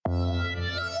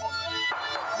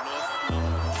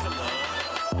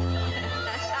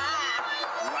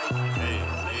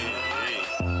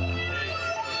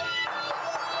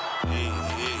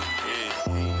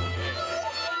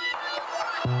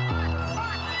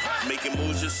Making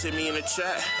moves, just send me in the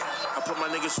chat. I put my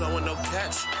niggas on with no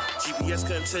catch. GPS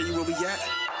couldn't tell you where we at.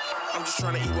 I'm just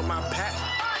trying to eat with my pack.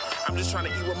 I'm just trying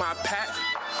to eat with my pack.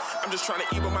 I'm just trying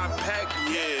to eat with my pack.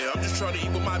 Yeah, I'm just trying to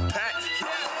eat with my pack.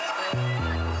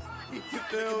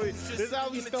 This is how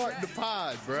we start the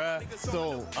pod, bruh.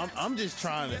 So I'm just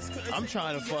trying to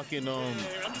fucking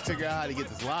figure out how to get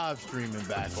this live streaming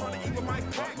back on.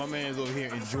 My man's over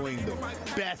here enjoying the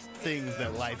best things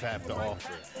that life have to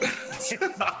offer.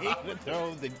 Even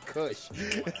throws and kush.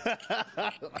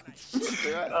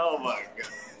 Oh my god.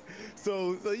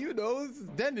 So you know, this is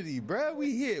identity, bruh.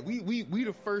 We here. We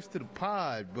the first to the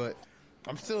pod, but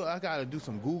I gotta do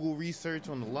some Google research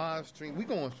on the live stream. We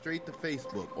going straight to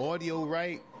Facebook. Audio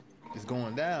right is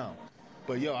going down.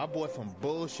 But yo, I bought some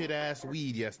bullshit ass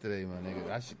weed yesterday, my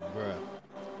nigga.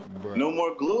 Bruh. No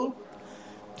more glue?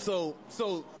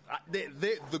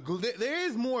 There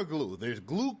is more glue. There's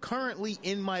glue currently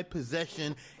in my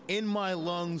possession, in my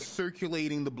lungs,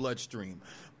 circulating the bloodstream.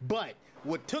 But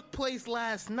what took place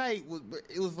last night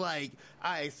was like,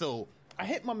 all right, so I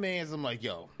hit my mans. I'm like,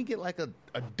 yo, you get like a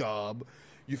dub,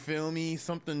 you feel me?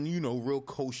 Something, you know, real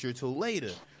kosher till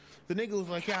later. The nigga was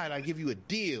like, all right, I give you a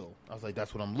deal. I was like,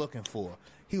 that's what I'm looking for.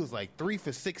 He was like 3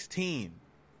 for $16.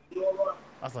 I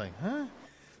was like, huh?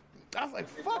 I was like,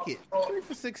 fuck it. 3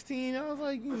 for $16. I was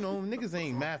like, you know, niggas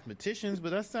ain't mathematicians,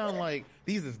 but that sound like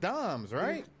these is dimes,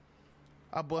 right?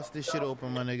 I bust this shit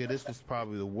open, my nigga. This was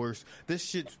probably the worst. This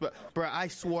shit, bro, I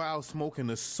swore I was smoking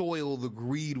the soil the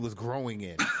greed was growing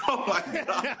in. Oh my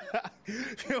god.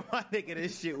 Yo, my nigga,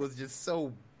 this shit was just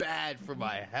so bad for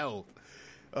my health.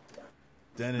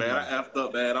 Man, I effed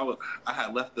up, man. I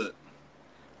had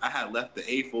left the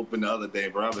eighth open the other day,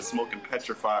 bro. I've been smoking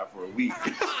petrified for a week.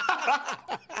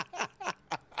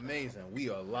 Amazing. We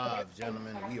are live,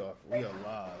 gentlemen. We are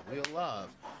live.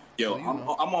 Yo,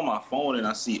 So, I'm on my phone and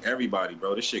I see everybody,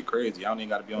 bro. This shit crazy. I don't even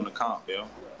gotta be on the comp, yo.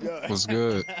 What's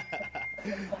good?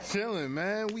 Chilling,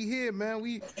 man. We here, man.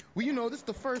 We you know, this is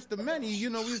the first of many. You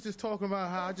know, we was just talking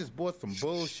about how I just bought some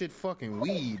bullshit fucking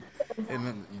weed,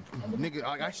 and nigga,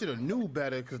 I should have knew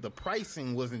better because the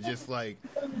pricing wasn't just like.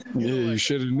 You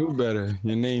should have knew better.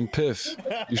 Your name Piff.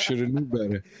 You should have knew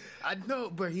better. I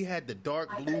know, but he had the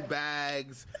dark blue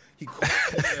bags. He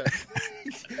caught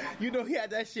me you know, he had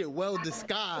that shit well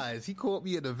disguised. He caught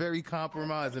me at a very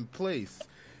compromising place.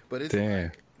 But it's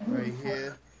Damn. right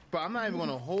here. But I'm not even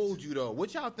gonna hold you though.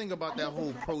 What y'all think about that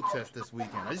whole protest this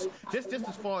weekend? Just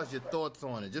as far as your thoughts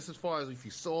on it, just as far as if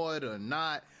you saw it or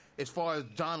not, as far as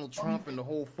Donald Trump and the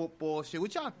whole football shit.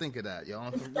 What y'all think of that, y'all?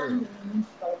 On some real.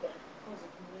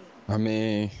 I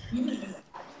mean,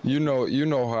 you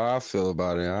know how I feel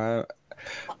about it.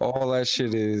 All that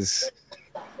shit is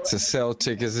to sell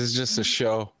tickets. It's just a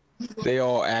show. They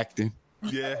all acting.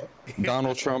 Yeah.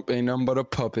 Donald Trump ain't nothing but a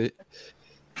puppet.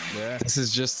 Yeah. This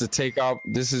is just to take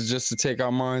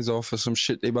our minds off of some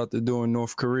shit they about to do in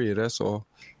North Korea. That's all.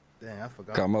 Damn, I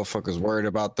forgot. Got motherfuckers worried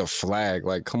about the flag.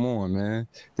 Like, come on, man.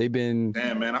 They've been.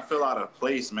 Damn, man, I feel out of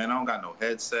place, man. I don't got no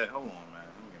headset. Hold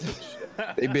on,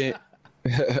 man.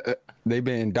 They've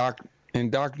been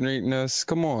indoctrinating us.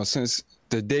 Come on, since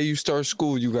the day you start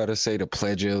school, you gotta say the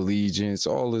Pledge of Allegiance,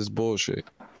 all this bullshit.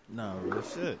 No, real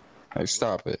shit. Like,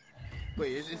 stop it. But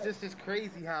it's just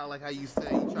crazy how you say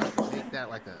you try to make that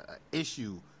like a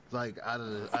issue, like out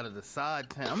of the side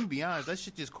town. I'm gonna be honest, that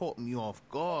shit just caught me off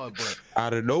guard. But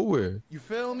Out of nowhere. you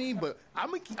feel me? But I'm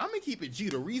gonna keep it G.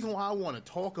 The reason why I want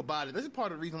to talk about it, this is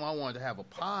part of the reason why I wanted to have a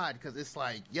pod, because it's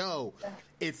like, yo,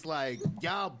 it's like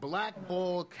y'all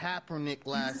blackballed Kaepernick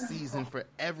last season for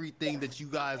everything that you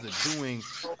guys are doing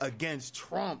against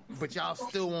Trump, but y'all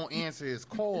still won't answer his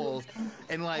calls.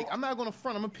 And like, I'm not gonna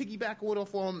front. I'm gonna piggyback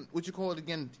off on what you call it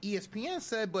again. ESPN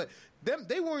said, but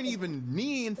they weren't even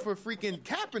mean for freaking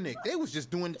Kaepernick. They was just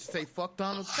doing it to say fuck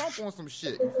Donald Trump on some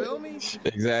shit. You feel me?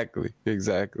 Exactly.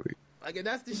 Like, and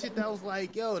that's the shit that was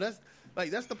like, yo, that's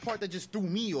the part that just threw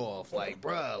me off. Like,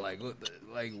 bruh,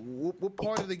 what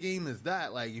part of the game is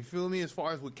that? Like, you feel me? As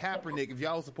far as with Kaepernick, if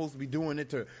y'all was supposed to be doing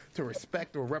it to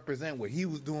respect or represent what he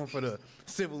was doing for the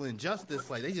civil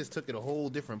injustice, like, they just took it a whole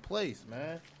different place,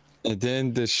 man. And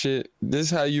then the shit, this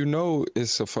is how you know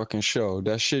it's a fucking show.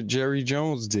 That shit Jerry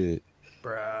Jones did.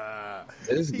 Bruh.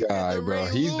 This guy, bro,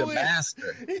 he's the Lewis.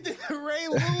 master. He did the Ray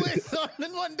Lewis on the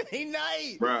Monday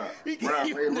night. Bruh, He gave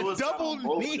Ray him the Lewis got double on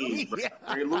both knee. knees, bro.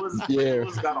 Ray Lewis Yeah.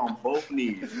 got on both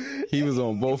knees. He was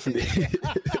on both of these.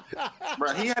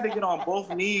 Bro, he had to get on both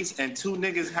knees, and two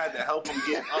niggas had to help him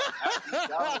get up after he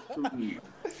got on two knees.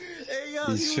 Hey, yo,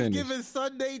 He's he was finished. giving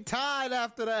Sunday Tide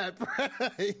after that,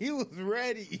 bruh. He was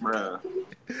ready. Bruh.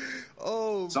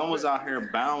 Oh, Someone's out here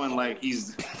bowing like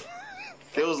he's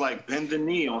It was like bend the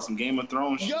knee on some Game of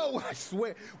Thrones shit. Yo, I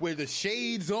swear, with the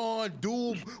shades on,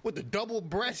 with the double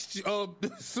breast suit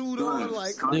on,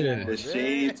 like, son had the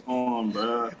shades on,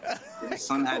 bro. The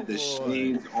son had the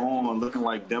shades on, looking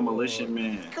like Demolition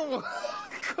Man. Come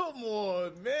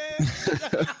on, man.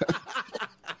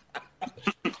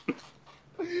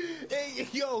 Hey,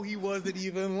 yo, he wasn't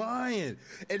even lying.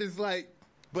 And it's like,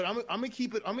 but I'm gonna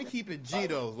keep it G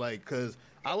though, like, cause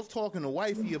I was talking to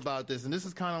Wifey about this, and this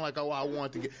is kind of like how I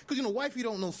want to get, because Wifey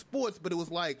don't know sports, but it was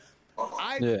like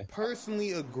I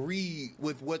personally agree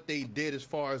with what they did as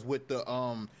far as with the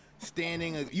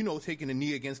standing, taking the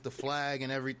knee against the flag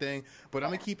and everything. But I'm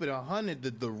gonna keep it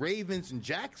 100. The Ravens and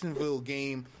Jacksonville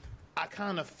game, I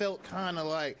kind of felt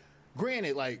like,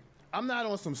 granted, like I'm not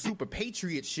on some super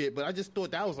patriot shit, but I just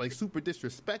thought that was like super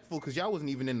disrespectful because y'all wasn't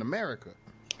even in America.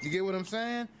 You get what I'm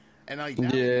saying? And like that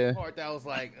was the part that was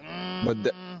like,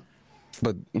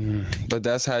 but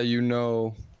that's how you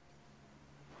know.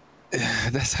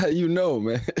 That's how you know,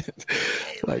 man.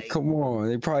 Like, come on,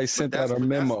 they probably sent out a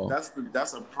memo.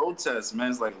 That's a protest,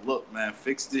 man. It's like, look, man,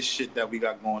 fix this shit that we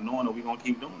got going on, or we gonna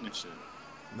keep doing this shit.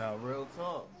 No, real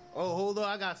talk. Oh, hold on,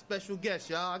 I got special guests,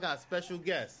 y'all. All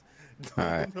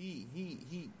right.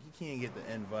 he can't get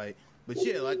the invite. But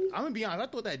yeah, like I'm gonna be honest,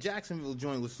 I thought that Jacksonville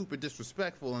joint was super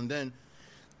disrespectful, and then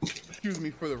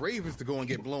for the Ravens to go and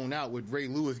get blown out with Ray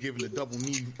Lewis giving the double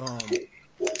knee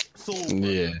soul.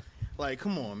 Yeah. Like,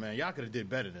 come on, man, y'all could have did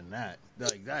better than that.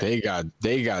 Like that.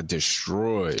 They got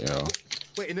destroyed, yo.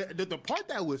 Wait, and the part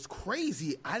that was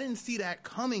crazy, I didn't see that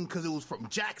coming because it was from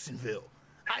Jacksonville.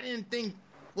 I didn't think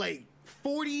like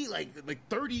 40, like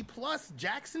 30 plus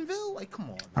Jacksonville. Like, come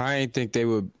on. I ain't think they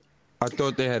would. I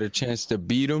thought they had a chance to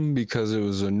beat them because it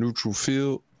was a neutral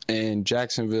field, and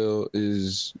Jacksonville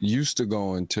is used to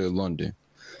going to London,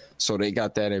 so they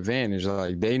got that advantage.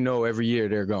 Like they know every year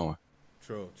they're going.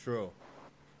 True.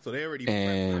 So they already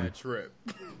planned for that trip.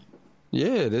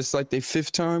 Yeah, this like their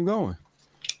 5th time going.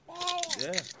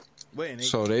 Yeah. Wait.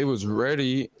 So they was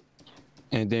ready,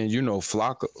 and then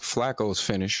Flacco's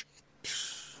finish.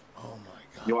 Oh my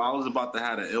God. Yo, I was about to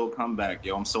have an ill comeback.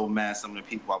 Yo, I'm so mad. Some of the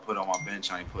people I put on my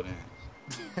bench I ain't put in.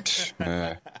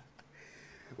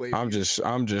 Wait, I'm just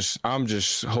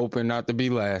hoping not to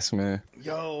be last, man.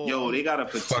 Yo, they got a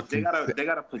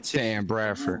petition. Dan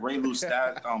Bradford. Ray Lewis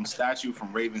statue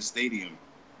from Raven Stadium.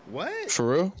 What? For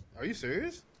real? Are you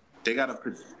serious? They got a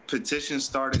petition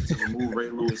started to remove Ray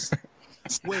Lewis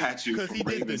statue because from he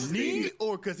did Raven the knee Stadium.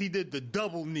 or because he did the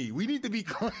double knee? We need to be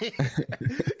clear.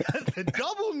 Because the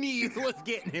double knee is what's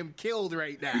getting him killed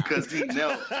right now. Because he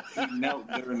knelt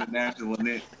during the national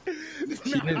anthem.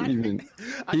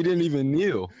 He didn't even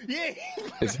kneel. Yeah.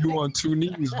 If you on 2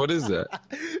 knees, what is that?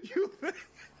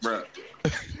 Bruh.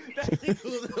 That nigga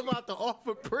was about to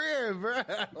offer prayer, bro.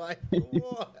 Like,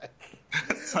 what?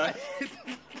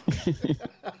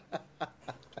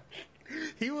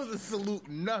 He wasn't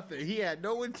saluting nothing. He had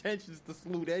no intentions to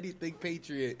salute anything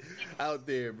Patriot out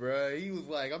there, bro. He was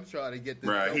like, I'm trying to get this.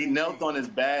 Bro, he knelt on his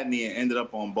bad knee and ended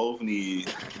up on both knees.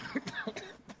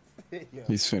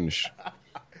 He's finished.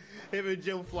 Him and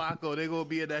Joe Flacco, they're going to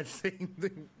be in that same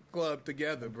club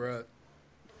together, bro.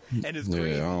 And it's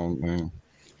crazy. Yeah, man.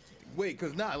 Wait,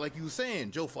 because like you were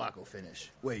saying, Joe Flacco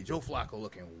finished. Wait, Joe Flacco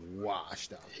looking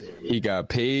washed out there. He got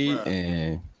paid,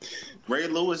 and Ray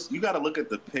Lewis, you got to look at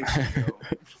the picture, yo.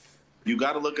 You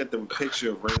got to look at the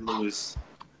picture of Ray Lewis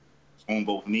on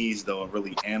both knees, though, and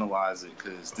really analyze it,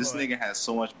 because this nigga has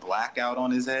so much blackout on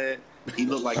his head. He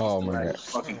looked like he had a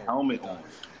fucking helmet on.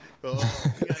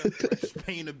 Oh, you got a fresh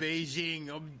paint of Beijing.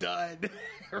 I'm done.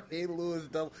 Ray Lewis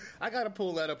double. I got to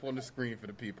pull that up on the screen for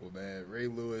the people, man. Ray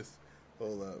Lewis.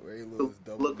 Hold up, Ray Lewis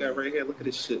double. Look at right here. Look at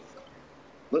this shit.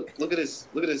 Look at this.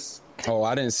 Look at this. Oh,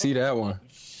 I didn't see that one.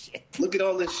 Shit. Look at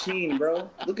all this sheen, bro.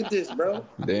 Look at this, bro.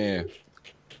 Damn.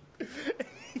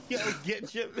 Yo,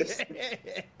 get your man.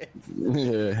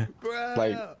 Yeah. Bro.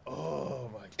 Like, oh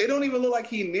my God. It don't even look like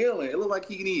he kneeling. It look like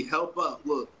he need help up.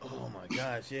 Look. Oh my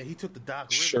gosh, yeah, he took the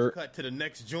Doc Rivers Shirt. cut to the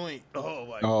next joint.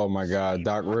 Oh my God,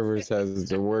 Doc Rivers has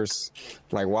the worst.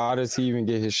 Like, why does he even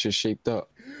get his shit shaped up?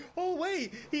 Oh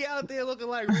wait, he out there looking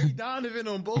like Ray Donovan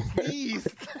on both knees.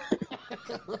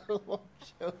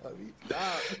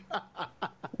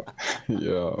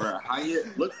 Yeah. Bro, how you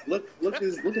look at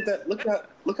that.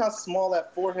 Look how small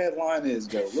that forehead line is,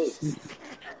 bro. Look.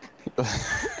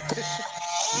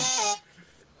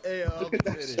 Hey, I'm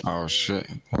finished. Oh shit.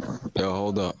 Yo,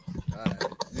 hold up. Alright,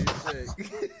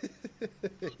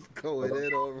 going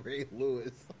in on Ray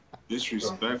Lewis.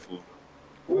 Disrespectful.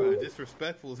 Bro,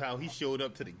 disrespectful is how he showed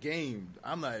up to the game.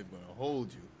 I'm not even gonna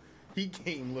hold you. He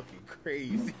came looking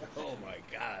crazy. Oh my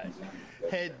gosh.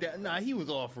 Head down. Nah, he was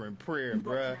offering prayer,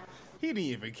 bruh. He didn't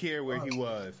even care where he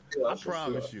was. I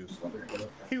promise you.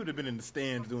 He would have been in the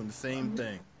stands doing the same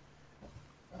thing.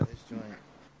 This joint.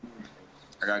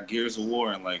 I got Gears of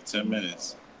War in like 10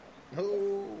 minutes.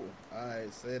 Oh, all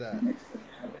right, say that.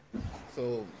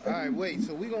 So, all right, wait.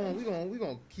 So we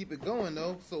gonna keep it going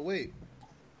though. So wait.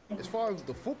 As far as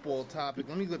the football topic,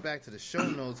 let me get back to the show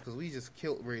notes because we just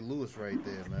killed Ray Lewis right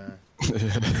there, man.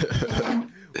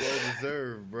 Well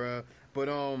deserved, bruh. But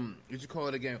what you call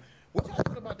it again? What you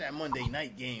think about that Monday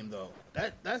night game though?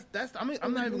 That's. I mean,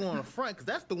 I'm not even going to front because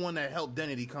that's the one that helped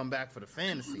Dennedy come back for the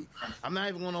fantasy. I'm not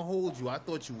even going to hold you. I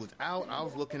thought you was out. I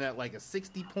was looking at like a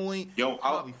 60 point. Yo,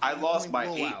 I lost by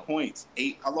blowout. 8 points.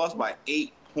 I lost by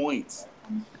 8 points.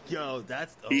 Yo,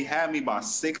 that's. He had me by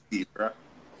 60, bro.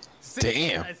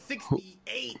 Damn.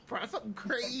 68, bro. Something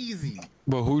crazy.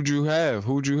 But who'd you have?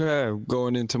 Who'd you have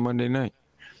going into Monday night?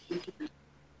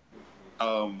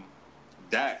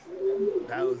 Dak.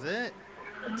 That was it.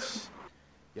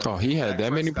 Yo, Oh, he had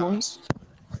that many Prescott. points?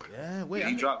 Yeah, wait.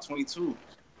 He dropped 22.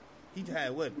 He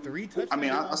had what, 3 touchdowns? I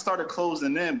mean, I started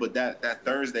closing in, but that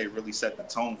Thursday really set the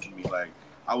tone for me. Like,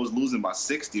 I was losing by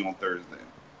 60 on Thursday.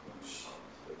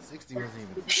 60 wasn't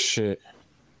even. Shit.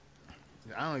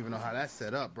 I don't even know how that's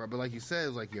set up, bro. But like you said, it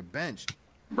was like your bench.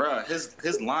 Bruh, his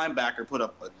linebacker put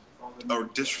up a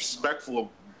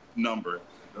disrespectful number.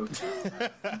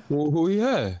 Well, who he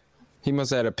had? He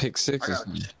must have had a pick six or I got-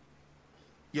 something.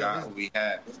 Yeah, God, we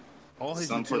had. all his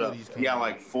Son put up. utilities. He had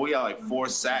like 4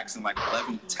 sacks and like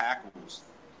 11 tackles.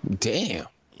 Damn.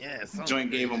 Yeah, something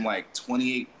Joint gave him like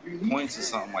 28 points or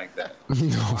something like that.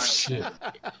 No shit.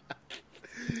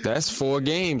 That's 4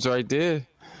 games right there.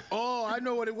 Oh, I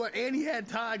know what it was. And he had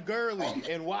Todd Gurley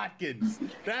and Watkins.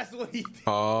 That's what he did.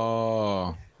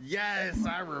 Oh. Yes,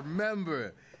 I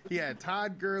remember. He had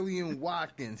Todd Gurley and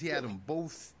Watkins. He had them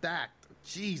both stacked.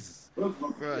 Jesus. Bro,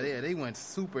 yeah, they went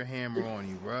super hammer on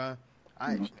you, bro.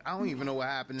 I don't even know what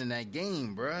happened in that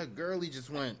game, bro. Gurley just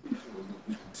went.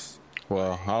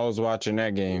 Well, I was watching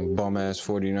that game, bum ass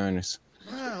 49ers.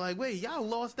 Bro, like, wait, y'all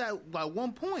lost that by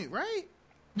 1 point, right?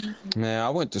 Man, I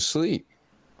went to sleep.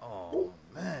 Oh,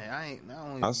 man, I don't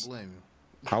even was- blame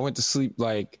you. I went to sleep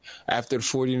like after the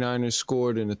 49ers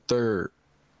scored in the third.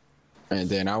 And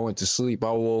then I went to sleep.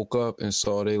 I woke up and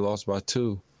saw they lost by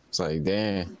 2. It's like,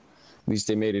 damn. At least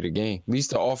they made it a game. At least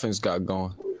the offense got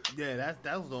going. Yeah,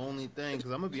 that was the only thing.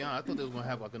 Because I'm going to be honest, I thought they was going to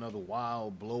have like another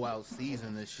wild blowout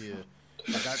season this year.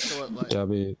 Like, I thought, like, Yeah, I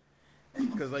mean,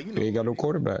 because, like, you they ain't got know, no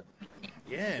quarterback.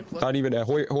 yeah, and plus, Not even that.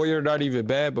 Hoyer not even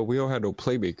bad, but we don't have no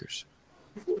playmakers.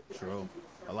 true.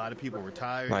 A lot of people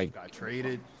retired, Like- got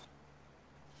traded.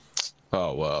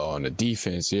 Oh, well, on the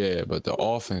defense, yeah. But the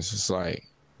offense is like,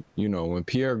 you know, when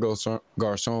Pierre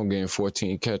Garçon getting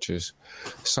 14 catches,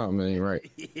 something ain't right.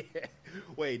 Yeah.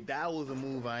 Wait, that was a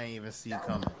move I ain't even see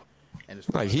coming. And it's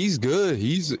Like, he's good.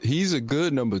 He's a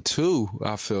good number 2,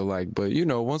 I feel like. But, you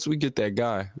know, once we get that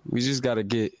guy, we gotta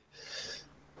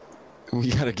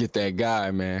get that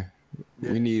guy, man.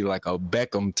 We need like a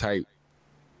Beckham type.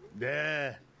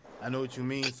 Yeah, I know what you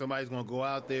mean. Somebody's gonna go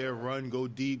out there, run, go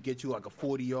deep, get you like a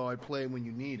 40-yard play when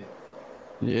you need it.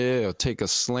 Yeah, take a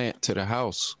slant to the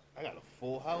house. I got a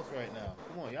full house right now.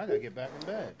 Come on, y'all gotta get back in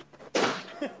bed.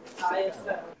 I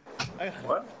got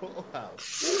What? a full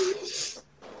house.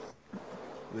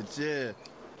 But yeah,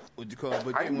 what you call it?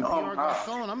 But I yeah, when know PR I'm got hot.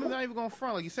 thrown, I'm not even gonna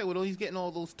front. Like you said, when he's getting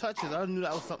all those touches, I knew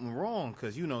that was something wrong.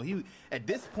 Cause you know, he at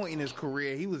this point in his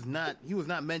career, he was not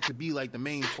meant to be like the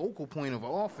main focal point of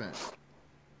offense.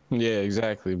 Yeah,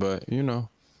 exactly. But, you know,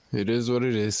 it is what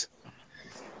it is.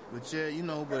 But yeah, you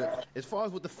know, but as far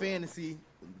as with the fantasy,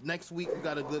 next week we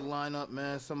got a good lineup,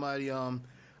 man. Somebody, I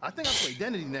think I play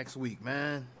Identity next week,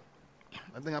 man.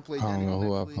 I think I play I don't Identity know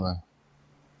who I next week. play.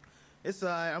 It's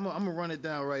alright. I'm gonna run it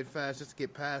down right fast just to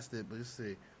get past it. But let's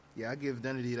see. Yeah, I give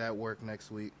Identity that work next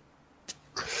week.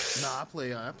 Nah, I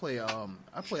play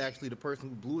actually the person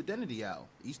who blew Identity out,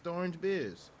 East Orange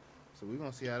Bears. So we're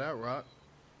gonna see how that rock,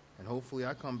 and hopefully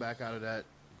I come back out of that,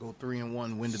 go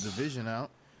 3-1, win the division out.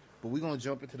 But we're gonna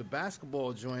jump into the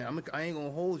basketball joint. I ain't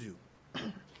gonna hold you.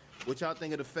 What y'all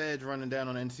think of the Feds running down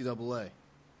on NCAA?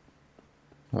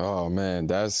 Oh man,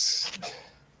 that's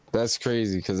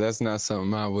crazy because that's not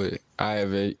something I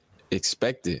have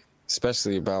expected,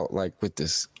 especially about like with the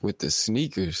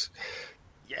sneakers.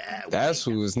 Yeah, That's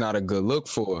who is not a good look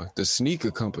for the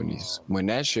sneaker companies when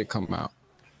that shit come out.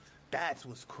 that's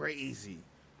what's crazy.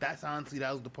 That's honestly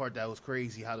that was the part that was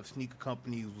crazy. How the sneaker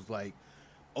companies was like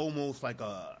almost like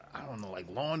like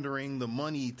laundering the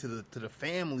money to the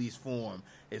families for 'em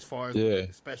as far as Yeah.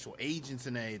 like, special agents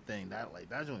and everything. That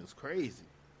joint was crazy.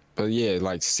 but yeah,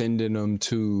 like sending them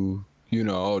to, you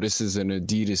know, oh, this is an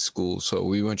Adidas school, so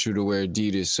we want you to wear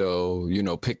Adidas, so, you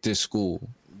know, pick this school.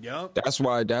 Yep. That's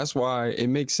why it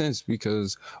makes sense,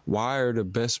 because why are the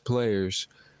best players,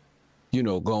 you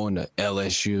know, going to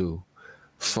LSU,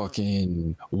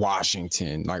 fucking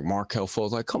Washington, like Markel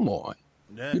Fultz? Like, come on.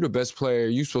 Yeah. You're the best player.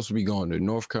 You're supposed to be going to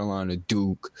North Carolina,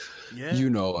 Duke, Yeah. you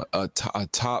know, a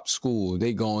top school.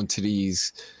 They going to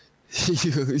these,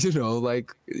 you know,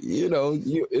 like, you know,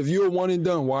 if you're one and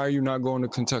done, why are you not going to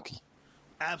Kentucky?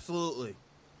 Absolutely.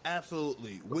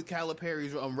 With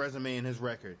Calipari's resume and his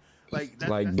record. Like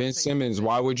Like Ben Simmons,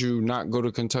 why would you not go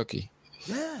to Kentucky?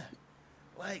 Yeah.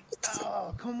 Like,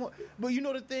 oh, come on. But you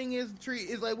know the thing is, Tree,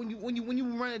 is like when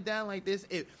you run it down like this,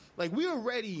 it like we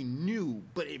already knew,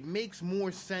 but it makes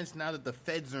more sense now that the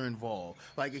feds are involved.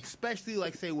 Like, especially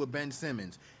like say with Ben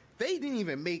Simmons. They didn't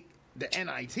even make the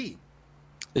NIT.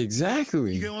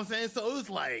 Exactly. You get what I'm saying? So it was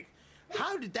like,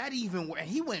 how did that even work? And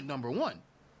he went number one.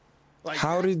 Like,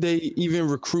 how did they even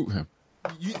recruit him?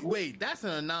 Wait, that's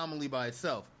an anomaly by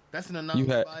itself. That's an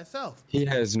anomaly by itself. He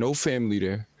has no family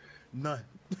there. None.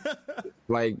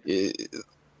 Like,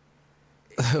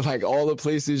 like all the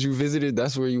places you visited,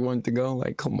 that's where you wanted to go.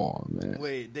 Like, come on, man.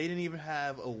 Wait, they didn't even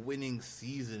have a winning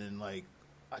season, and like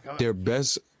their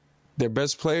best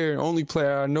player, only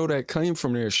player I know that came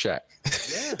from there is Shaq.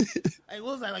 Yeah, it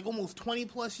was like almost 20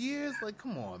 plus years. Like,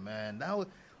 come on, man. That was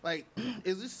like,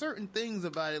 is there certain things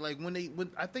about it? Like when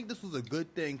I think this was a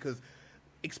good thing because.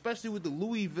 Especially with the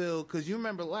Louisville, because you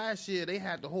remember last year they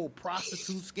had the whole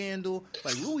prostitute scandal.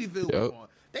 Like Louisville,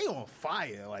 they on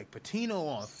fire. Like Patino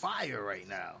on fire right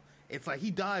now. It's like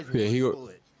he dies with a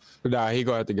bullet. He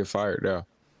gonna have to get fired now.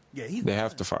 Yeah, they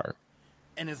have to fire.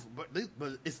 And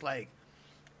but it's like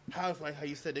how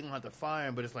you said they're gonna have to fire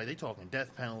him, but it's like they talking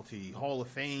death penalty, Hall of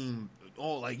Fame,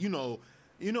 all like you know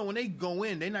when they go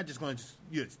in, they're not just going to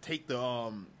just take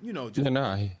the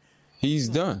he's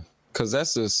done. Because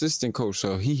that's the assistant coach,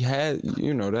 so he had,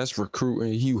 you know, that's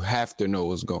recruiting. You have to know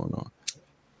what's going on.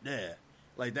 Yeah.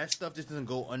 Like, that stuff just doesn't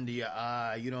go under your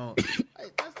eye, you know.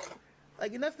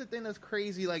 And that's the thing that's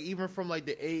crazy, like, even from, like,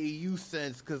 the AAU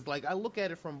sense, because, like, I look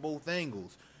at it from both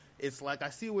angles. It's like, I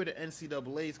see where the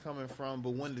NCAA is coming from, but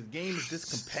when the game is this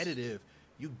competitive,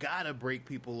 you gotta break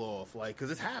people off, like,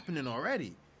 because it's happening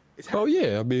already. Oh,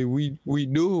 yeah. I mean, we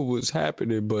knew it was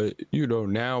happening, but, you know,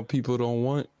 now people don't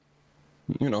want,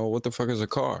 you know, what the fuck is a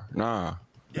car? Nah.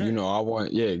 Yeah. You know, I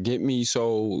want, get me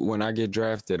so when I get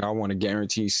drafted, I want a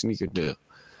guaranteed sneaker deal.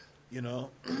 You know?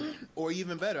 Or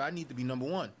even better, I need to be number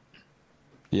one.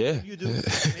 Yeah. You do.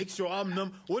 Make sure I'm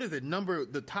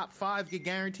the top 5 get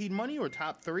guaranteed money or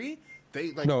top 3?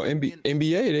 They like no,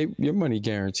 NBA, your money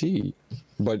guaranteed.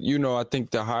 But, you know, I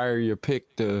think the higher you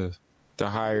pick, the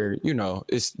higher, you know,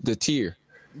 it's the tier.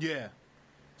 Yeah.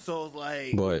 So it's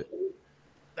like, but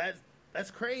that's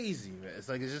crazy, man. It's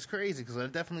just crazy because I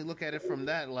definitely look at it from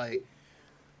that. Like,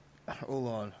 hold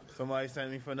on, somebody sent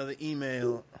me for another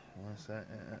email. One second.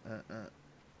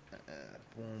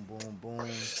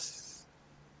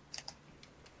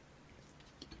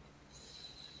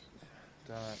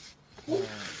 Boom.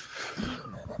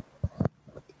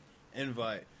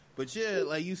 Invite, but yeah,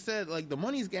 like you said, like the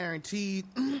money's guaranteed.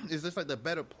 It's just like the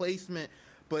better placement,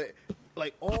 but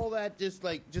like all that just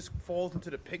falls into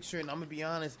the picture. And I'm gonna be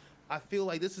honest. I feel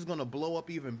like this is going to blow up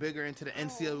even bigger into the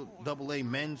NCAA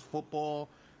men's football,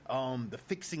 the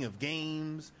fixing of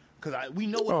games, because we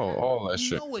know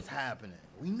what's happening.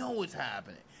 We know what's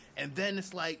happening. And then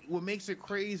it's like what makes it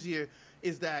crazier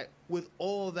is that with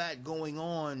all that going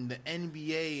on, the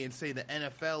NBA and say the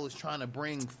NFL is trying to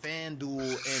bring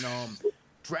FanDuel and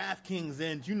DraftKings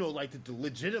in, you know, like to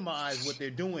legitimize what they're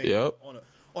doing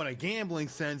on a gambling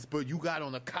sense, but you got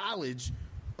on a college.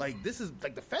 Like, this is,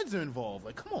 like, the feds are involved.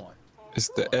 Like, come on. It's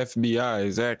the FBI,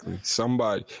 exactly.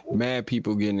 Mad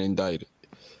people getting indicted.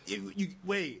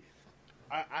 Wait,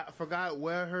 I forgot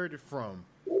where I heard it from,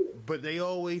 but they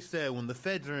always said when the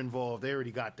feds are involved, they already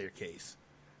got their case.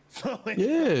 So,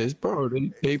 yes, bro.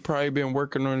 They probably been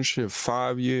working on this shit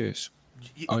 5 years.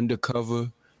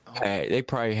 Undercover. They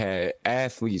probably had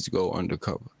athletes go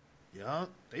undercover. Yeah,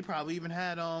 they probably even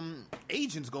had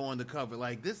agents go undercover.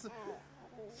 Like, this...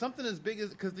 Something as big as,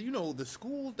 because, you know, the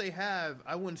schools they have,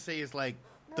 I wouldn't say it's like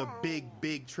the big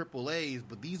AAAs,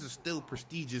 but these are still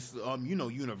prestigious, you know,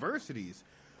 universities.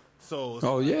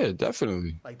 So, yeah,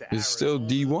 definitely. Like it's still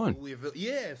D1.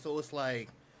 Yeah, so it's like,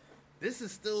 this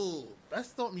is still, that's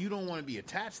something you don't want to be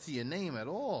attached to your name at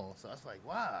all. So it's like,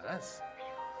 wow, that's.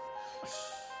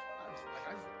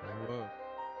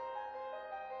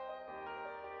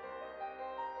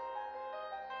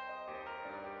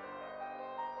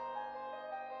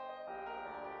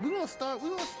 We're gonna start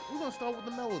with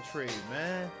the Melo trade,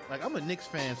 man. Like, I'm a Knicks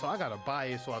fan, so I got a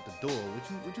bias out the door.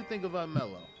 What you think about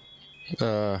Melo?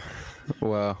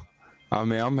 Well, I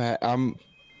mean,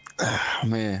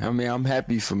 I'm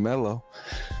happy for Melo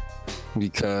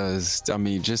because I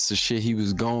mean, just the shit he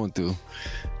was going through,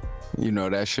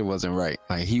 that shit wasn't right.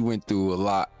 Like, he went through a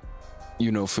lot,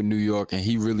 for New York, and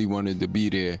he really wanted to be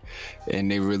there,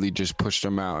 and they really just pushed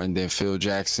him out. And then Phil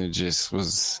Jackson just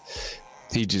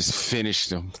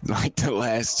finished him like the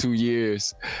last 2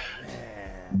 years.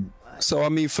 So I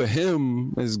mean, for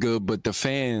him it's good, but the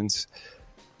fans,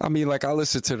 I mean, like, I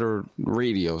listen to the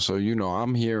radio, so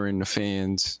I'm hearing the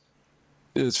fans.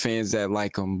 There's fans that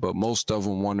like him, but most of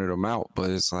them wanted him out.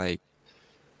 But it's like,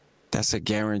 that's a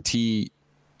guaranteed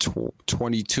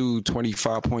 22,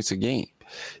 25 points a game.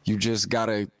 You just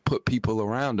gotta put people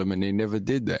around him, and they never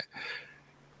did that.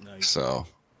 So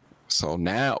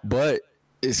now, but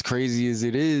as crazy as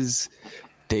it is,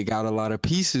 they got a lot of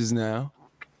pieces now.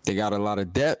 They got a lot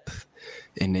of depth,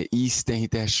 and the East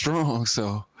ain't that strong.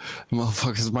 So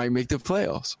motherfuckers might make the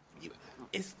playoffs.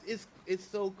 It's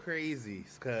so crazy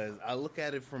because I look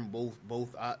at it from both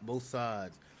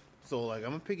sides. So, like,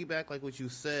 I'm gonna piggyback like what you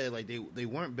said. Like, they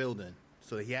weren't building,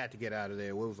 so he had to get out of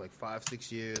there. What was like 5-6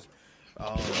 years?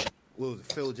 What was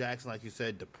it? Phil Jackson, like you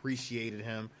said, depreciated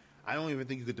him. I don't even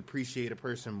think you could depreciate a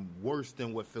person worse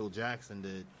than what Phil Jackson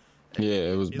did.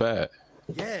 Yeah, it was bad.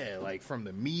 Yeah, like, from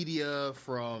the media,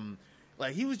 from,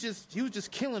 like, he was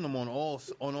just killing them on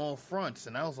all fronts,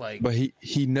 and I was like, but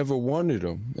he never wanted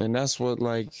them, and that's what,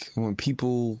 like, when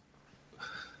people,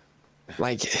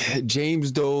 like,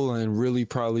 James Dolan really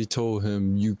probably told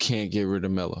him, you can't get rid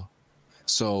of Melo.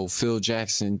 So Phil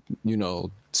Jackson,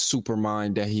 super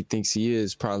mind that he thinks he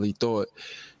is, probably thought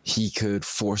he could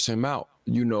force him out,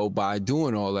 by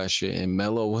doing all that shit, and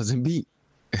Melo wasn't beat.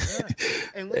 Yeah.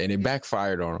 And it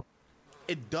backfired on him.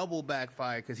 It double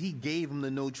backfired because he gave him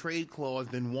the no trade clause,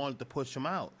 then wanted to push him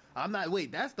out.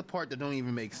 That's the part that don't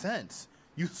even make sense.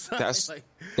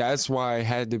 That's why it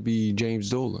had to be James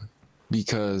Dolan,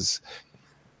 because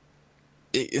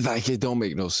it don't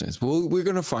make no sense. But we're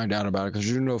gonna find out about it,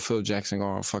 because Phil Jackson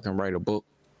gonna fucking write a book.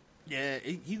 Yeah,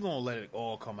 he's gonna let it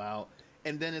all come out,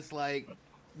 and then it's like,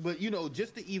 but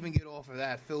just to even get off of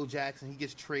that, Phil Jackson, he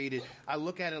gets traded. I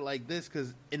look at it like this,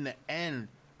 because in the end,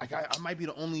 I might be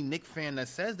the only Knicks fan that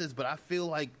says this, but I feel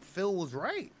like Phil was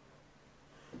right.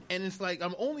 And it's like,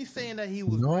 I'm only saying that he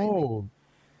was right.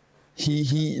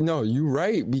 No, you're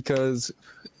right, because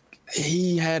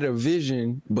he had a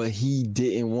vision, but he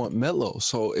didn't want Melo.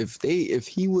 So if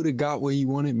he would have got what he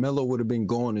wanted, Melo would have been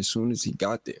gone as soon as he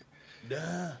got there.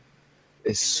 Nah.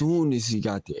 As soon as he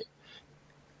got there.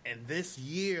 And this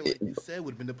year, like you said,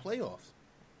 would have been the playoffs.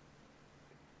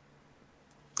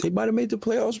 They might have made the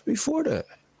playoffs before that,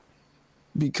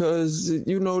 because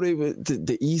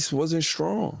the East wasn't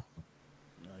strong.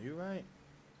 No, you're right.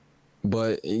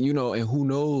 But and who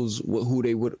knows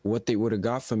what they would have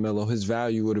got for Melo? His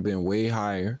value would have been way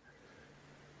higher.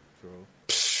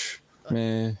 True.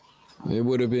 Man, it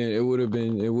would have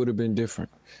been different.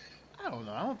 I don't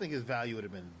know. I don't think his value would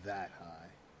have been that high.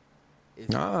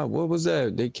 What was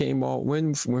that? They came all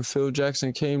when Phil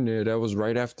Jackson came there. That was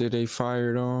right after they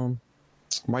fired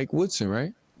Mike Woodson,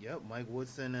 right? Yep, Mike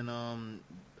Woodson, and I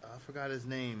forgot his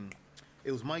name.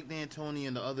 It was Mike D'Antoni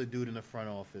and the other dude in the front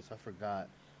office. I forgot.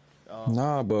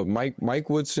 But Mike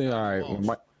Woodson. All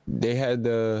right, they had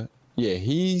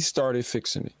he started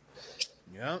fixing it.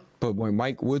 Yep. But when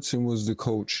Mike Woodson was the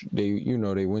coach, they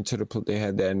went to they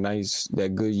had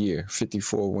that good year,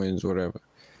 54 wins, whatever.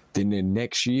 Then the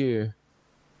next year,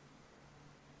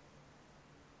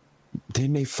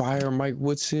 didn't they fire Mike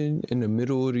Woodson in the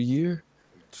middle of the year?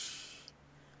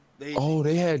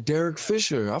 They had Derek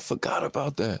Fisher. I forgot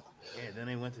about that. Yeah, then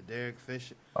they went to Derek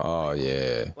Fisher. Oh,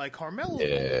 yeah. Like, Carmelo's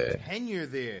tenure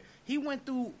there. He went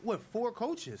through, 4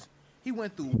 coaches? He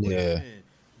went through Woodson,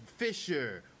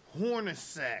 Fisher,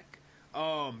 Hornacek,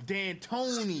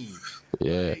 D'Antoni.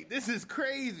 Yeah. Like, this is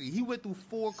crazy. He went through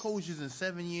 4 coaches in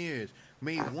 7 years,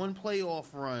 made 1 playoff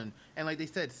run, and like they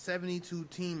said, 72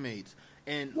 teammates.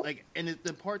 And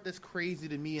the part that's crazy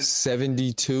to me is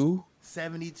 72?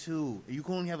 72. You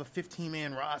can only have a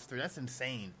 15-man roster. That's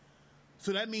insane.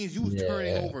 So that means you was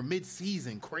turning over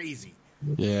mid-season. Crazy.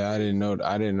 Yeah, I didn't know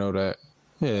that.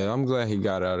 Yeah, I'm glad he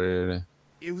got out of there.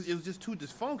 It was just too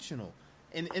dysfunctional.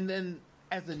 And then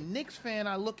as a Knicks fan,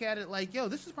 I look at it like, yo,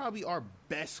 this is probably our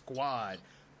best squad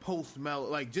post-Melo,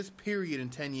 like, just period in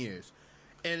 10 years.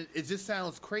 And it just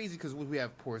sounds crazy because we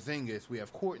have Porzingis, we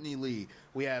have Courtney Lee,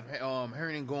 we have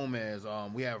Hernan Gomez,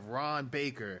 we have Ron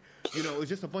Baker. It's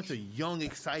just a bunch of young,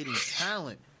 exciting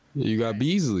talent. You got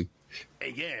Beasley.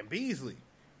 Yeah, Beasley.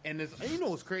 And you know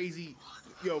what's crazy?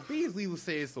 Yo, Beasley was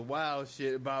saying some wild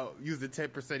shit about using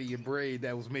 10% of your brain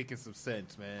that was making some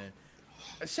sense, man.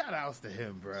 Shout outs to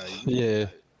him, bro. Yeah.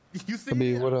 You see? I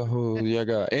mean, what a who y'all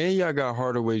got? And y'all got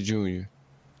Hardaway Jr.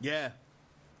 Yeah.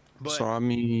 But So I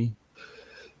mean,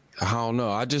 I don't know.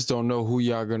 I just don't know who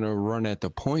y'all gonna run at the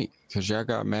point because y'all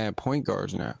got mad point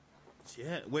guards now.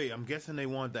 yeah, wait, I'm guessing they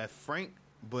want that Frank,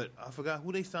 but I forgot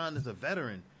who they signed as a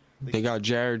veteran. They got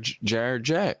Jared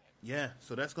Jack. Yeah,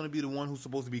 so that's going to be the one who's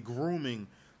supposed to be grooming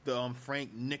the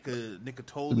Frank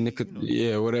Nicotoli.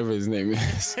 Yeah, whatever his name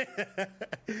is.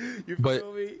 You feel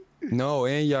But- me? No,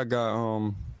 and y'all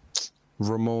got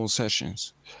Ramon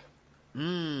Sessions.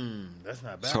 That's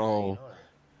not bad. So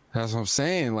that's what I'm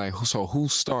saying. Like, so who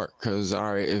start? Because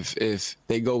all right, if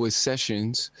they go with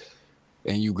Sessions,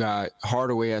 and you got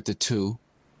Hardaway at the 2,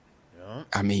 Yeah.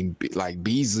 I mean, like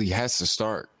Beasley has to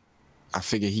start. I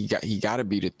figure he got to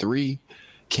be the 3,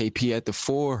 KP at the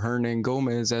 4, Hernan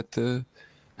Gomez at the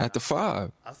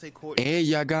 5, I'll say Courtney. and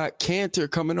y'all got Cantor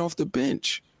coming off the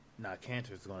bench. Nah,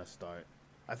 Cantor's going to start.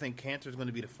 I think Cantor's going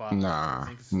to be the 5.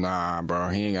 Nah, bro,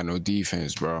 he ain't got no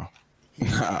defense, bro.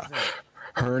 Nah.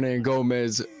 Hernan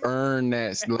Gomez earned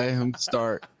that. Let him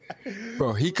start.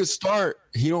 Bro, he could start.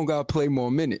 He don't got to play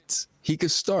more minutes. He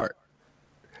could start.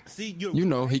 See, You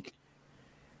know,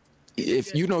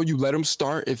 if you let him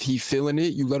start, if he feeling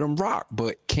it, you let him rock.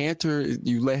 But Cantor,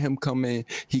 you let him come in,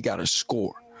 he got to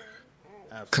score.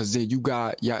 Because then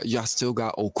y'all still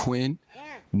got O'Quinn,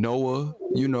 Noah,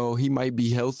 he might be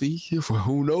healthy.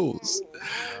 Who knows?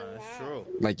 that's true.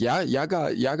 Like y'all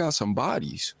got some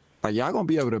bodies. Like y'all gonna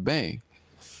be able to bang.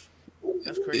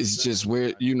 That's crazy. It's just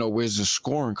where's the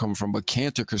scoring coming from? But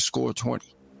Cantor could score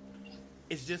 20.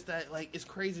 It's just that, like, it's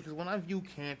crazy because when I view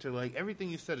Cantor, like, everything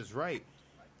you said is right.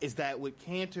 Is that with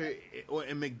Cantor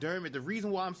and McDermott, the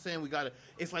reason why I'm saying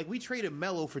it's like we traded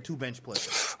Melo for 2 bench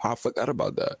players. I forgot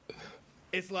about that.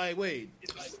 It's like, wait,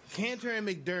 Cantor and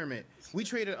McDermott, we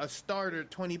traded a starter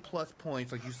 20-plus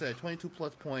points, like you said,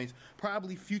 22-plus points,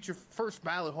 probably future first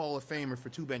ballot Hall of Famer for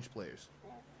 2 bench players.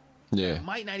 Yeah,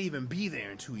 Might not even be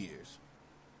there in 2 years.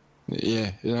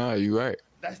 yeah, you're right.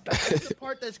 That's the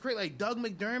part that's crazy. Like, Doug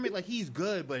McDermott, like, he's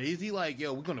good, but is he like,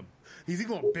 yo, is he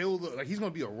gonna build, like, he's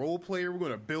gonna be a role player we're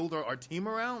gonna build our team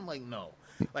around? Like, no.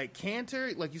 Like,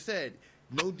 Cantor, like you said,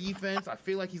 no defense. I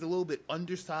feel like he's a little bit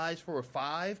undersized for a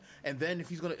 5, and then if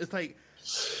he's gonna, it's like,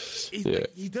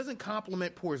 he doesn't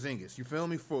complement Porzingis. You feel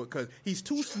me? Because he's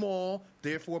too small,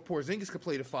 therefore Porzingis could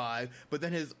play the 5, but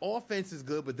then his offense is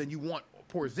good, but then you want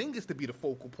Porzingis to be the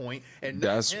focal point, and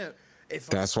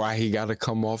That's why he got to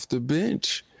come off the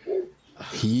bench.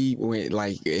 He went,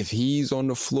 like, if he's on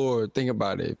the floor, think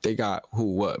about it. If they got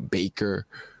Baker.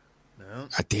 Yeah.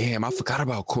 Damn, I forgot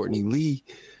about Courtney Lee.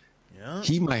 Yeah.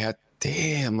 He might have,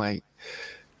 I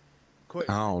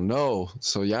don't know.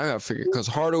 So y'all got to figure, because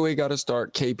Hardaway got to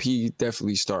start. KP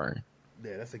definitely starting.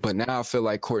 Yeah, that's a But now I feel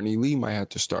like Courtney Lee might have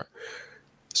to start.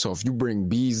 So if you bring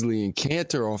Beasley and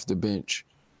Cantor off the bench,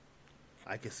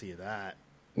 I can see that.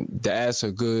 that's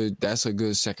a good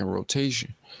second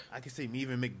rotation. I can see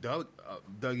even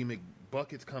Dougie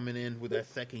McBucket's coming in with that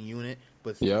second unit,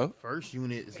 but Yeah. the first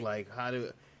unit is like how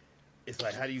do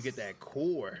you get that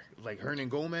core? Like Hernan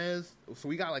Gomez. So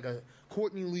we got like a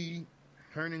Courtney Lee,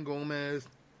 Hernan Gomez,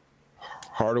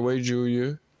 Hardaway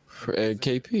Jr. and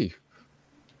KP.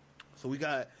 So we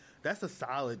got that's a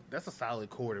solid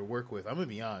core to work with. I'm gonna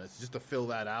be honest, just to fill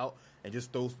that out and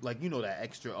just those that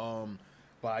extra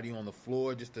body on the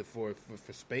floor just for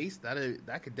space.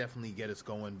 That could definitely get us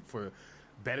going for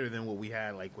better than what we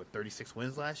had 36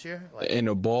 wins last year. And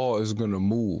the ball is gonna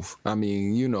move. I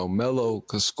mean, Melo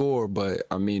could score, but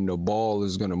I mean the ball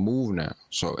is gonna move now.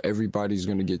 So everybody's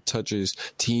gonna get touches.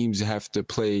 Teams have to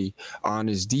play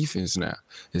honest defense now.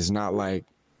 It's not like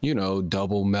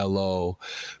double Melo,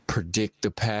 predict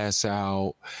the pass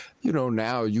out.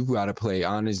 Now you got to play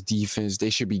honest defense.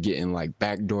 They should be getting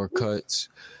backdoor cuts.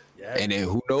 Yeah. And then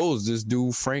who knows, this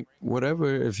dude, Frank,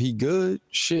 whatever, if he good,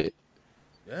 shit.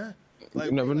 Yeah.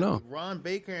 You never know. Ron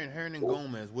Baker and Hernan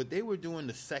Gomez, what they were doing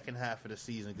the second half of the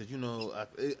season, because,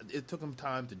 it took them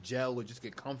time to gel or just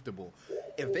get comfortable.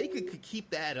 If they could keep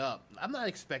that up, I'm not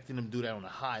expecting them to do that on a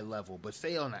high level, but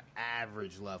say on an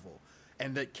average level.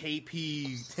 And that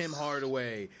KP, Tim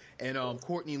Hardaway, and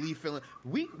Courtney Lee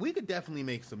we could definitely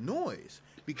make some noise.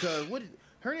 Because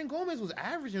Hernan Gomez was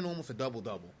averaging almost a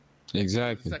double-double.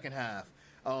 Exactly. Second half.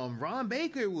 Ron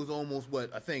Baker was almost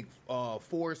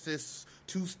 4 assists,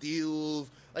 2 steals.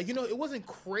 It wasn't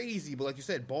crazy, but like you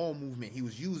said, ball movement. He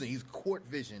was using his court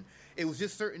vision. It was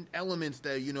just certain elements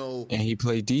that And he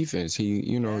played defense. You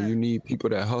need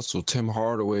people that hustle. Tim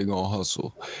Hardaway gonna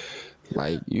hustle.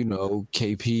 Like, you know,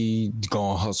 KP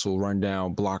gonna hustle, run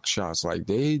down, block shots. Like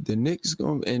the Knicks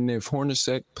gonna, and if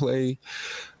Hornacek play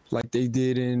like they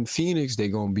did in Phoenix, they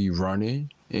gonna be running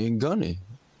and gunning.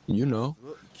 You know.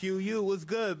 QU was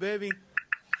good, baby.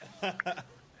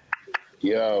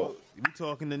 Yo, We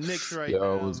talking to Knicks right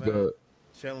Yo, now, what's man. good?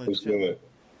 Chilling. what's good?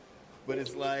 But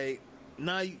it's like,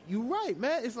 nah, you right,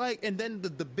 man. It's like, and then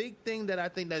the big thing that I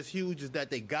think that's huge is that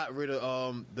they got rid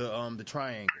of the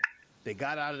triangle. They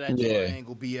got out of that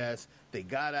triangle BS. They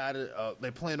got out of.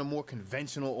 They're playing a more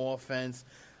conventional offense.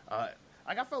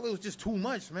 Like I felt it was just too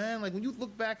much, man. Like when you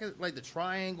look back at like the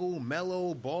triangle,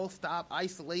 mellow, ball stop,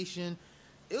 isolation,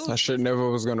 it was That shit never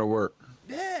was gonna work.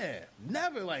 yeah,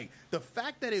 never. Like the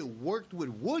fact that it worked with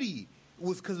Woody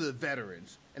was because of the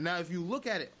veterans. And now if you look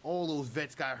at it, all those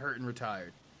vets got hurt and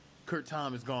retired. Kurt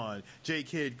Thomas gone. J.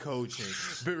 Kidd coaching.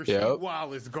 Rasheed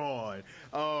Wallace gone.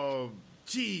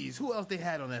 Jeez, who else they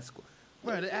had on that squad?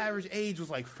 Bro, the average age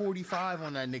was like 45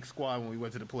 on that Knicks squad when we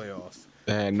went to the playoffs.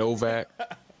 And Novak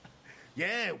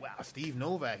Yeah, wow, Steve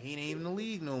Novak, he ain't even in the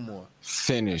league no more.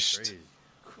 finished.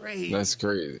 Crazy. That's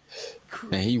crazy.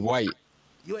 And he white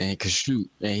and he can shoot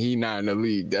and he not in the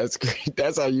league. That's great.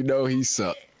 That's how you know he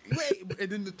sucked. Wait, and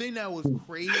then the thing that was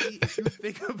crazy, if you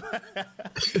think about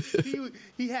it,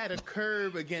 he had a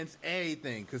curb against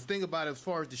anything. Because think about it as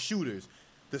far as the shooters.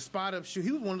 The spot-up shoot.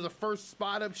 He was one of the first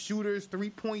spot-up shooters,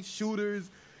 three-point shooters.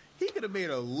 He could have made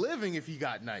a living if he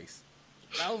got nice.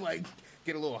 I was like,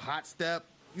 get a little hot step,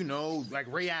 you know, like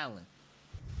Ray Allen.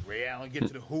 Ray Allen get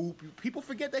to the hoop. People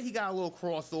forget that he got a little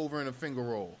crossover and a finger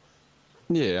roll.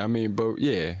 Yeah, I mean, but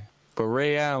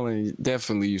Ray Allen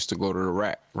definitely used to go to the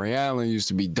rack. Ray Allen used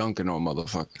to be dunking on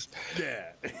motherfuckers. Yeah.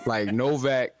 Like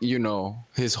Novak, you know,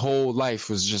 his whole life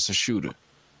was just a shooter.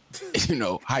 You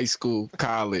know, high school,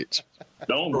 college.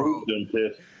 Don't root them,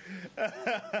 Tiff.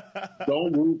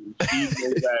 Don't root Steve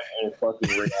Novak and fucking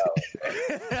Ray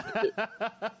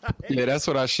Allen. Yeah, that's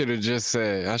what I should have just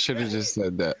said. I should have just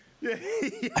said that.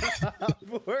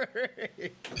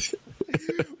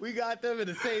 We got them in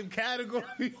the same category.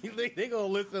 they gonna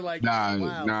listen like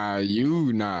Nah,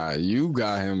 you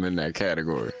got him in that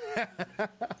category.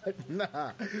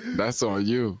 nah. That's on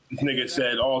you. This nigga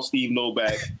said all Steve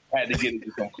Novak had to get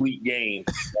a complete game.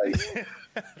 Like,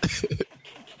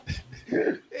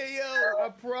 Hey yo, I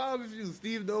promise you,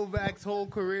 Steve Novak's whole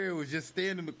career was just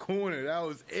stand in the corner. That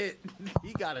was it.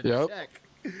 He got a check.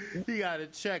 He got a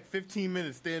check. 15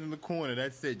 minutes, stand in the corner.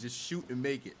 That's it. Just shoot and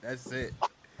make it. That's it.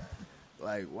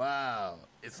 Like, wow.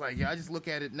 It's like, I just look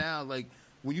at it now, like,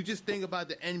 when you just think about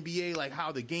the NBA, like,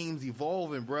 how the game's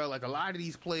evolving, bro. Like, a lot of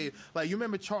these players, like, you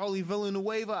remember Charlie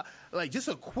Villanueva? Like, just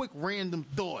a quick random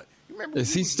thought. You remember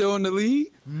Is he still in the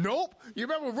league? Nope. You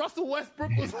remember Russell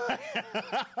Westbrook was like...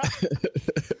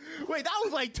 Wait, that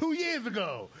was like 2 years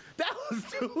ago. That was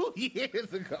 2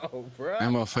 years ago, bro. That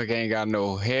motherfucker ain't got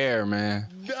no hair, man.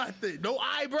 Nothing. No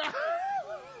eyebrow.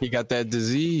 He got that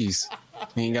disease.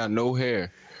 He ain't got no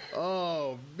hair.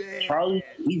 Oh, man. Charlie,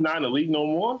 he's not in the league no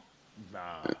more.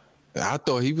 Nah. I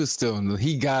thought he was still in the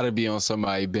he gotta be on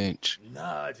somebody's bench.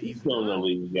 Nah, He's still in the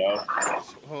league, yo.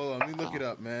 Hold on, let me look it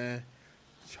up, man.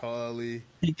 Charlie.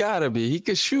 He gotta be. He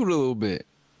could shoot a little bit.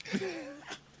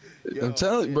 Yo, I'm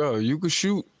telling you, bro, you could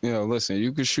shoot. You know, listen,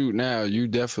 you could shoot now. You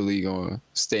definitely gonna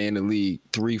stay in the league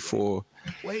 3-4,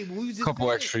 Wait, we just couple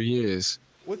said- extra years.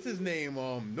 What's his name?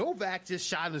 Novak just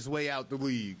shot his way out the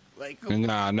league. Like,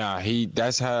 Nah.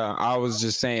 That's how I was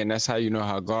just saying. That's how you know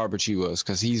how garbage he was,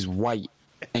 cause he's white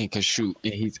and can shoot,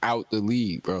 and he's out the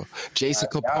league, bro. Jason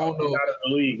He's Capono. out of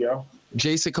the league, yo.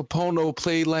 Jason Capono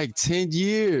played like 10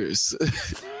 years.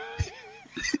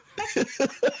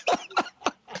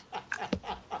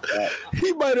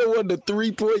 He might have won the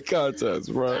 3-point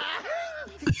contest, bro.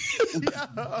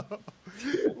 Yo.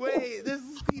 Wait, this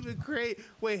is even crazy.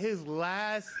 Wait, his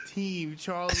last team,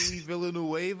 Charlie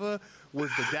Villanueva, was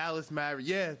the Dallas Mavericks.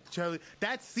 Yeah, Charlie.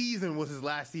 That season was his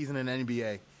last season in the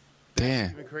NBA.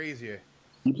 Damn. Even crazier.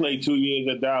 He played 2 years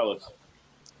at Dallas.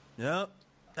 Yep.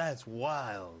 That's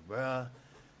wild, bruh.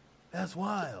 That's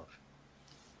wild.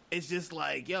 It's just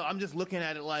like, yo, I'm just looking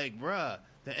at it like, bruh,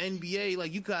 the NBA,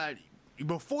 like, you got,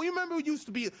 before, you remember it used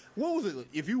to be, what was it?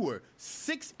 If you were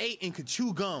 6'8" and could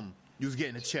chew gum, you was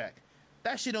getting a check.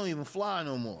 That shit don't even fly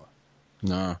no more.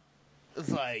 Nah.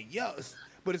 It's like, yo,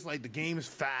 but it's like the game is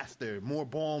faster, more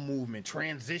ball movement.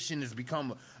 Transition has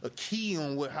become a key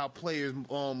on how players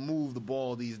move the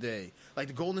ball these days. Like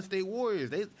the Golden State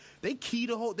Warriors, they key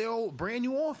to their whole brand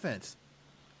new offense.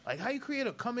 Like how you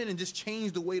come in and just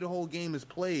change the way the whole game is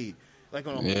played. Like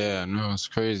on Yeah, no, it's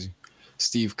crazy.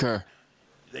 Steve Kerr.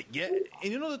 Like, yeah,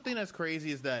 and you know the thing that's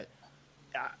crazy is that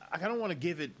I don't want to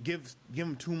give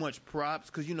him too much props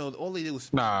because all they did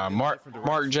was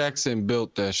Mark Jackson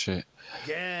built that shit.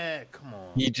 Yeah, come on.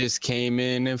 He just came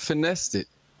in and finessed it.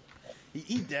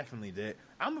 He definitely did.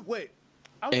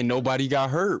 And nobody got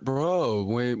hurt, bro.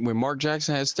 When Mark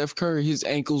Jackson had Steph Curry, his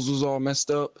ankles was all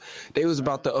messed up. They was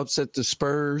about to upset the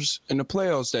Spurs in the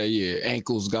playoffs that year.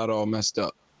 Ankles got all messed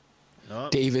up.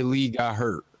 David Lee got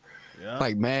hurt.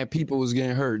 Like, man, people was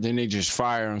getting hurt. Then they just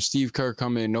fire him. Steve Kerr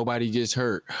come in, nobody gets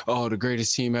hurt. Oh, the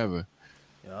greatest team ever.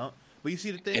 Yeah. But you see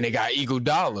the thing. And they got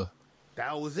Iguodala.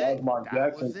 That was That it. was Mark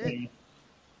Jackson's team.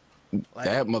 Like,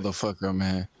 That motherfucker,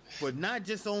 man. But not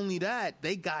just only that,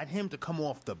 they got him to come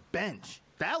off the bench.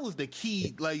 That was the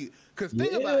key. Like, because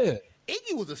think about it.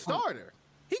 Iggy was a starter.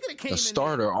 He could have came in. A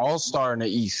starter, all-star in the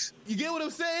East. You get what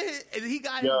I'm saying? And he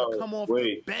got him to come off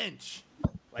the bench.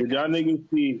 Like, Did y'all niggas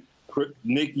see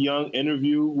Nick Young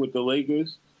interview with the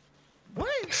Lakers?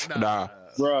 What? Nah.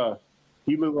 Bruh,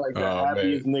 he looked like the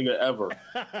happiest nigga ever.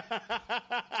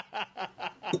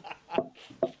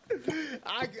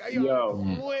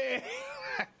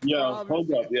 Yo,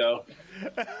 hold up, yo.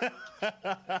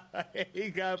 He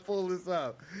gotta pull this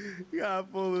up. You gotta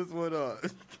pull this one up.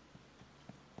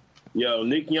 Yo,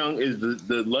 Nick Young is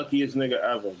the luckiest nigga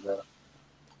ever, bro.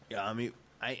 Yeah, I mean,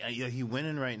 he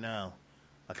winning right now.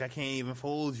 Like, I can't even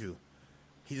fold you.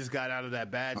 He just got out of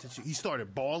that bad situation. He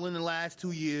started balling the last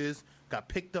 2 years, got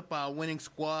picked up by a winning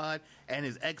squad, and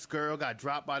his ex-girl got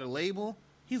dropped by the label.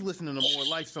 He's listening to More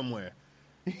Life somewhere.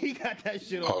 He got that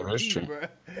shit on repeat, bro.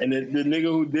 And the nigga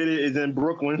who did it is in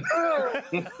Brooklyn.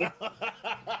 I'm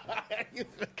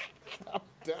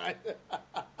done.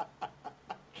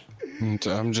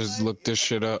 I'm just look this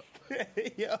shit up.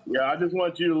 Yeah, I just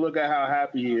want you to look at how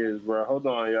happy he is, bro. Hold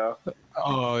on, y'all.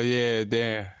 Oh, yeah,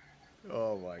 damn.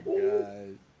 Oh, my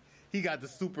God. He got the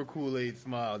super Kool-Aid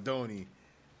smile, don't he?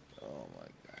 Oh, my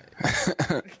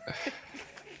God.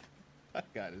 I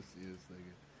gotta see this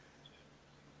nigga.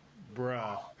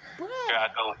 Bruh. I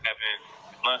go having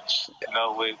lunch,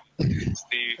 with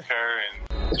Steve Kerr and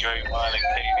Draymond and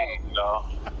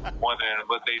KD, wondering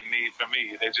what they need from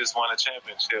me. They just won a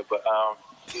championship, but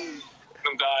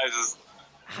them guys is,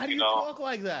 how do you talk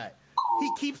like that? He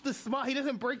keeps the smile. He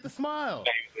doesn't break the smile.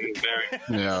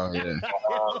 Yeah.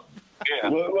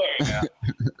 Look.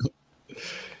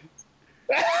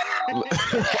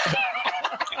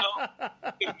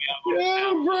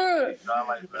 Yeah, bro.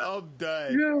 I'm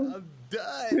done. Yeah. I'm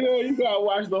done. Yo, you gotta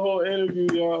watch the whole interview,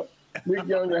 yo. Nick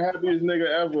Young, the happiest nigga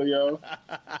ever, yo.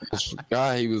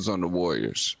 God, he was on the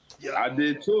Warriors. I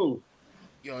did too.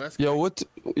 Yo,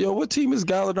 what team is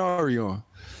Gallinari on?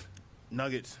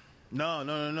 Nuggets.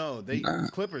 No. They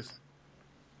Clippers.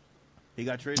 He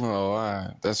got traded. Oh, all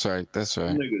right. That's right.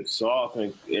 Nigga soft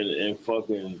and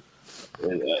fucking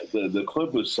the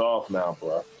Clippers soft now,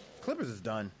 bro. Clippers is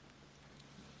done.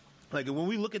 Like, when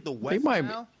we look at the West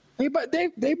now, they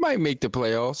might make the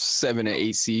playoffs 7 and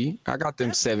 8 seed. I got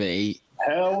them 7-8.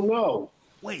 Hell no.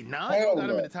 Wait, now you got them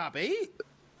in the top 8?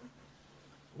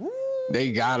 Woo.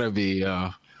 They gotta be.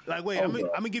 Like, wait, I'm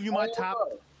gonna give you my top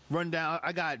rundown.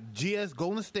 I got GS,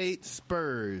 Golden State,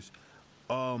 Spurs,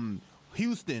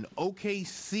 Houston,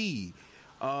 OKC.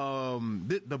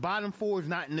 The bottom 4 is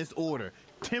not in this order.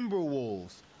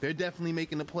 Timberwolves, they're definitely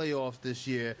making the playoffs this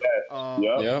year.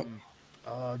 Yep.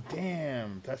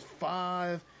 Damn, that's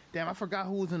 5. Damn, I forgot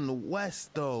who was in the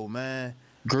West though, man.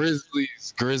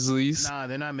 Grizzlies. Nah,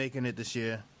 they're not making it this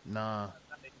year. Nah.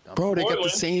 Bro, they got the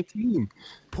same team.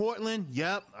 Portland,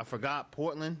 yep, I forgot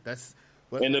Portland.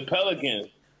 And the Pelicans.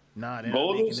 Nah, they're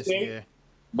not making this year.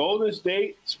 Golden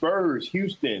State, Spurs,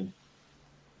 Houston,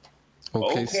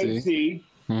 OKC,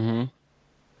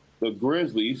 the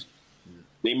Grizzlies.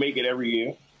 They make it every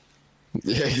year.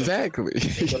 Yeah, exactly.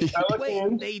 The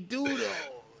Pelicans, Wait, they do though.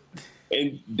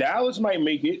 And Dallas might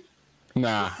make it.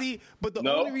 Nah. See, but the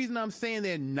only reason I'm saying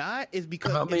they're not is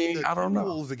because the I don't know.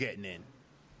 Timberwolves are getting in.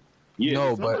 Yeah,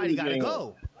 no, somebody but got to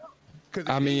go. Because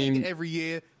every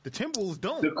year the Timberwolves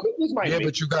don't. The Clippers might. Yeah, make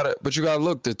but you gotta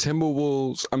look. The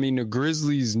Timberwolves. I mean, the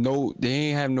Grizzlies. No, they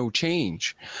ain't have no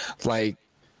change. Like,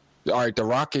 all right, the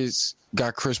Rockets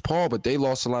got Chris Paul, but they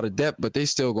lost a lot of depth. But they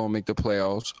still gonna make the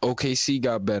playoffs. OKC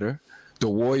got better. The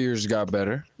Warriors got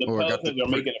better. The Pelicans are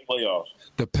making the playoffs.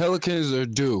 The Pelicans are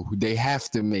due. They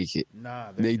have to make it. Nah,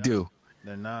 they do.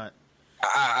 They're not.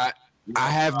 I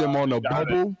have them on the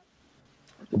bubble,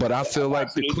 but I feel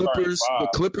like the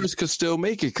Clippers could still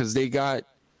make it because they got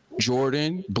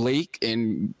Jordan, Blake,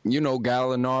 and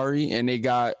Gallinari, and they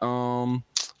got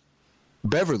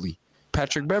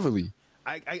Patrick Beverly.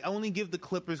 I only give the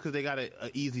Clippers because they got an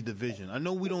easy division. I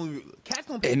know we don't. Cats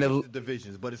don't pick the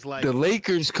divisions, but it's like the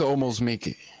Lakers could almost make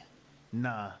it.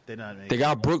 Nah, they're not making They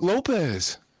got Brooke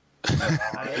Lopez.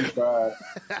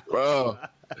 Bro.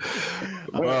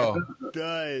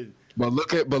 done. But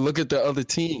look at the other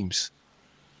teams.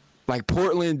 Like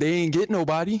Portland, they ain't get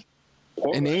nobody.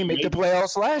 And they ain't make the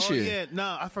playoffs last Oh year. yeah,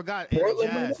 no, I forgot.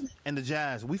 And the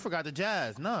Jazz. We forgot the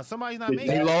Jazz. No, somebody's not making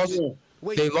They it. lost.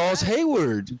 Wait, They lost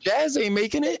Hayward. The Jazz ain't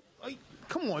making it. Like,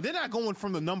 come on, they're not going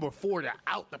from the number 4 to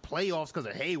out the playoffs because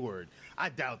of Hayward. I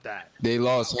doubt that. They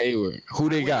lost Hayward. Who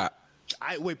they got?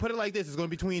 Put it like this: it's going to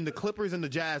be between the Clippers and the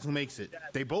Jazz who makes it.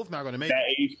 They both not going to make That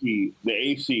it. the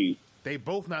AC. They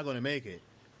both not going to make it.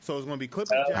 So it's going to be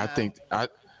Clippers. Jazz.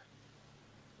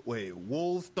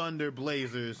 Wolves, Thunder,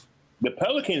 Blazers. The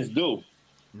Pelicans do.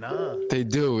 Nah. They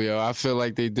do, yo. I feel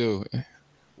like they do.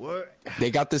 What? They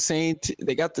got the same.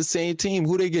 They got the same team.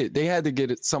 Who they get? They had to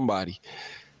get it somebody.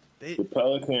 The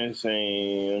Pelicans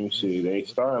saying, let me see, they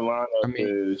starting lineup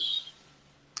is.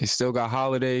 They still got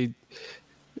Holiday,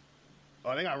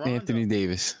 Oh, they got Rondo. Anthony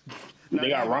Davis. No, They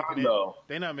got not making it. Rondo.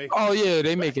 They not making Oh yeah,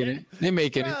 they making it. They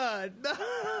making it. it.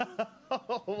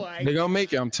 Oh my They gonna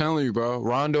make it. I'm telling you, bro.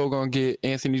 Rondo gonna get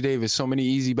Anthony Davis so many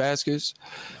easy baskets.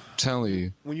 I'm telling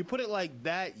you. When you put it like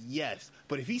that, yes.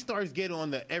 But if he starts getting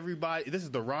on the everybody, this is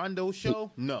the Rondo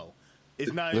show. No,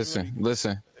 it's not.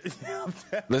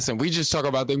 Listen. We just talk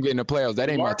about them getting the playoffs. That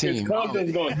ain't my Marcus team.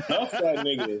 Cousins going to duff that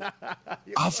nigga.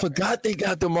 I forgot they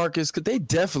got the Marcus because they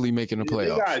definitely making the They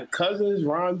playoffs. got Cousins,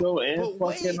 Rondo, and But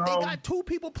wait, fucking they got 2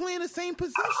 people playing the same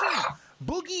position.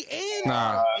 Boogie and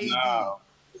Nah. AD.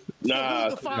 Nah.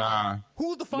 Who's the 5? Nah.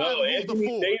 Who's the 5? No, Who's the Anthony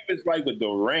 4? Davis like with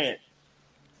Durant.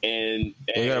 And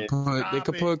They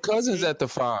could put Cousins at the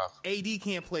 5. AD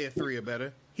can't play a 3 or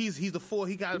better. He's the 4.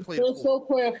 He got to play he'll the 4. still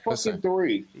play a fucking Listen.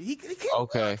 3. He can't.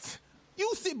 Okay.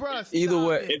 You see, bro. Either stop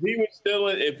way. it.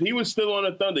 If he was still on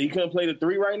the Thunder, he couldn't play the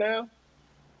 3 right now.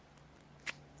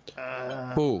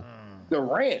 Who?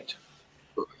 Durant.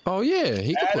 Oh yeah,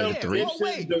 he could play the Adam 3. Well,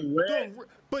 wait, Durant.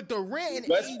 but Durant and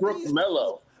Westbrook, AD,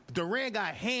 Melo. Durant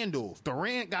got handles.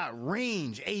 Durant got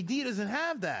range. AD doesn't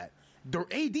have that.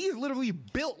 AD is literally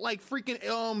built like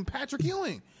freaking Patrick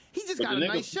Ewing. He just got a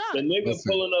nice shot. The nigga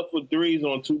pulling up for threes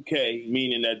on 2K,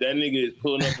 meaning that nigga is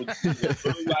pulling up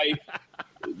for like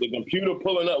the computer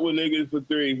pulling up with niggas for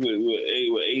threes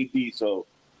with AD. So,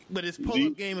 But his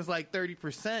pull-up game is like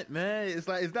 30%, man. It's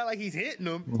not like he's hitting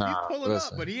them. He's pulling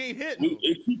up, but he ain't hitting them.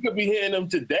 if he could be hitting them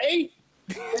today,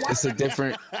 It's a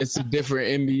different NBA, it's a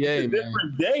man.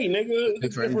 different day, nigga.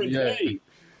 It's a different NBA. day.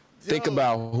 Think Yo.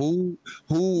 about who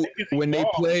when they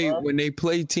ball,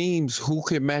 play teams, who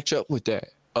can match up with that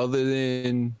other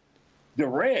than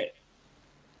Durant.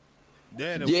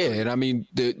 yeah, and I mean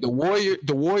the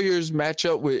Warriors match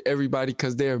up with everybody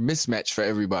because they're a mismatch for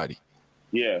everybody.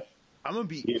 Yeah. I'm gonna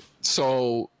be.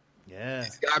 So Yeah.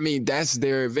 I mean that's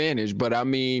their advantage. But I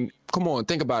mean, come on,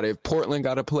 think about it. If Portland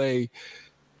got to play,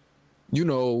 the think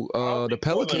Portland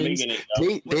Pelicans, making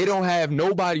it, they don't have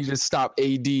nobody to stop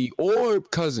AD or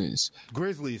Cousins,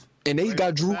 Grizzlies. and they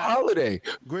got Drew Holiday.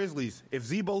 Grizzlies. If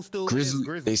Zebo still is, Grizzlies,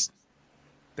 Grizzlies.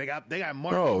 They got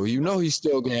Marcus. bro, he's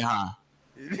still getting high.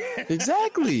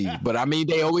 Exactly. But I mean,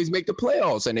 they always make the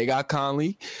playoffs, and they got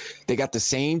Conley. They got the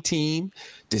same team,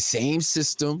 the same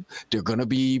system. They're gonna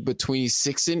be between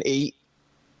 6 and 8.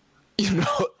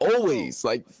 Always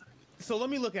like So let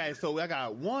me look at it. So I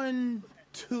got 1,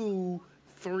 2,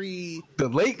 3. the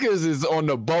Lakers is on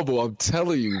the bubble. I'm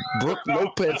telling you, Brooke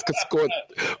Lopez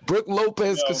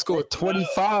could score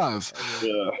 25.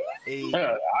 Yeah. 8,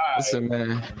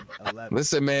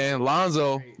 Listen, man.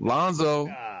 Lonzo.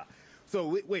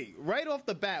 So wait, right off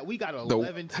the bat, we got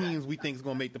 11 teams we think is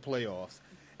gonna make the playoffs,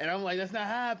 and I'm like, that's not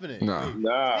happening.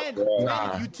 Nah. If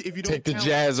you don't Take the count-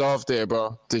 Jazz off there,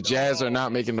 bro. The Jazz are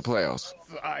not making the playoffs.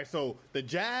 All right, so the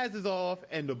Jazz is off,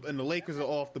 and the Lakers are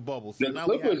off the bubble. So The now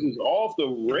we Clippers have is off the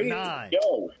race. 9.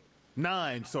 Yo,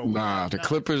 9. So Nah, the 9.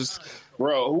 Clippers.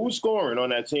 bro, who's scoring on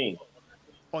that team?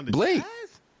 on the Blake.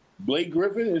 Jazz? Blake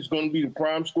Griffin is going to be the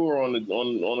prime scorer on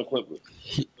the Clippers.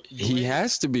 He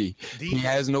has to be. He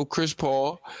has no Chris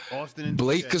Paul. Austin and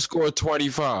Blake DJ. could score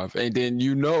 25, and then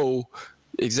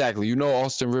exactly.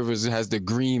 Austin Rivers has the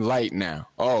green light now.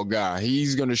 Oh God,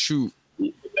 he's gonna shoot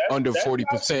under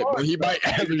 40%, but he might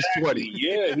average 20.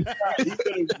 Yeah, he's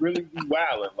going to really be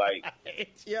wilding. Like,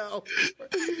 Yo,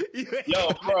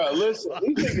 bro, listen,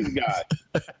 these niggas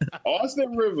got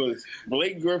Austin Rivers,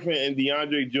 Blake Griffin, and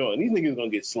DeAndre Jordan. These niggas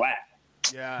going to get slapped.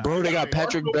 Yeah, Bro, they got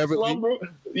Patrick Beverly.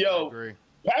 agree.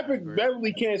 Patrick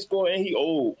Beverly can't score, and he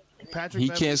old. Patrick He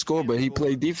Beverly can't score, but he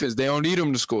played defense. They don't need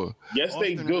him to score. Yes,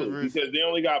 they Austin do, Rivers. because they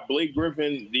only got Blake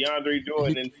Griffin, DeAndre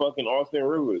Jordan, and fucking Austin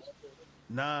Rivers.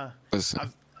 Nah,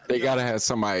 Listen, They gotta have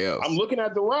somebody else. I'm looking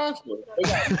at the roster.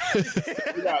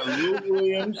 They got Lou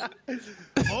Williams.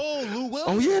 Oh, Lou Williams.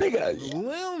 Oh yeah, they got. Lou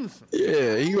Williams.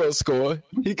 Yeah, he gonna score.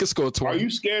 He can score Are 20. you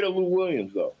scared of Lou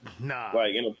Williams though? Nah.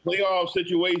 Like in a playoff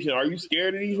situation, are you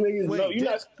scared of these niggas? Wait, No, you're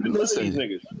not scared listen. of these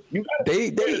niggas. You gotta They-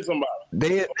 be scared they- of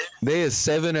somebody. They a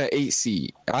 7 or 8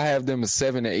 seed. I have them a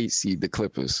 7 or 8 seed. The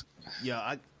Clippers.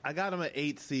 Yeah, I got them at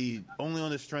 8 seed only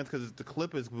on the strength because it's the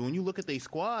Clippers. But when you look at their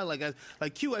squad, like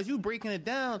Q, as you breaking it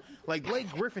down, like Blake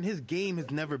Griffin, his game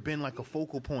has never been like a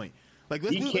focal point. Like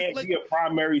He can't be a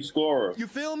primary scorer. You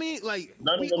feel me? Like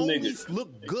None of we them always niggas. look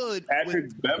good. Patrick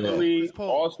with Beverly, Chris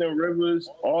Paul. Austin Rivers,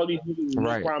 all these niggas are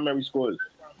Right. primary scorers.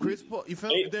 Chris Paul, you feel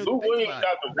Hey, me? They're- Lou think Williams about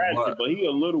got it. the ratchet, but he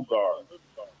a little guard.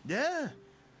 Yeah.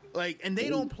 Like, and they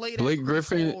don't play that Blake Chris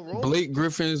Griffin. Paul role. Blake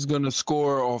Griffin is gonna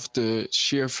score off the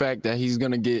sheer fact that he's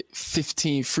gonna get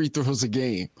 15 free throws a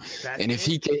game, That's and if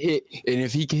it.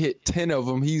 he can hit 10 of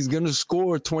them, he's gonna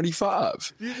score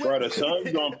 25. Bro, the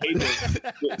Suns on paper,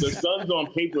 the Suns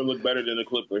on paper look better than the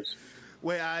Clippers.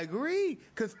 Wait, I agree.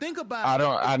 Because think about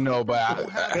I know, but who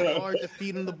had a hard to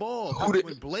feed him the ball. Who did-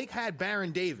 When Blake had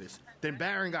Baron Davis, then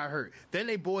Baron got hurt. Then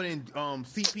they brought in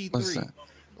CP3. Listen.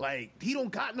 Like, he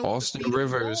don't got no Austin to feed him the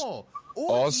Rivers- ball.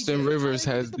 Or Austin DJ Rivers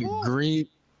trying to has get the ball. green.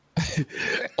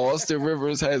 Austin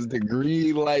Rivers has the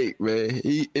green light, man.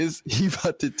 He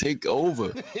about to take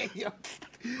over.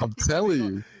 I'm telling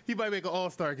you. He might make an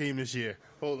all-star game this year.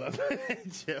 Hold up.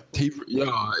 Chill.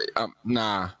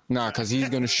 Nah, because he's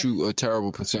gonna shoot a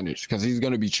terrible percentage because he's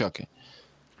gonna be chucking.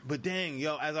 But dang,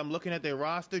 yo, as I'm looking at their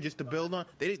roster, just to build on,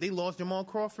 they lost Jamal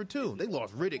Crawford too. They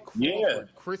lost Riddick, Crawford, Yeah.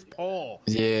 Chris Paul.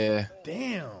 Yeah,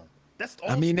 Damn, that's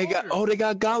all. I mean they got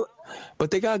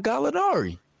but they got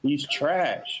Gallinari. He's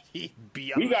trash.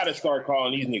 We gotta start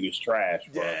calling these niggas trash,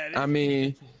 bro. Yeah, I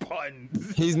mean,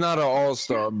 puns. he's not an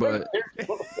all-star, but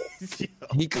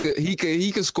he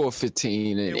could score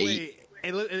 15 and 8. Wait,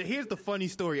 and here's the funny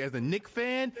story. As a Knicks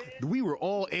fan, we were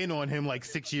all in on him like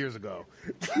 6 years ago.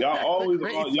 Y'all always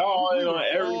Crazy. y'all all in We on were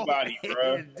everybody, all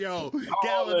bro. in. Yo,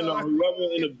 All in on Gallinari.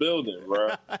 whoever in the building, bro.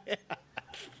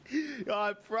 Yo,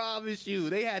 I promise you,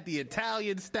 they had the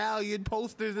Italian stallion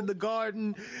posters in the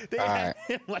garden. They had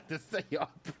him like to say, I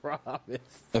promise.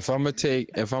 If I'm gonna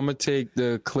take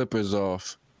the Clippers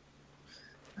off,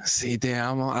 see,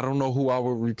 damn, I don't know who I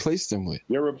would replace them with.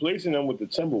 You're replacing them with the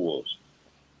Timberwolves.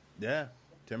 Yeah,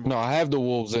 No, I have the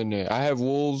Wolves in there. I have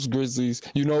Wolves, Grizzlies.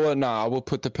 You know what? Nah, I will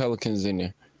put the Pelicans in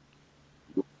there.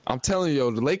 I'm telling you,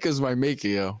 yo, the Lakers might make it,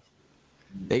 yo.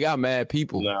 They got mad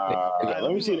people. Nah,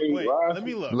 let me see their Wait, roster. let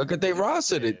me look. Look at their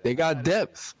roster. They got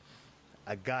depth.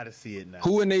 I gotta see it now.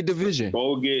 Who in their division?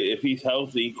 Bogut, if he's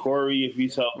healthy. Corey, if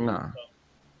he's healthy. Nah.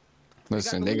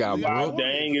 Listen, they got Wow, Brook.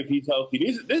 dang, if he's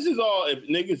healthy. This is all if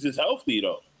niggas is healthy,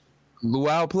 though.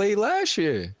 Luau played last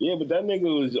year. Yeah, but that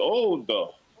nigga was old,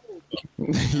 though.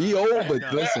 He old, but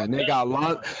listen, they got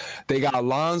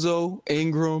Lonzo,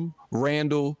 Ingram,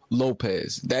 Randall,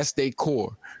 Lopez. That's their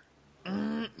core.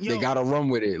 Yo, They got to run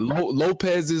with it.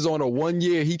 Lopez is on a 1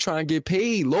 year. He trying to get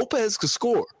paid. Lopez could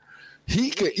score. He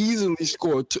could easily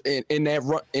score in that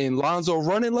run. And Lonzo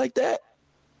running like that.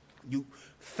 you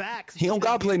facts. He don't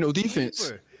gotta play no defense.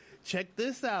 Deeper. Check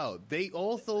this out. They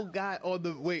also got on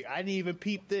the wait. I didn't even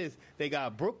peep this. They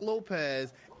got Brook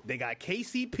Lopez. They got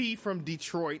KCP from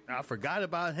Detroit. I forgot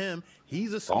about him.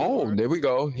 He's a scorer. Oh, there we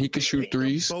go. He could shoot Picked up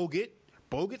threes.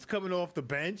 Bogut's coming off the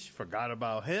bench. Forgot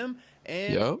about him.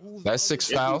 And Yep. who's That's the 6 If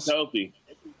he's fouls. healthy.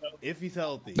 if he's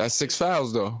healthy. That's 6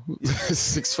 fouls, though.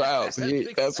 6 fouls.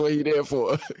 That's what he there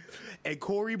for. And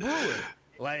Corey Brewer.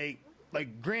 Like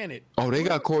granted. Oh, they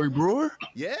got Corey Brewer?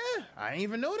 Yeah, I didn't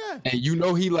even know that. And you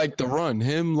know he like to run.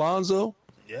 Him, Lonzo.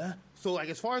 Yeah. So like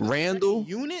as far as the Randall?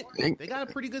 second unit, they got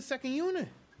a pretty good second unit.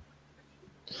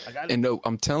 And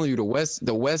I'm telling you, the West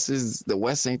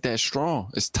ain't that strong.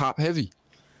 It's top heavy.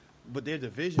 But their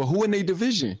division. But who in their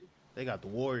division? They got the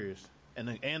Warriors and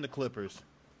the Clippers.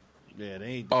 Yeah, they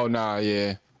ain't. Oh nah,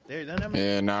 yeah, They're not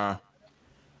yeah, nah,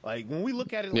 like when we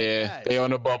look at it like yeah. that. They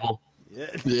on the bubble. Yeah,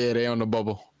 Yeah, they on the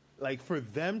bubble. like for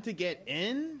them to get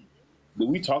in. Did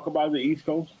we talk about the East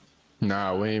Coast?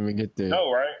 Nah, we ain't even get there.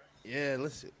 No, right? Yeah,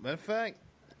 matter of fact,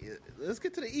 let's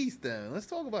get to the East then. Let's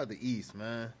talk about the East,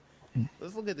 man.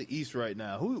 Let's look at the East right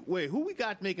now. Who we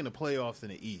got making the playoffs in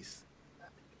the East?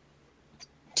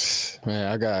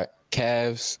 Man, I got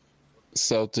Cavs,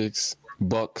 Celtics,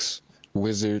 Bucks,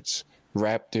 Wizards,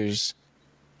 Raptors,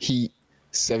 Heat,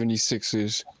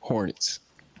 76ers, Hornets.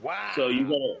 Wow. So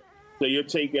you're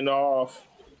taking off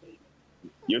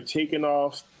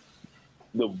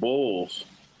the Bulls.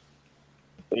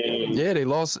 And Yeah, they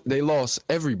lost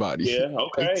everybody. yeah,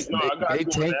 okay. No, I got they you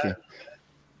on tanking. that.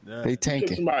 Yeah. They Took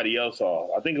tanking. somebody else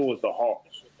off. I think it was the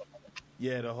Hawks.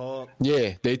 Yeah, the Hawk.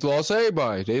 Yeah, they lost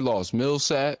everybody. They lost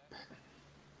Millsap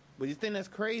But you think that's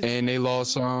crazy? and they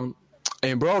lost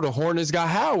and bro, the Hornets got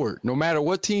Howard. No matter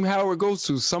what team Howard goes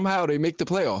to, somehow they make the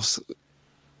playoffs.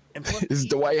 And plus, It's the East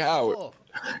Dwight is Howard. off.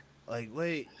 Like,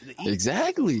 wait, the East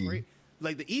Exactly. is so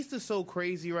like the East is so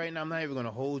crazy right now. I'm not even gonna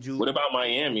hold you. What about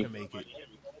Miami? to make it?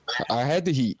 I had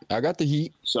the Heat. I got the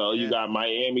Heat. So you got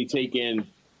Miami taking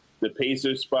the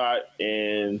Pacers spot,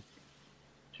 and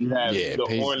you have Yeah, the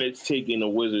Pacers. Hornets taking the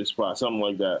Wizards spot, something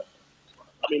like that.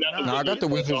 I mean, No, I got the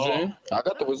Wizards in. I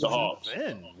got the Wizards The in. Hawks.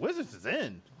 In Wizards is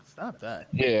in. Stop that.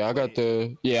 Yeah, I got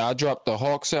the. Yeah, I dropped the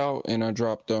Hawks out, and I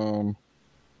dropped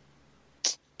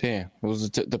Damn, what was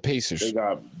the They Pacers?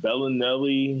 got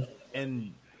Bellinelli.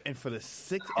 And for the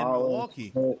six in Oh,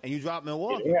 Milwaukee, and you dropped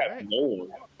Milwaukee, They have right? no one.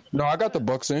 No, I got the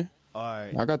Bucks in. All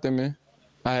right. I got them in.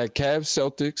 I had Cavs,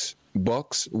 Celtics,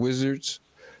 Bucks, Wizards,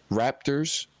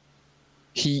 Raptors,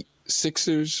 Heat,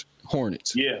 Sixers,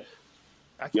 Hornets. Yeah,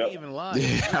 I can't Yep. even lie.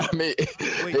 Yeah, I mean,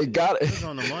 Wait, they got this is it.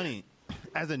 on the money.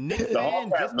 As a Knicks The fan,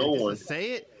 Hawks have just, no to, one. just to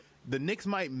say it, the Knicks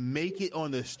might make it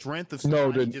on the strength of No,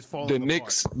 somebody just falling the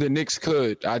apart. Knicks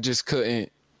could. I just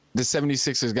couldn't. The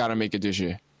 76ers got to make it this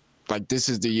year. Like, this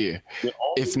is the year. the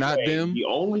only If not way, them- the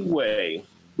only way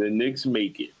the Knicks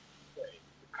make it,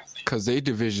 Because they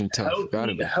division tough.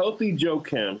 Gotta be. healthy Joe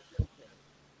Kim,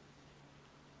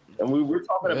 and we're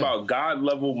talking Yeah. about God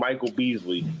level Michael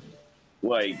Beasley,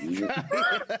 like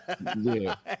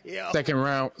Yeah. Yeah. Second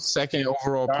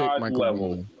overall pick, God Michael level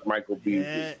Beasley. Michael Beasley.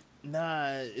 Yeah,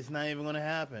 nah, it's not even gonna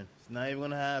happen. It's not even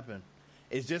gonna happen.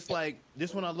 It's just like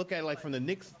this when I look at it, like from the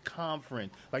Knicks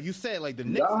conference, like you said, like the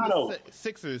Knicks and No. the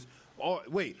Sixers. Or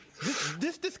wait,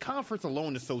 this conference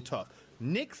alone is so tough.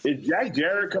 Knicks, Is Jack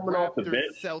Jarrett coming off the Raptors,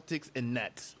 bench? Celtics, and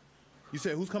Nets. You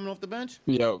said who's coming off the bench?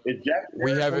 Yo, Is Jack We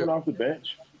Jarrett have coming it- off the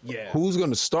bench? Yeah, who's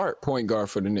gonna start point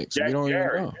guard for the Knicks? Jack We don't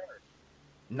Jarrett. even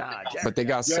know. nah, Jack, But they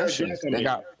got Jared Sessions.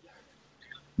 Jackson,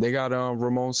 They got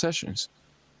Ramon Sessions.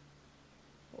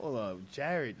 hold up,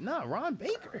 Jared, nah, Ron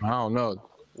Baker. I don't know.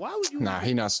 Why would you? Nah,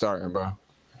 he not starting, bro.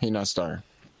 He not starting.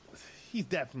 He's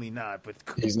definitely not. But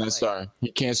He's not like, starting. He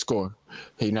can't score.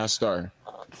 He not starting.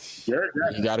 Jared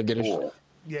Jackson. He gotta get a. Boy.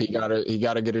 Yeah, He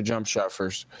gotta get a jump shot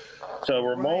first. So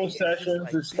Ramon Right, it's just Sessions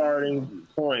like, is starting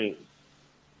point.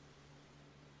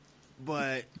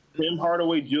 but Tim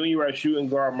Hardaway Jr. at shooting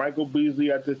guard. Michael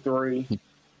Beasley at the 3.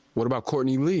 What about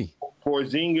Courtney Lee?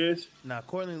 Porzingis. nah,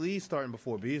 Courtney Lee's starting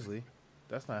before Beasley.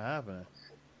 That's not happening.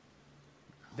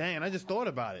 Dang, I just thought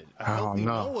about it. Oh, Healthy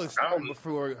no. Noah's starting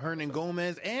before Hernan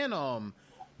Gomez and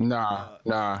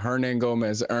Nah. Hernan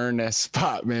Gomez earned that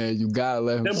spot, man. You gotta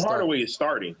let him Tim start. Hardaway is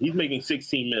starting. He's making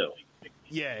 16 mil.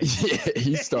 yeah, Yeah,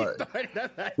 he started.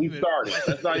 That's not He's even- starting.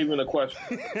 That's not even a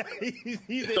question.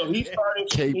 he's So he's starting.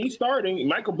 Cape. He's starting.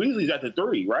 Michael Beasley's at the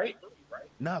 3, right?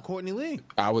 Nah, Courtney Lee.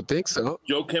 I would think so.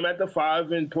 Joe Kim at the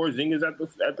 5 and Porzingis at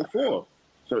the 4.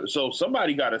 So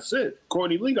somebody got to sit.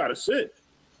 Courtney Lee got to sit.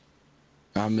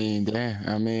 I mean, damn.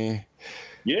 I mean,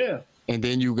 Yeah. and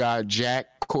then you got Jack,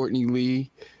 Courtney Lee,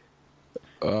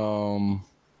 Hernan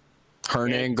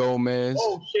Gomez,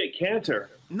 Oh shit, Cantor.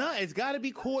 Nah, it's got to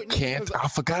be Courtney. Cantor. I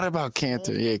forgot about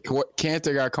Cantor. Yeah,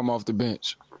 Cantor got to come off the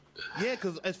bench. Yeah,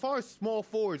 because as far as small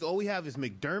forwards, all we have is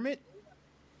McDermott.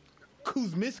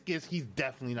 Kuzmiskis, he's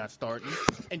definitely not starting.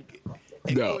 And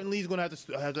No. Courtney Lee's going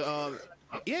to have to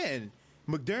yeah, and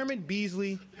McDermott,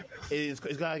 Beasley, it's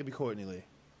got to be Courtney Lee.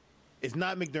 It's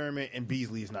not McDermott, and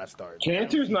Beasley is not starting.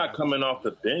 Cantor's not coming off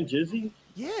the bench, is he?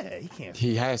 Yeah, he can't.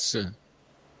 He has to.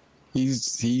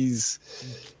 He's.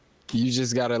 You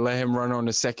just gotta let him run on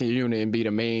the second unit and be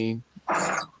the main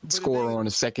scorer on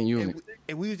the second unit.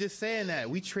 And we were just saying that.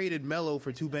 We traded Melo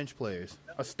for 2 bench players.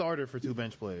 A starter for 2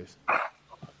 bench players.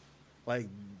 Like,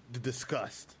 the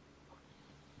disgust.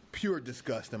 Pure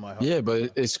disgust in my heart. Yeah,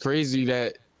 but it's crazy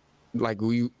that like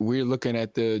we're looking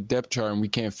at the depth chart and we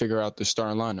can't figure out the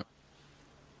starting lineup.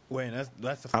 Wait,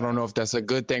 that's I don't know if that's a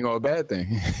good thing or a bad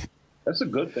thing. That's a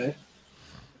good thing.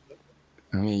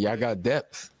 I mean, y'all got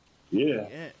depth. Yeah.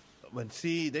 Yeah. But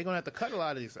see, they're going to have to cut a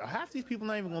lot of these. Half these people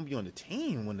not even going to be on the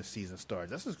team when the season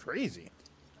starts. That's just crazy.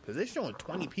 Because they're showing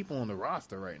 20 people on the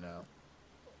roster right now.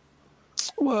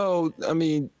 Well, I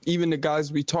mean, even the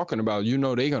guys we talking about, you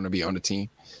know, they're gonna be on the team.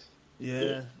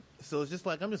 Yeah. So it's just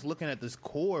like, I'm just looking at this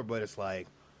core, but it's like,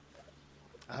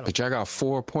 I don't But y'all got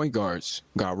 4 point guards.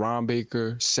 Got Ron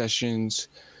Baker, Sessions,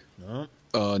 know.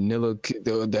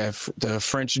 Nilla, the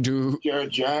French dude,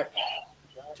 Jared Jack.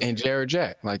 and Jared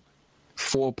Jack. Like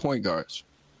 4 point guards.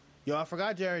 Yo, I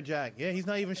forgot Jared Jack. Yeah, he's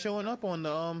not even showing up on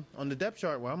the depth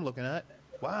chart where I'm looking at.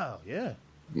 Wow, yeah.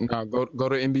 Now go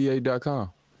to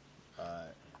NBA.com.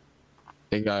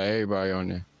 They got everybody on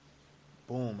there.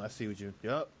 Boom. I see what you.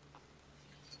 Yup.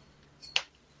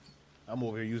 I'm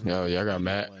over here using. Yo, y'all got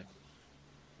Matt.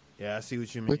 Yeah, I see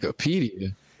what you mean.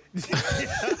 Wikipedia.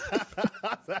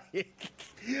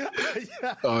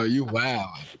 Oh, you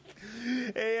wow.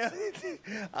 Hey,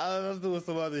 I'm doing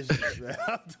some other shit, man.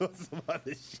 I'm doing some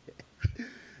other shit.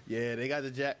 Yeah, they got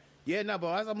the jack. Yeah, no,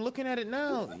 but as I'm looking at it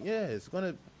now, yeah, it's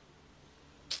gonna.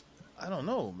 I don't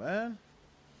know, man.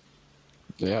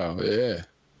 Yeah.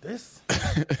 This.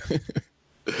 And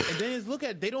then just look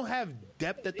at, they don't have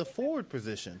depth at the forward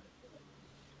position.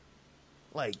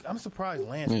 Like, I'm surprised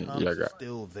Lance Thomas is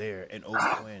still there and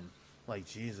O'Quinn. Like,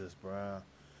 Jesus, bro.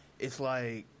 It's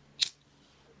like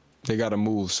they got to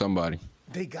move somebody.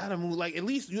 They got to move. Like, at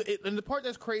least, and the part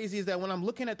that's crazy is that when I'm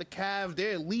looking at the Cavs,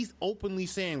 they're at least openly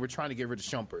saying we're trying to get rid of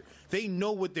Shumpert. They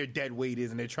know what their dead weight is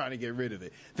and they're trying to get rid of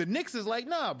it. The Knicks is like,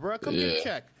 nah, bro, come get a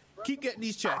check. Keep getting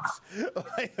these checks.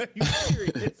 Like, are you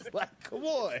serious? Like, come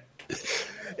on.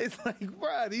 It's like,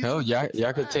 bro, these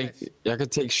y'all could take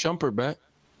Shumpert back.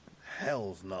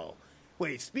 Hells no.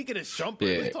 Wait, speaking of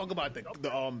Shumpert, let's talk about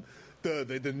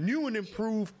the new and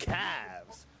improved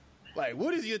Cavs. Like,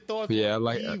 what is your thoughts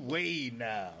on D-Wade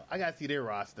now? I gotta see their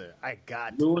roster. I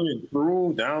got new and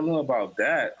improved. I don't know about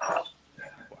that.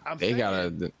 They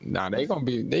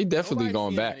definitely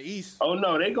going back. Oh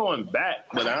no, they going back,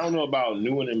 but I don't know about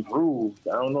new and improved.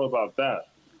 I don't know about that.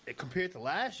 Compared to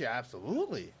last year,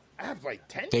 absolutely. I have like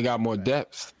 10. They got more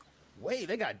depth. Wait,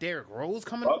 they got Derrick Rose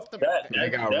coming off the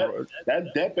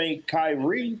that depth ain't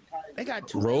Kyrie. They got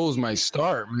two. Rose might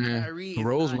start, man.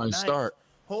 Rose might start.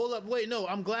 Hold up, wait, no,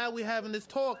 I'm glad we're having this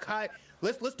talk,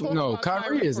 Let's talk. No, about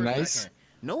Kyrie is for a nice. second.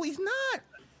 No, he's not.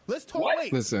 Let's talk.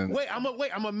 Listen. I'm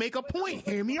gonna make a point.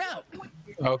 Hear me out.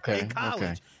 Okay.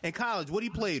 In college, what he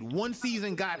played, one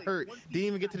season, got hurt, didn't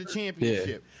even get to the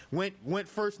championship. Went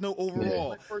first, no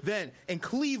overall. Then in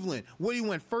Cleveland, what he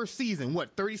went first season,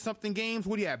 30-something games.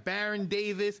 What he had, Baron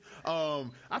Davis, I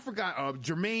forgot,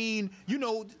 Jermaine. You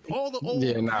know, all the old.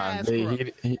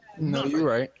 No, you're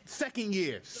right. Second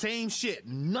year, same shit,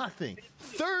 nothing.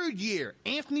 Third year,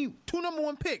 Anthony, 2 number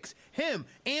 1 picks. Him,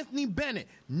 Anthony Bennett,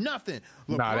 nothing.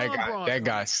 That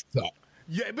guy sucked.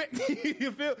 Yeah, but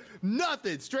you feel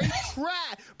nothing, straight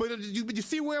trash. But you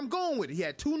see where I'm going with it. He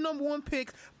had 2 number 1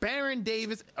 picks, Baron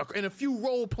Davis, and a few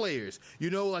role players. You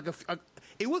know, like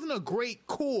it wasn't a great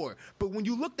core. But when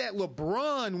you looked at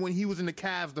LeBron when he was in the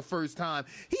Cavs the first time,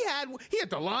 he had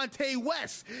Delonte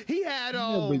West. He had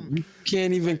but you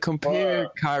can't even compare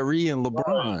Kyrie and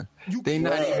LeBron. They're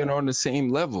not even on the same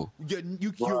level. You're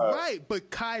right, but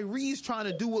Kyrie's trying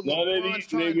to do what LeBron's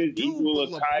trying to do. Equal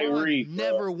but Kyrie,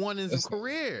 never won in his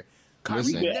career.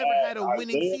 Kyrie never had a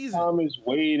winning season. Thomas,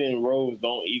 Wade, and Rose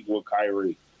don't equal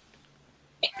Kyrie.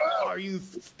 Are you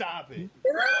stop it?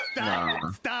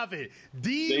 Stop it.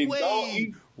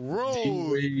 D-Wade,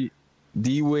 Rose.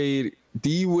 D-Wade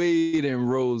and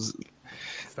Rose.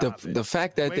 The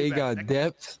fact that they got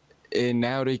depth and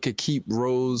now they could keep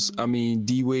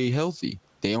D-Wade healthy.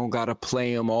 They don't got to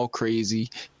play him all crazy.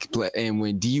 And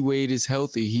when D-Wade is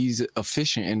healthy, he's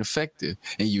efficient and effective.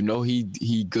 And you know he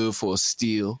good for a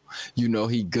steal. You know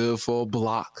he good for a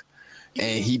block.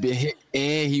 And he been hit,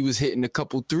 and he was hitting a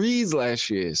couple threes last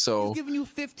year. So he's giving you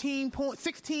 15 points,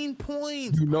 16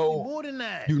 points. More than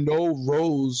that. You know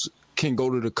Rose can go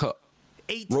to the cup.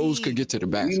 18. Rose could get to the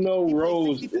basket. You know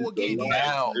Rose is a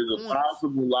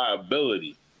possible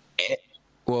liability.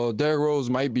 Well, Derrick Rose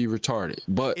might be retarded,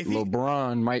 but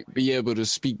LeBron might be able to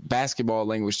speak basketball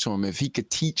language to him if he could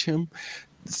teach him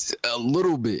a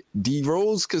little bit. D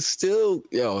Rose could still,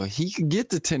 he could get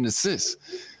the 10 assists.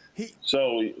 They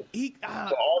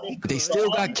still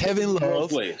got Kevin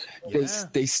Love.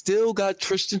 They still got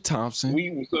Tristan Thompson. They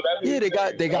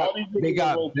got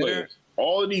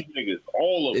all of these niggas,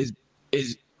 all of them.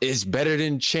 Is better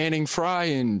than Channing Frye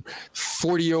and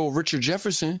 40-year-old Richard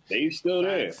Jefferson. They still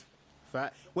there.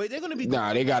 Wait, they're gonna be.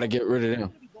 Nah, they gotta get rid of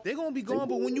them. They're gonna be gone,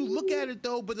 but when you look at it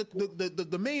though,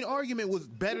 the main argument was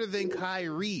better than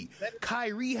Kyrie.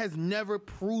 Kyrie has never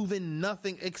proven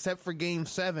nothing except for Game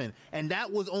 7, and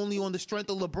that was only on the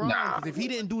strength of LeBron. Because if he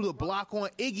didn't do the block on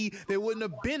Iggy, there wouldn't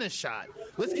have been a shot.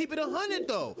 Let's keep it 100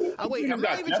 though. I'm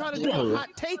not even trying to do a hot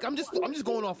take. I'm just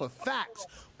going off of facts.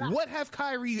 What have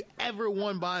Kyrie ever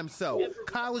won by himself,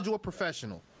 college or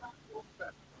professional?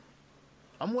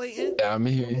 I'm waiting. Yeah,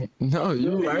 no,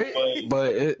 you're right.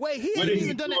 But he hasn't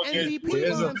even done an MVP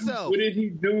for himself. What did he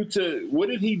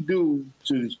do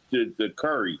to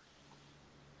Curry?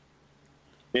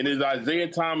 And is Isaiah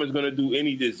Thomas going to do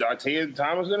any? Is Isaiah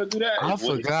Thomas going to do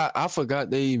that? I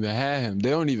forgot they even had him. They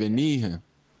don't even need him.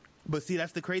 But see,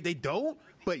 that's the crazy. They don't.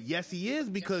 But yes, he is,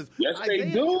 because Yes, they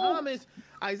do.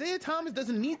 Isaiah Thomas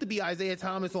doesn't need to be Isaiah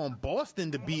Thomas on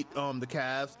Boston to beat the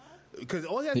Cavs, because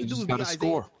all he has to do is be Isaiah.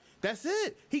 Score. That's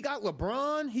it. He got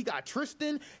LeBron. He got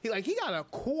Tristan. He got a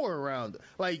core around.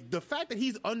 Like, the fact that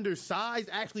he's undersized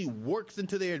actually works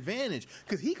into their advantage,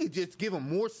 because he could just give him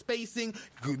more spacing,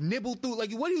 could nibble through.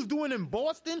 Like, what he was doing in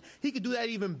Boston, he could do that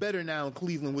even better now in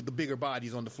Cleveland with the bigger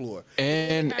bodies on the floor.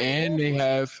 And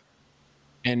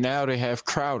now they have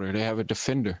Crowder. They have a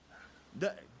defender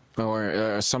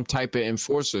or some type of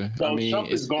enforcer. So Shump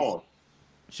is gone.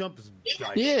 Shump is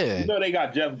like, yeah. You know they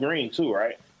got Jeff Green too,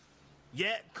 right?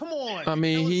 Yeah, come on. I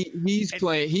mean, he's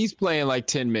playing like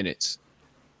 10 minutes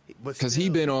because he's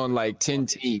been on like 10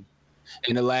 teams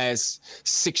in the last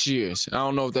 6 years. I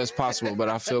don't know if that's possible, but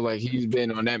I feel like he's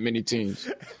been on that many teams.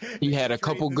 He had a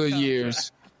couple good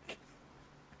years.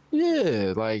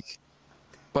 Yeah, like,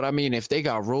 but I mean, if they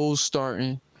got Rose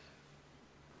starting,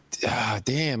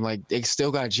 damn, like they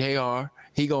still got JR.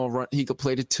 He gonna run. He could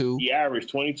play the 2. He averaged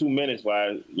 22 minutes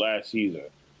last season.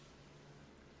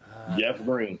 Jeff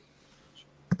Green.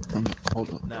 Hold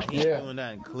on. Nah, he ain't doing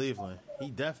that in Cleveland. He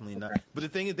definitely not. But the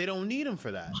thing is, they don't need him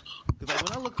for that. Because like,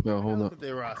 when I look at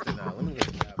their roster now, let me look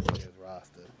at the Cavaliers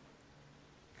roster.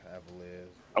 Cavaliers.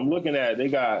 I'm looking at, they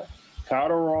got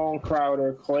Calderon,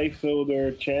 Crowder, Clay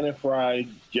Fielder, Channing Frye,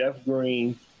 Jeff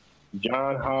Green,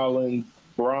 John Holland,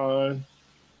 Braun,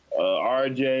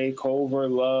 RJ, Culver,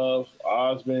 Love,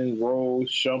 Osmond, Rose,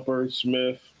 Shumpert,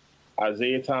 Smith,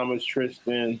 Isaiah Thomas,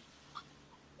 Tristan.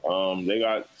 They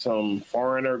got some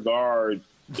foreigner guard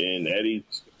and Eddie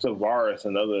Tavares,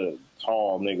 another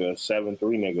tall nigga, 7'3"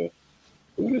 nigga.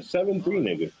 Who's a 7'3"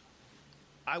 nigga?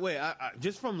 I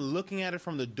just from looking at it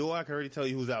from the door, I can already tell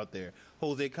you who's out there.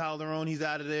 Jose Calderon, he's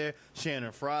out of there.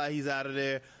 Shannon Fry, he's out of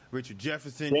there. Richard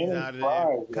Jefferson, he's out of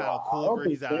there. Kyle Korver,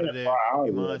 he's out of there.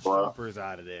 Iman Shumpert's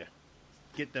out of there.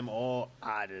 Get them all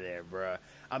out of there, bruh.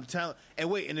 I'm telling. And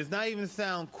wait, and it's not even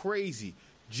sound crazy.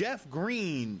 Jeff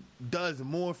Green does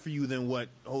more for you than what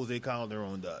Jose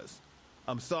Calderon does.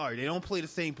 I'm sorry, they don't play the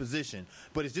same position,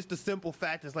 but it's just a simple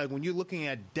fact. It's like when you're looking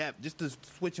at depth, just to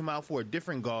switch him out for a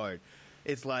different guard,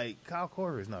 it's like Kyle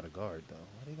Korver is not a guard, though.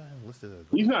 Why do you got him listed as a guard?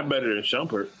 He's not better than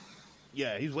Shumpert.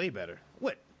 Yeah, he's way better.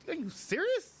 What? Are you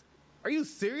serious? Are you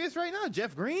serious right now?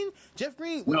 Jeff Green? Jeff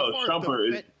Green? No,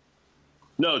 Shumpert is...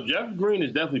 No, Jeff Green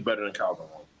is definitely better than Calderon.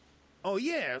 Oh,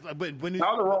 yeah. But when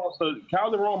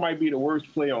Calderon might be the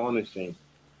worst player on this team.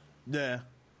 Yeah.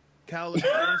 Calderon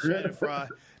and Shannon Fry.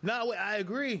 No, wait, I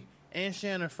agree. And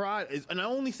Shannon Fry. And I'm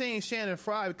only saying Shannon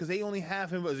Fry because they only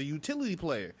have him as a utility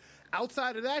player.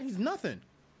 Outside of that, he's nothing.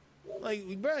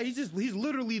 Like, bro, he's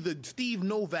literally the Steve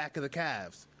Novak of the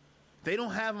Cavs. They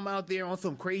don't have him out there on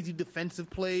some crazy defensive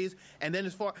plays. And then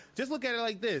just look at it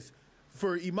like this.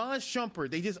 For Iman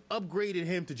Shumpert, they just upgraded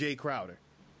him to Jay Crowder.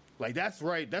 Like, that's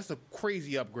right. That's a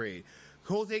crazy upgrade.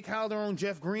 Jose Calderon,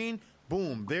 Jeff Green,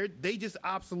 boom. They just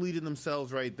obsoleted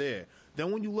themselves right there.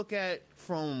 Then when you look at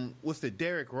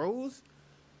Derrick Rose?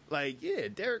 Like, yeah,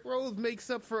 Derrick Rose makes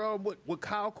up for what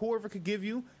Kyle Korver could give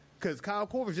you. Because Kyle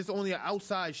Korver's just only an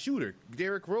outside shooter.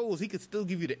 Derrick Rose, he could still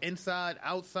give you the inside,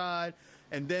 outside.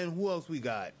 And then who else we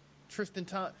got? Tristan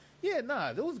Thompson. Yeah,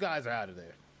 nah, those guys are out of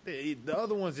there. The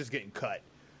other one's just getting cut.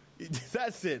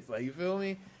 That's it. Like, you feel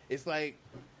me? It's like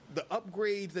the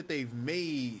upgrades that they've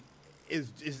made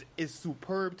is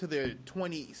superb to their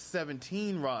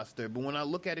 2017 roster. But when I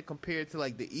look at it compared to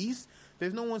like the East,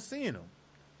 there's no one seeing them.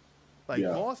 Like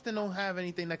Boston don't have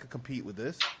anything that could compete with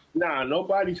this. Nah,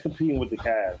 nobody's competing with the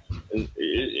Cavs.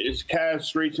 It's Cavs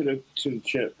straight to the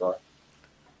chip, bro.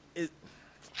 It's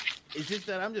just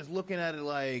that I'm just looking at it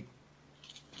like,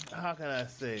 how can I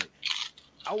say it?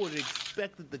 I would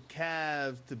expect the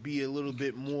Cavs to be a little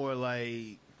bit more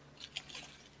like,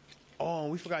 oh,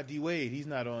 we forgot D-Wade. He's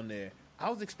not on there. I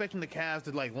was expecting the Cavs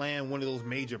to like land one of those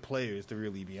major players, to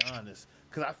really be honest.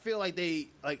 Because I feel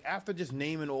like after just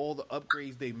naming all the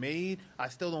upgrades they made, I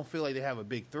still don't feel like they have a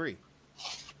big 3.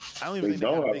 I don't even think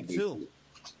they have a big 2.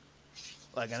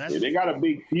 Like, and that's they got a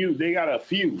big few. They got a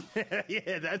few.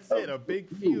 Yeah, that's it. A big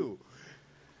few.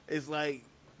 It's like,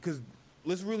 because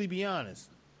let's really be honest.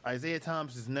 Isaiah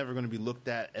Thomas is never going to be looked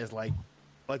at as like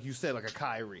you said, like a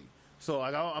Kyrie. So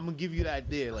like, I'm going to give you that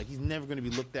there. Like, he's never going to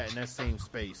be looked at in that same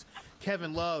space.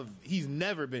 Kevin Love, he's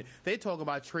never been. They talk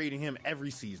about trading him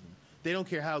every season. They don't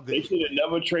care how good. They should have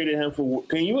never traded him for.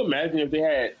 Can you imagine if they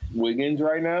had Wiggins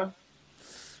right now?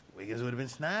 Wiggins would have been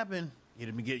snapping. He'd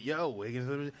have been Wiggins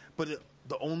would have been. But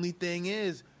the only thing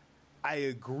is, I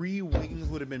agree Wiggins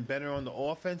would have been better on the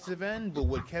offensive end, but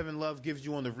what Kevin Love gives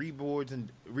you on the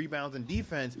rebounds and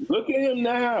defense. Look at him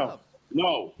now.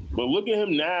 No, but look at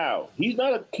him now. He's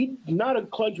not a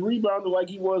clutch rebounder like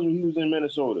he was when he was in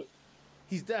Minnesota.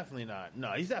 He's definitely not.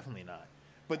 No, he's definitely not.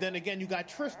 But then again, you got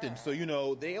Tristan, so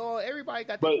everybody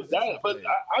got.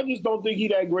 I just don't think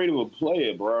he's that great of a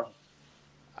player, bro.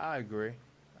 I agree.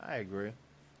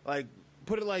 Like,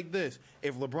 put it like this: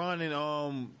 if LeBron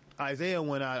and Isaiah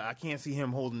went out, I can't see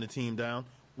him holding the team down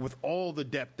with all the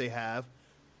depth they have.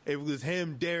 If it was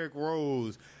him, Derrick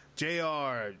Rose,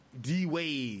 JR, D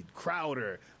Wade,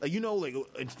 Crowder,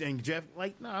 and Jeff.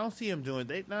 I don't see him doing.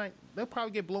 They'll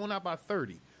probably get blown out by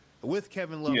 30 with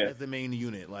Kevin Love as the main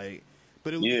unit.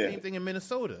 But it was the same thing in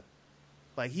Minnesota.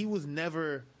 He was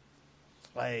never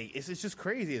it's just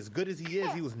crazy. As good as he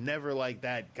is, he was never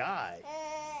that guy.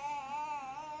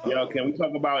 Yo, can we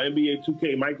talk about NBA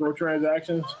 2K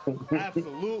microtransactions?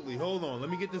 Absolutely. Hold on.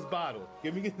 Let me get this bottle.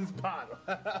 Let me get this bottle.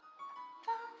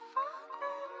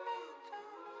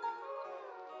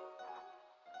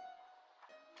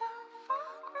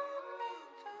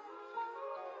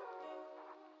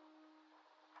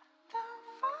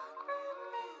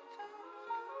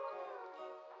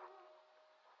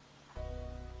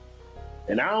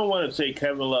 And I don't want to say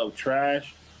Kevin Love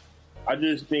trash. I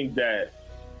just think that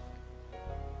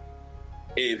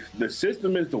if the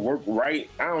system is to work right,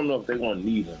 I don't know if they're going to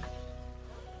need him.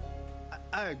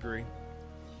 I agree.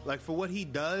 For what he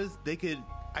does,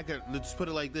 let's put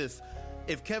it like this.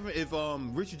 If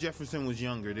Richard Jefferson was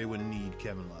younger, they wouldn't need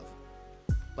Kevin Love.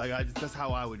 That's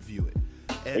how I would view it.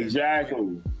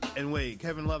 Exactly. And wait,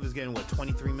 Kevin Love is getting,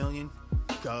 23 million?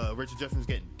 Richard Jefferson's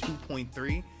getting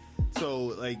 2.3.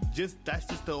 So, that's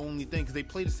just the only thing, because they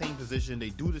play the same position, they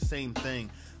do the same thing.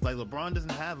 LeBron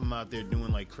doesn't have him out there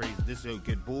doing crazy. This will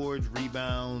get boards,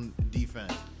 rebound,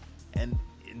 defense, and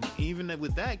even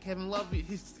with that, Kevin Love,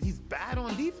 he's bad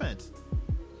on defense.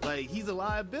 He's a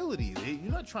liability.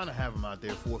 You're not trying to have him out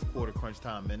there fourth quarter crunch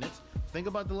time minutes. Think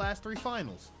about the last 3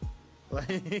 finals.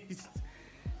 He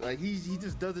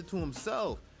just does it to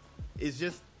himself. It's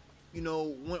just.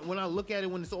 When I look at it,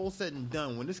 when it's all said and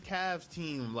done, when this Cavs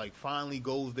team finally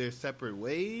goes their separate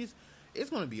ways, it's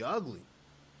going to be ugly.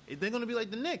 They're going to be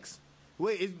like the Knicks.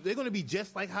 They're going to be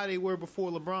just like how they were before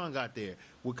LeBron got there,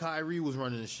 where Kyrie was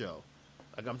running the show.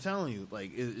 I'm telling you,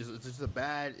 it's just a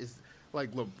bad. It's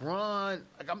LeBron.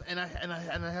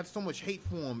 I have so much hate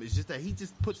for him. It's just that he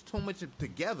just puts so much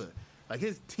together,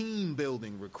 his team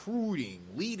building, recruiting,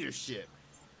 leadership.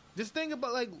 Just think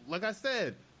about like I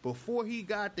said. Before he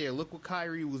got there, look what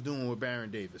Kyrie was doing with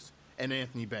Baron Davis and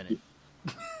Anthony Bennett.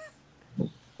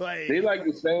 They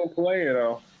the same player,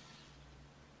 though.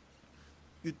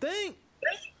 You think?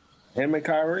 Him and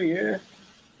Kyrie, yeah.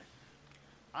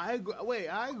 I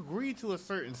agree to a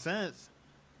certain sense.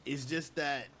 It's just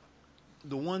that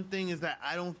the one thing is that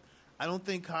I don't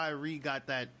think Kyrie got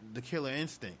the killer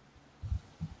instinct.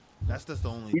 That's just the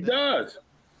only thing. He does.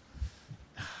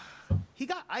 He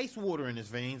got ice water in his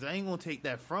veins. I ain't gonna take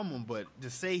that from him, but to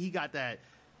say he got that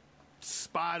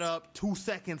spot up, 2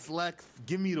 seconds left,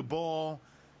 give me the ball,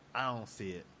 I don't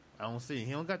see it.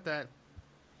 He don't got that.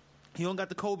 He don't got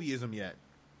the Kobeism yet.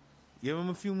 Give him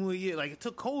a few more years. It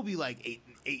took Kobe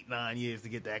 9 years to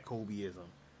get that Kobeism.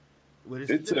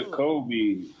 It took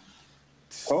Kobe.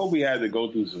 Kobe had to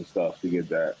go through some stuff to get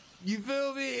that. You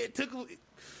feel me? It took,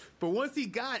 but once he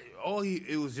got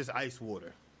it was just ice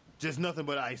water. Just nothing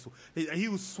but ice. He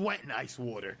was sweating ice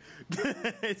water.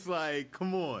 It's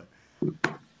come on.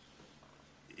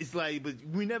 It's but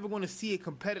we're never going to see a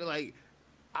competitive.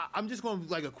 I'm just going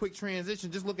to a quick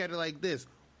transition. Just look at it like this: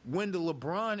 when the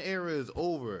LeBron era is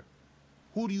over,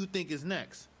 who do you think is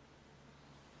next?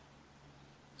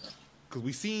 Because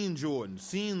we seen Jordan,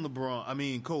 seen LeBron. I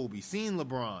mean Kobe, seen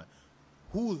LeBron.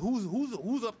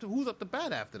 Who's up to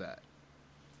bat after that?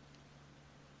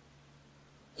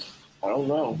 I don't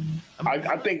know.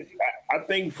 I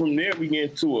think from there we get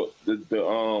into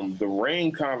the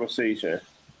reign conversation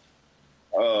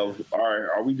of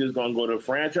are we just gonna go to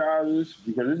franchises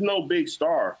because there's no big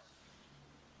star.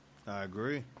 I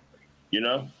agree.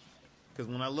 Because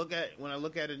when I look at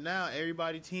it now,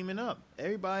 everybody teaming up.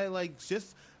 Everybody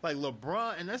just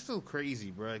LeBron, and that's so crazy,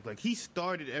 bro. He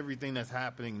started everything that's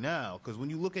happening now. Because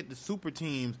when you look at the super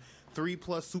teams, 3+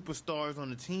 superstars on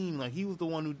the team, he was the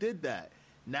one who did that.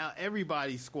 Now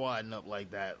everybody's squadding up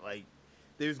like that.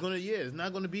 It's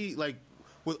not gonna be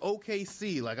with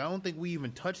OKC. I don't think we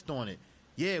even touched on it.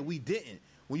 Yeah, we didn't.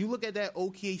 When you look at that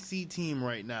OKC team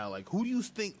right now, who do you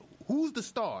think? Who's the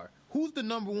star? Who's the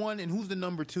number 1 and who's the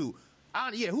number 2?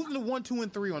 Who's the 1, 2,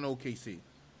 and 3 on OKC?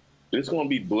 It's gonna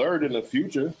be blurred in the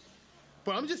future.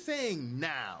 But I'm just saying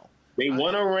now. They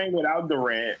won a ring without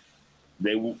Durant.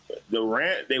 They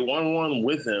won one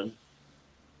with him.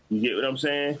 You get what I'm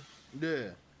saying? Yeah.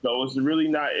 So it's really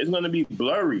not. It's going to be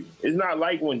blurry. It's not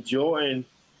like when Jordan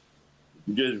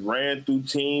just ran through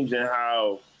teams and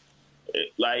how,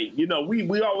 like, you know,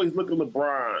 we always look at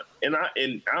LeBron, and I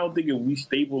don't think if we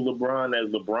staple LeBron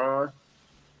as LeBron,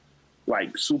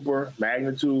 like super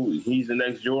magnitude, he's the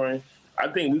next Jordan. I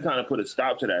think we kind of put a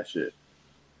stop to that shit.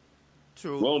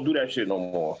 True. We don't do that shit no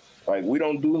more. Like, we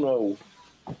don't do no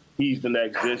he's the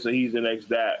next this or he's the next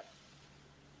that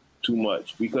too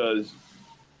much, because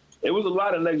it was a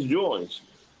lot of next Jordans,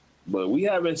 but we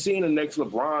haven't seen a next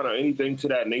LeBron or anything to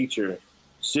that nature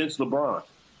since LeBron.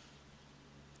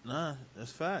 Nah,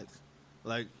 that's facts.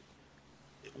 Like,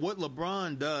 what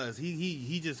LeBron does,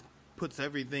 he just puts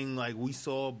everything like we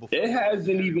saw before. It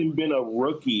hasn't even been a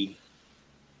rookie,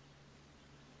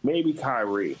 maybe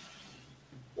Kyrie,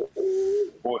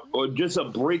 or just a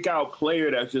breakout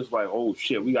player that's just like, oh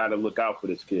shit, we got to look out for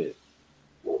this kid.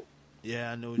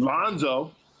 Yeah, I know.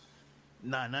 Lonzo.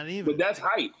 Nah, not even. But that's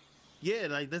hype. Yeah,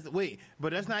 like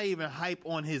but that's not even hype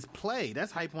on his play.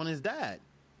 That's hype on his dad.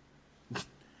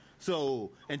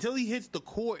 So until he hits the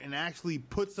court and actually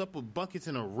puts up a buckets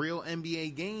in a real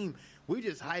NBA game, we're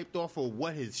just hyped off of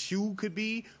what his shoe could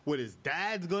be, what his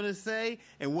dad's gonna say,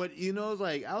 and what, you know, it's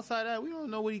like outside that we don't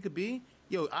know what he could be.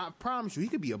 Yo, I promise you, he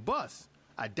could be a bust.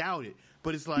 I doubt it,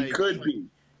 but it's like He could be.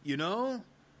 You know,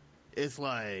 it's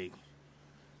like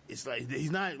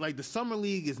he's not like the summer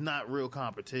league is not real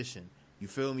competition. You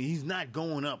feel me? He's not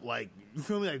going up like, you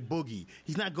feel me, like Boogie.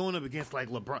 He's not going up against like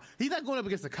LeBron. He's not going up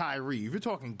against a Kyrie. If you're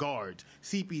talking guards,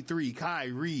 CP3,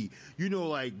 Kyrie, you know,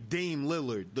 like Dame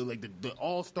Lillard, the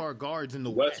all-star guards in the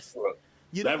West.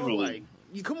 You know, Beverly.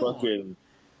 like, come on.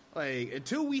 Like,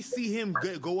 until we see him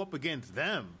go up against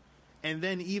them, and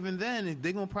then even then,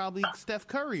 they're going to probably Steph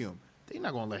Curry him. They're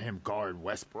not going to let him guard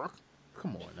Westbrook.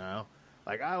 Come on now.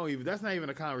 Like, that's not even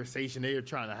a conversation they're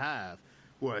trying to have.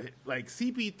 What, like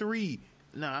CP3,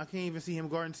 nah, I can't even see him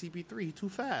guarding CP3. He's too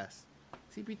fast.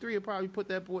 CP3 will probably put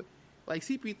that boy, like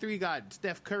CP3 got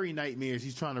Steph Curry nightmares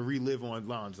he's trying to relive on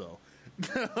Lonzo.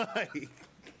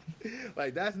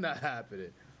 like that's not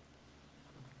happening.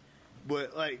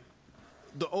 But like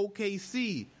the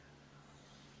OKC,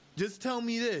 just tell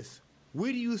me this.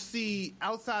 Where do you see,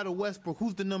 outside of Westbrook,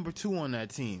 who's the number 2 on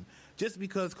that team? Just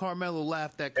because Carmelo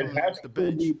laughed at coming off the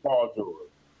bench. Be Paul George.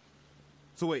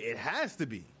 So wait, it has to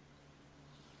be.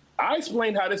 I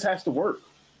explained how this has to work.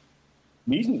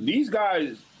 These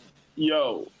guys,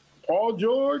 yo, Paul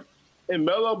George and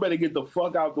Melo better get the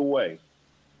fuck out the way.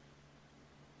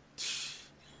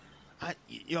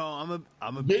 I'm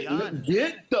a be honest.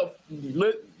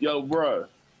 Yo, bro.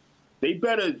 They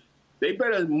better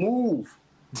move.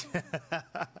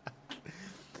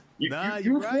 you right.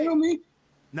 Feel me?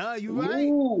 Nah, you move. Right.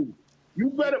 You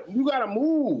gotta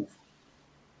move.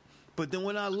 But then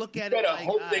when I look at it, like,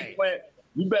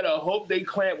 you better hope they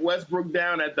clamp Westbrook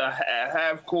down at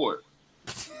half court.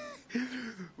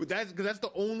 That's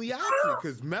the only option,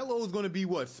 because Melo is going to be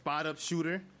what, spot up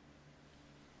shooter,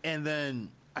 and then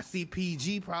I see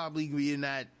PG probably being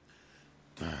that,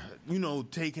 you know,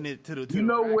 taking it to the. You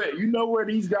know where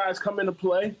these guys come into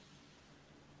play.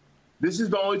 This is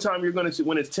the only time you're going to see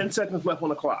when it's 10 seconds left on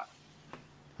the clock.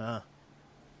 Huh.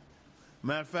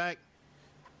 Matter of fact,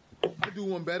 I'll do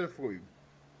one better for you.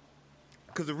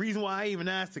 Because the reason why I even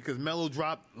asked it, because Melo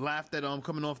laughed at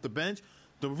coming off the bench.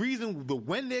 The reason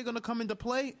when they're going to come into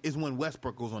play is when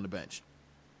Westbrook goes on the bench.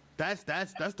 That's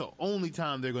the only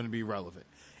time they're going to be relevant.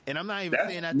 And I'm not even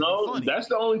saying that to be funny. That's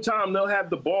the only time they'll have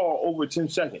the ball over 10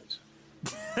 seconds.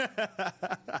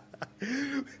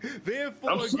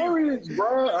 Therefore, I'm serious,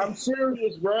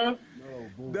 bro.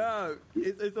 No,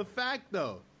 it's a fact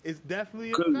though. It's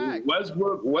definitely a fact.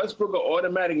 Westbrook, an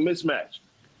automatic mismatch,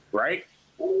 right?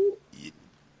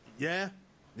 Yeah.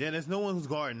 There's no one who's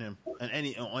guarding him on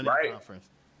any conference.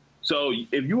 So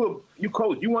if you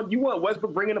coach, you want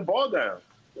Westbrook bringing the ball down.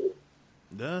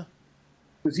 Yeah.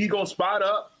 Because he's gonna spot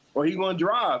up or he's gonna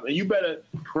drive, and you better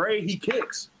pray he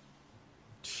kicks.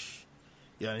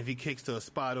 Yeah, and if he kicks to a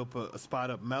spot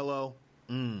up Melo,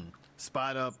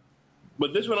 spot up.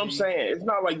 But this is what I'm saying. It's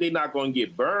not like they're not going to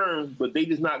get burned, but they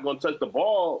just not going to touch the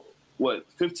ball,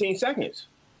 15 seconds?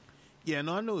 Yeah,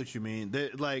 no, I know what you mean.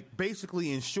 Like,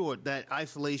 basically, in short, that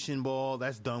isolation ball,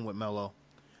 that's done with Melo.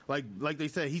 Like they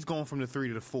said, he's going from the 3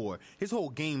 to the 4. His whole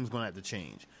game's going to have to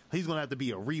change. He's going to have to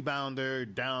be a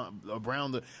rebounder, down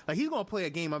around the... Like, he's going to play a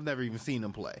game I've never even seen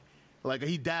him play. Like,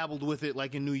 he dabbled with it,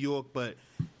 like, in New York, but,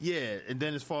 yeah. And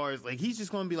then as far as, like, he's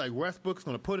just going to be like, Westbrook's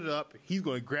going to put it up. He's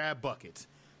going to grab buckets.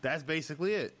 That's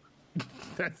basically it.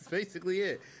 That's basically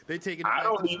it. They taking it back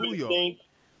to the schoolyard.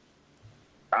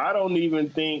 I don't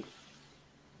even think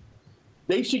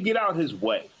they should get out his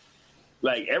way.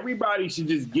 Like, everybody should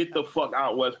just get the fuck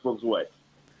out Westbrook's way.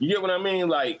 You get what I mean?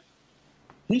 Like,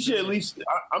 he should at least,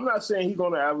 I'm not saying he's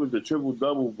going to average a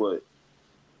triple-double, but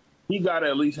he got to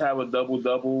at least have a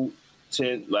double-double,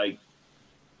 10, like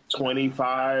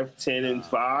 25, 10, and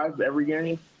 5 every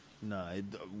game. Nah,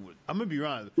 I'm going to be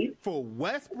honest. For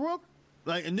Westbrook,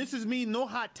 like, and this is me, no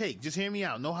hot take. Just hear me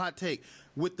out. No hot take.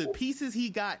 With the pieces he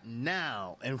got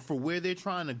now and for where they're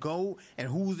trying to go and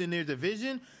who's in their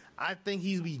division, I think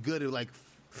he'd be good at like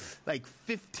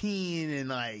 15 and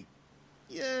like,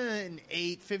 and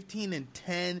 8, 15 and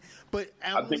 10. But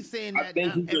I'm only saying that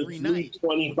not every night.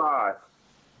 25.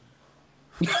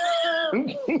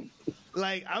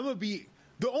 Like, I'm going to be.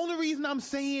 The only reason I'm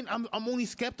saying I'm only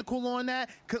skeptical on that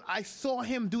because I saw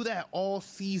him do that all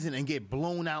season and get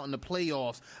blown out in the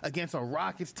playoffs against a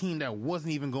Rockets team that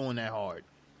wasn't even going that hard.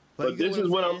 Like, but this is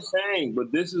what I'm saying.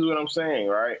 But this is what I'm saying,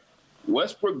 right?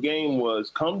 Westbrook game was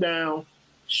come down,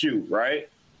 shoot, right?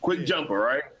 Quick jumper,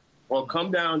 right? Or come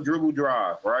down, dribble,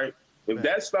 drive, right? If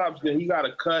that stops, then he got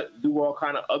to cut, do all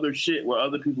kind of other shit where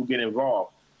other people get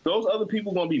involved. Those other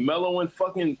people going to be Melo and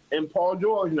Paul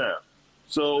George now.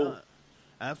 So...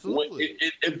 Absolutely.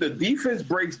 If the defense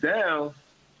breaks down,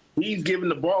 he's giving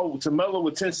the ball to Melo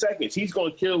with 10 seconds. He's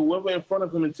going to kill whoever in front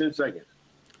of him in 10 seconds.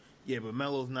 Yeah, but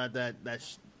Melo's not that.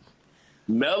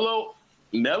 Melo,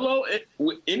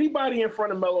 anybody in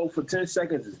front of Melo for 10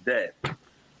 seconds is dead.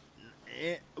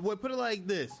 Well, put it like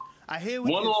this. I hear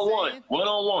what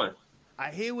one-on-one. I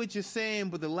hear what you're saying,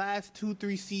 but the last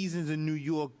 2-3 seasons in New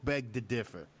York beg to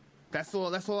differ. That's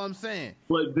all I'm saying.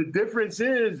 But the difference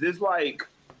is, it's like...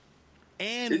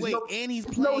 And he's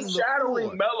playing no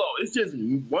shadowing Melo. It's just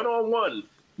one-on-one.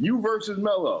 You versus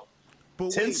Melo.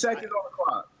 10 seconds on the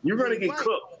clock. You're going to get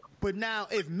cooked. But now,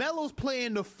 if Melo's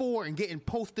playing the 4 and getting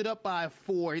posted up by a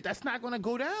 4, that's not going to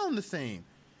go down the same.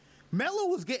 Melo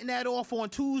was getting that off on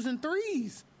 2s and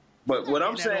 3s. But what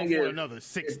I'm saying is, another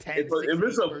 6, 10, if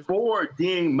it's a 4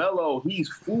 being Melo, he's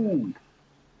food.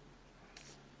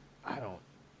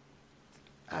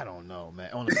 I don't know,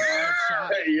 man. On a spot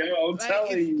shot, yo, I'm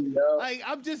telling you, yo. Like,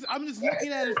 I'm just looking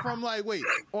at it from like, wait,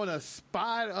 on a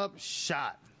spot up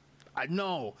shot. I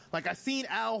know, like I seen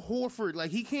Al Horford,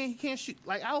 like he can't shoot.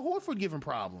 Like Al Horford giving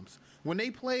problems when they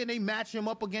play and they match him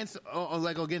up against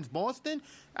against Boston.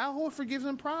 Al Horford gives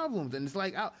him problems, and it's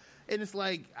like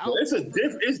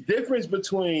it's difference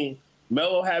between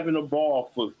Melo having the ball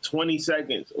for 20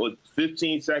 seconds or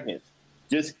 15 seconds,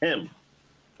 just him.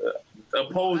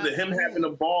 Opposed to him having the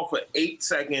ball for 8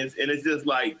 seconds, and it's just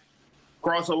like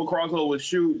crossover,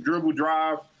 shoot, dribble,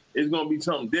 drive. It's going to be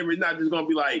something different. It's not just going to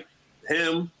be like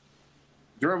him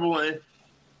dribbling.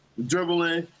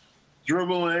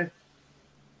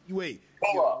 Wait,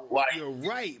 you're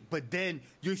right, but then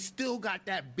you still got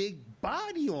that big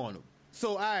body on him.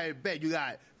 So I bet you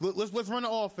got. Let's run the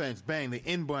offense. Bang, the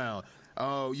inbound.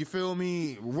 You feel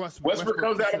me? Westbrook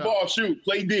comes out the ball, shoot,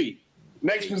 play D.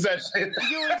 Next possession.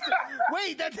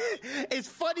 Wait, it's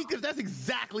funny because that's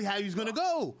exactly how he's gonna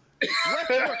go.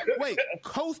 Wait,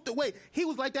 he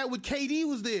was like that when KD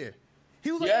was there.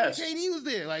 He was like when KD was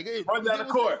there. Like, run down the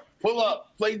court, pull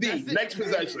up, play D. Next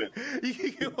possession.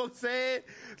 You know what I'm saying?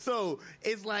 So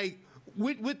it's like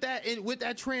with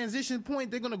that transition point,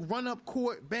 they're gonna run up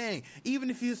court, bang. Even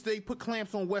if they put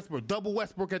clamps on Westbrook, double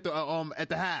Westbrook at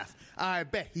the half. I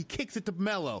bet he kicks it to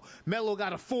Melo. Melo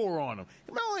got a 4 on him.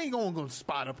 Melo ain't gonna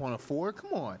spot up on a 4.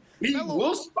 Come on, he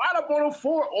will spot up on a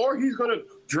 4, or he's gonna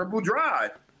dribble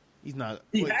drive. He's not.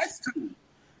 He has to.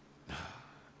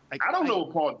 I don't know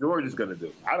what Paul George is gonna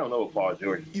do. I don't know what Paul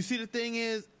George. You see, the thing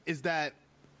is that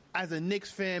as a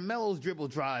Knicks fan, Melo's dribble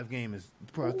drive game is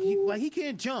he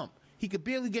can't jump. He could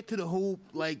barely get to the hoop.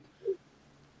 Like,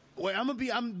 wait, I'm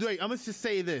gonna just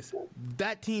say this: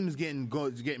 that team is getting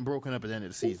broken up at the end of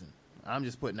the season. I'm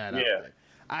just putting that out there.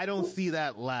 I don't see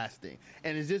that lasting,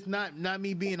 and it's just not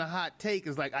me being a hot take.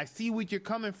 It's like I see what you're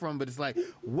coming from, but it's like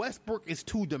Westbrook is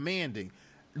too demanding,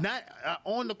 not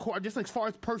on the court, just like as far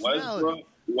as personality.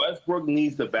 Westbrook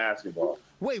needs the basketball.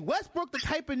 Wait, Westbrook the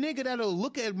type of nigga that'll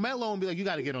look at Melo and be like, "You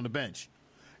got to get on the bench."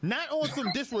 Not on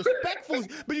some disrespectful,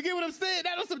 but you get what I'm saying?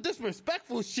 Not on some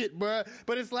disrespectful shit, bruh.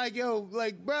 But it's like, yo,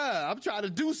 like, bruh, I'm trying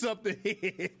to do something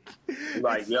here.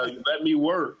 Like, yo, you let me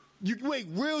work.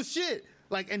 Real shit.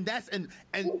 Like, and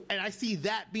I see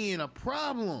that being a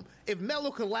problem. If Melo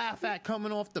could laugh at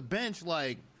coming off the bench,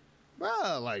 like,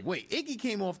 bruh, like, wait, Iggy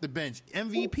came off the bench,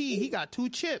 MVP, he got 2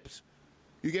 chips.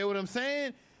 You get what I'm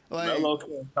saying? Like, Melo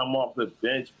can come off the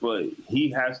bench, but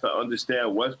he has to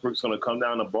understand Westbrook's going to come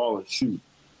down the ball and shoot.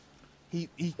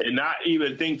 And not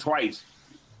even think twice.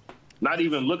 Not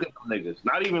even look at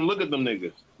them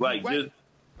niggas. Like, right.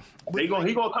 He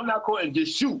gonna come down court and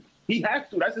just shoot. He has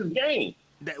to. That's his game.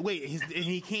 And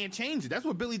he can't change it. That's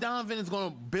what Billy Donovan is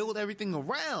going to build everything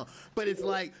around. But it's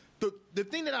like the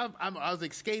thing that I was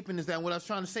escaping is that what I was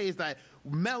trying to say is that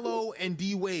Melo and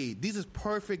D Wade, these is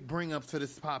perfect bring ups to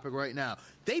this topic right now.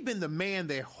 They've been the man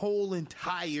their whole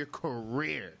entire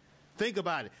career. Think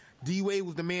about it. D Wade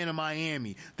was the man in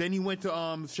Miami. Then he went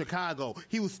to Chicago.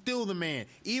 He was still the man.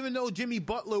 Even though Jimmy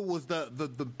Butler was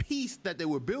the piece that they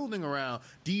were building around,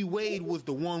 D Wade was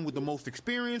the one with the most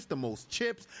experience, the most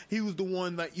chips. He was the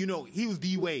one that, he was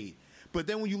D Wade. But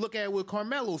then when you look at it with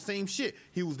Carmelo, same shit.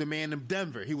 He was the man in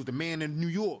Denver. He was the man in New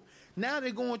York. Now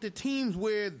they're going to teams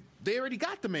where they already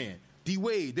got the man. D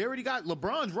Wade. They already got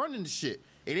LeBron's running the shit.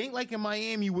 It ain't like in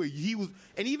Miami where he was,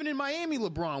 and even in Miami,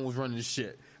 LeBron was running the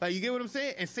shit. Like, you get what I'm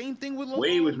saying? And same thing with LeBron.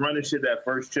 Wade was running shit that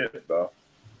first chip, though.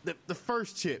 The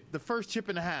first chip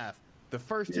and a half.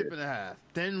 Chip and a half.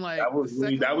 Then, like, that was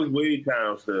Wade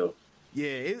time still.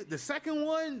 Yeah, the second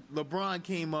one, LeBron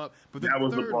came up, but then that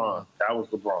was LeBron. One, that was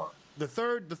LeBron. The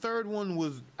third one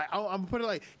was, I'm gonna put it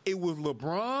like, it was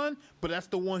LeBron, but that's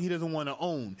the one he doesn't want to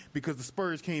own because the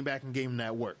Spurs came back and gave him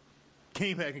that work.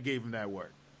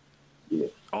 Yeah.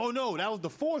 Oh no, that was the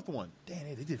fourth one.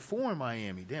 Damn, they did 4 in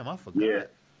Miami. Damn, I forgot. Yeah.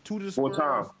 2 to the Spurs. 4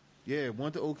 times. Yeah,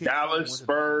 1 to OKC. Dallas,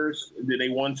 Spurs, then they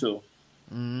won 2.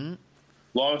 Mm-hmm.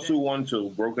 Lost 2,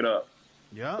 1-2, broke it up.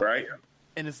 Yeah. Right?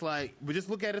 And it's like, but just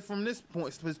look at it from his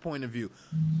point of view.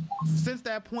 Since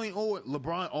that point on,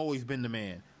 LeBron always been the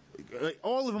man.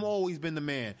 All of them always been the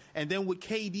man. And then with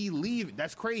KD leaving,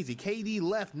 that's crazy. KD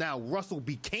left, now Russell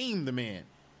became the man.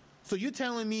 So you're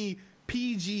telling me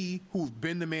PG, who's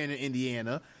been the man in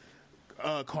Indiana,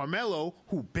 Carmelo,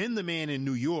 who been the man in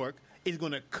New York, is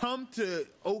going to come to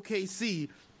OKC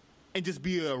and just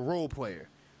be a role player.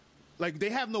 Like, they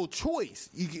have no choice.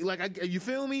 You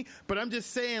feel me? But I'm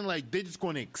just saying, like, they're just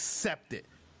going to accept it.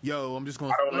 Yo, I'm just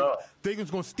going to... I don't know. They're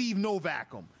just going to Steve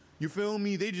Novak them. You feel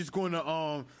me? They're just going to...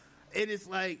 And it's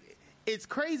like... It's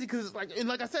crazy because it's like... And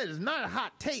like I said, it's not a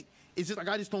hot take. It's just like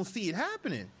I just don't see it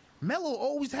happening. Melo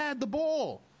always had the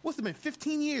ball. What's it been?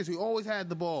 15 years, he always had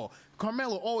the ball.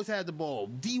 Carmelo always had the ball.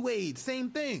 D Wade,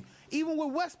 same thing. Even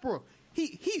with Westbrook,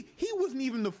 he wasn't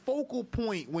even the focal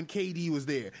point when KD was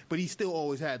there, but he still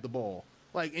always had the ball.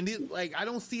 Like, and I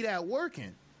don't see that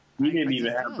working. He didn't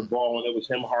even have the ball when it was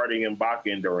him, Harding, and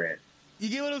Ibaka and Durant. You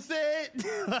get what I'm saying?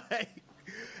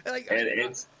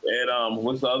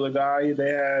 What's the other guy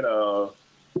they had?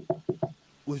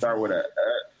 Start with that.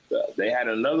 They had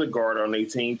another guard on their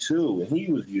team too, and he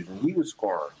was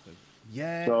scoring.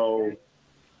 Yeah. So,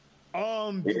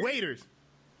 Waiters.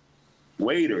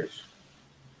 Wait.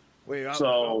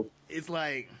 It's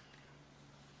like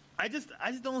I just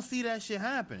don't see that shit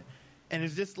happen, and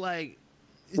it's just like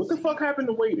what the fuck happened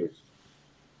to Waiters?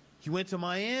 He went to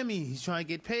Miami. He's trying to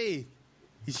get paid.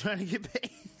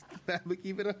 But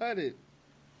keep it 100.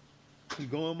 He's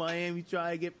going to Miami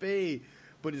trying to get paid.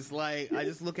 But it's like I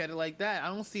just look at it like that. I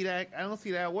don't see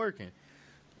that working.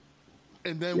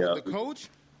 And then with the coach,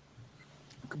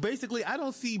 basically, I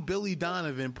don't see Billy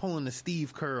Donovan pulling the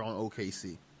Steve Kerr on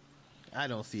OKC. I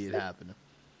don't see it happening.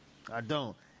 I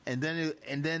don't. And then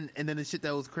the shit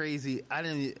that was crazy. I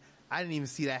didn't even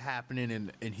see that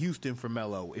happening in Houston for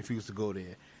Melo if he was to go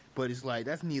there. But it's like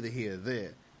that's neither here nor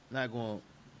there. Not going.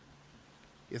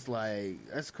 It's like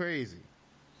that's crazy.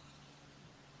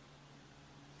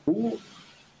 Who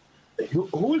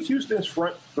is Houston's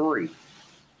front 3?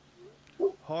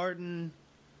 Harden.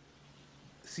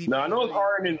 No, I know it's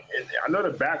Harden and I know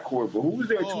the backcourt, but who was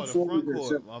there? The front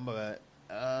court. I'm bad.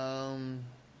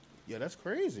 Yeah, that's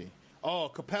crazy. Oh,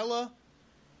 Capella.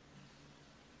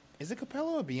 Is it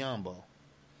Capella or Biyombo?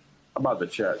 I'm about to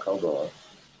check. Hold on.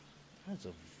 That's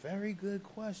a very good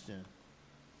question.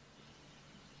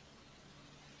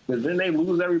 Because then they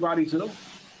lose everybody too.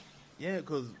 Yeah,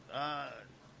 because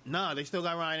they still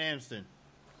got Ryan Anderson.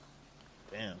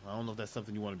 Damn, I don't know if that's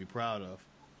something you want to be proud of.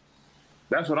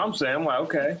 That's what I'm saying. I'm like,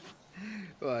 okay.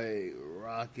 Like,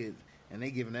 Rockets, and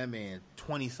they giving that man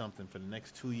 20-something for the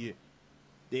next 2 years.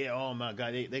 Yeah, oh my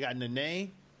God. They got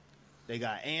Nene, they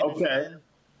got Anderson, okay.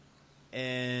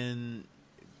 And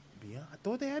I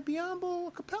thought they had Biyombo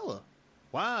or Capella.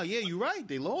 Wow, yeah, you're right.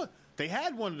 They lost. They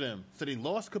had one of them. So they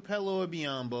lost Capella or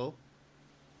Biyombo.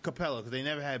 Capella, because they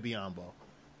never had Biyombo.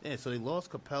 Yeah, so they lost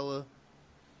Capella.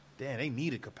 Damn, they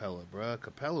needed Capella, bro.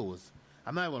 Capella was...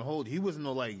 I'm not even going to hold... He wasn't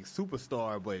no, like,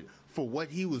 superstar, but for what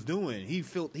he was doing, he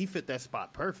fit that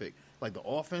spot perfect. Like, the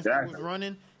offense that was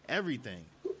running, everything.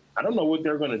 I don't know what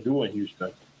they're going to do in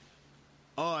Houston.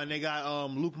 Oh, and they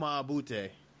got Luke Maabute.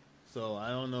 So, I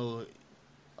don't know...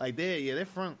 Like, their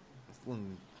front is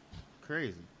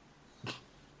crazy.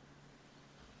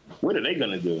 What are they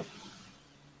going to do?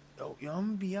 I'm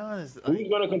gonna be honest. Who's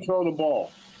going to control the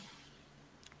ball?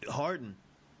 Harden.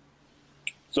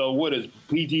 So what is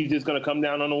PG just going to come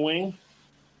down on the wing?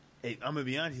 Hey, I'm gonna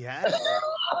be honest. He has.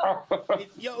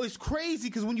 It's crazy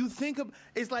because when you think of,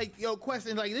 it's like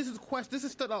question. Like this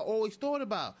is stuff I always thought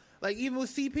about. Like even with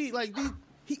CP, like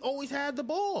he always had the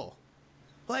ball.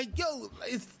 Like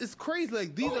it's crazy.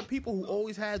 Like these are people who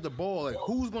always had the ball. Like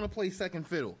who's gonna play second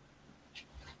fiddle?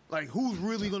 Like who's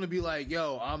really gonna be like,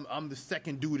 I'm the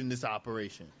second dude in this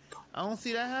operation? I don't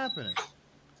see that happening.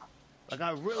 Like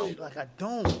I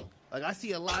don't. Like I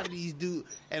see a lot of these dudes,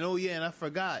 and and I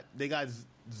forgot they got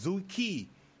Zuki.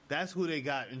 That's who they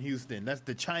got in Houston. That's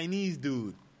the Chinese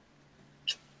dude.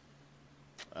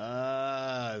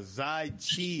 Zai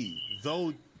Chi.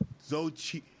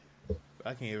 Zochi.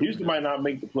 I can't even Houston might not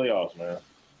make the playoffs, man.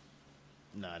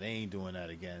 Nah, they ain't doing that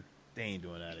again. I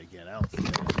don't see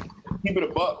that. Keep it a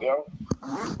buck, yo.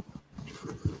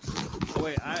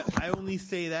 Wait, I only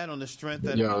say that on the strength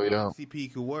that Yo.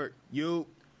 CP could work. Yo.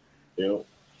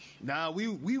 Nah,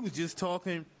 we was just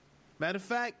talking. Matter of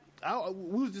fact,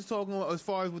 we was just talking as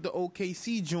far as with the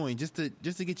OKC joint, just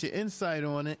to get your insight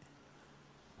on it.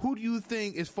 Who do you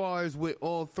think, as far as with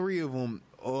all three of them,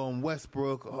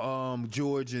 Westbrook,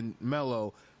 George, and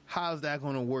Melo, how's that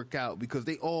going to work out? Because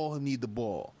they all need the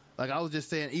ball. Like I was just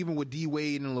saying, even with D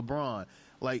Wade and LeBron,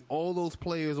 like all those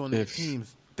players on their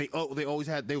teams, they always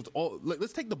had. They was all. Like,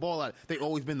 let's take the ball out. They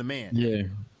always been the man. Yeah.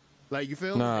 Like you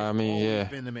feel? Nah, I mean, always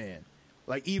been the man.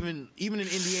 Like even in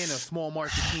Indiana, a small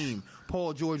market team,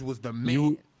 Paul George was the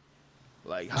man.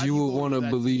 You would want to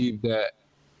believe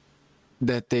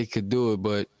that they could do it,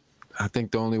 but I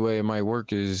think the only way it might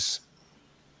work is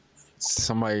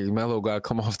Melo got to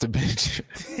come off the bench.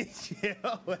 That's good.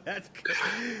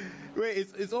 Wait,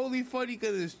 it's only funny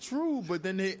because it's true, but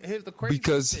then here's the crazy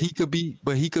because thing.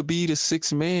 he could be the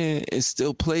sixth man and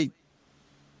still play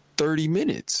 30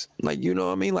 minutes. Like, you know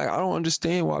what I mean? Like, I don't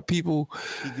understand why people.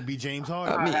 He could be James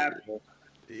Harden. I mean,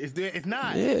 it's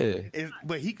not. Yeah.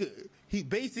 But he could. He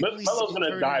basically. Melo's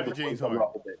gonna die before he comes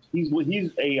off the bench. He's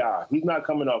AI. He's not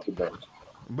coming off the bench.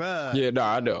 Bruh. Yeah, no,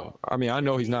 I know. I mean, I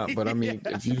know he's not, but I mean,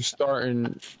 if you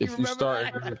starting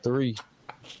at 3.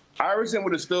 Iverson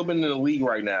would have still been in the league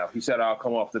right now. He said, "I'll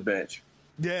come off the bench."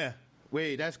 Yeah.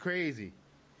 Wait, that's crazy.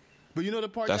 But you know the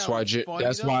part. That's why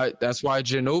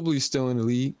Ginobili's still in the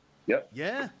league. Yep.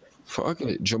 Yeah. Fuck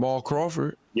it, Jamal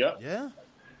Crawford. Yep. Yeah.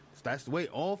 That's the way.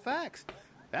 All facts.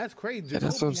 That's crazy. Yeah,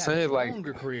 that's what I'm saying. A like,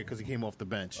 longer career because he came off the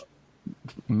bench.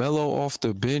 Melo off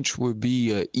the bench would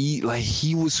be like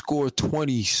he would score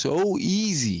 20 so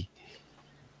easy.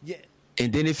 Yeah.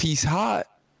 And then if he's hot,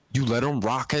 you let him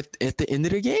rock at the end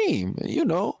of the game, you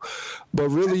know. But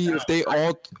really,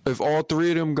 if all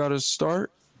three of them got to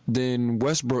start, then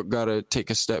Westbrook got to take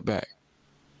a step back.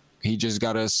 He just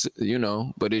got to, you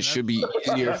know. But it should be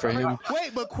easier for him.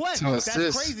 Wait, but Quest,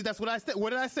 that's crazy. That's what I said.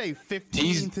 What did I say?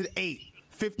 15 to 8.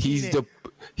 15.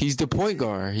 He's the point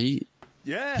guard. He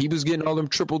was getting all them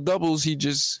triple doubles. He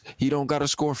don't got to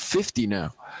score 50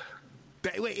 now.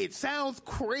 Wait, it sounds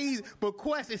crazy, but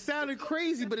Quest, it sounded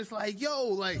crazy, but it's like,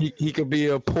 like he could be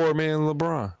a poor man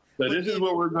LeBron. So this is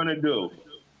what we're gonna do.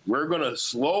 We're gonna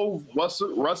slow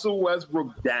Russell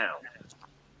Westbrook down.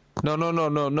 No.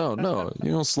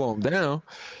 You don't slow him down.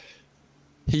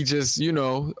 He just, you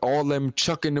know, all them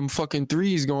chucking them fucking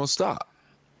threes gonna stop.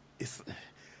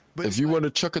 If you want to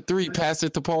chuck a 3, pass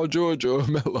it to Paul George or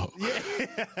Melo.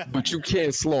 Yeah. But you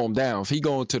can't slow him down. If he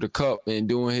going to the cup and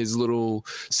doing his little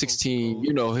 16,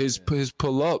 you know, his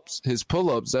pull-ups,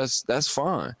 that's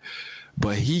fine.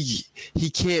 But he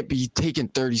can't be taking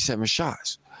 37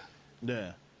 shots.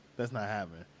 Yeah, that's not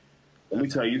happening. Let me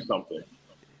tell you something.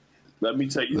 Man.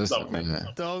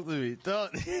 Talk to me.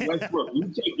 Westbrook,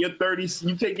 you take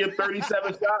your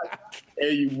 37 shots,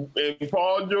 and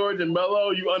Paul George and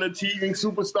Melo, you unachieving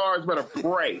superstars, better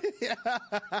pray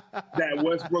that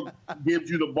Westbrook gives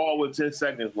you the ball with 10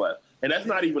 seconds left. And that's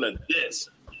not even a diss.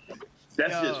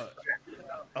 That's just.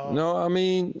 No, I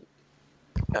mean,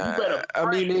 you better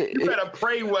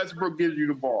pray Westbrook gives you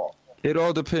the ball. It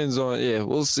all depends on. Yeah,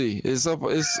 we'll see. It's up.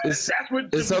 It's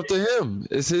up to him.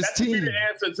 It's his team. That should be the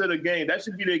answer to the game. That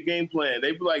should be their game plan.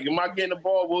 They be like, "Am I getting the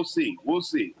ball? We'll see. Yeah. We'll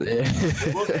see.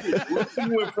 We'll see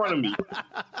who in front of me.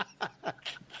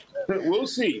 We'll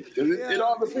see. It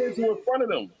all depends who in front of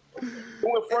them.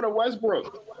 Who in front of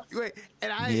Westbrook? Wait,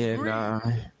 and I agree.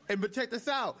 But check this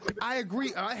out. I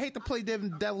agree. I hate to play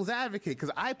devil's advocate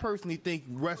because I personally think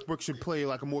Westbrook should play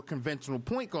like a more conventional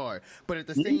point guard. But at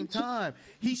the same time,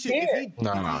 he should.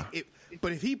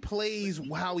 But if he plays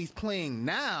how he's playing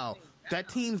now, that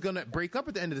team's gonna break up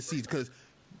at the end of the season because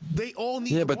They all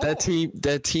need. Yeah, the but ball.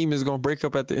 that team is gonna break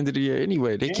up at the end of the year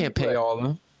anyway. They can't pay all of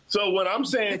them. So what I'm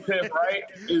saying, Pip, right,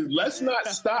 is let's not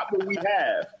stop what we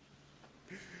have.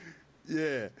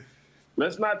 Yeah.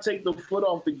 Let's not take the foot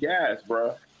off the gas,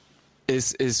 bro.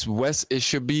 It's West. It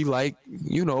should be like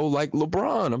like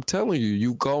LeBron. I'm telling you,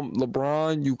 you come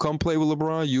play with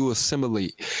LeBron, you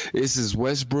assimilate. This is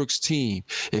Westbrook's team.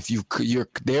 If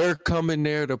they're coming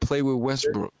there to play with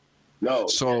Westbrook. No.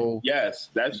 So yes,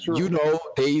 that's true.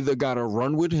 They either gotta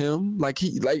run with him,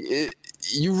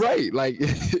 you're right. Like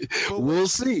we'll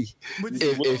see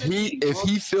if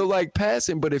he feel like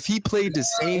passing, but if he played the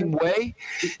same way,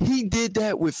 he did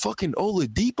that with fucking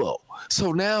Oladipo.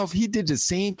 So now if he did the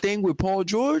same thing with Paul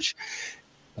George,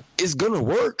 it's gonna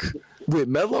work. With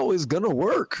Melo, it's gonna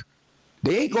work.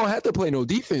 They ain't gonna have to play no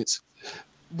defense.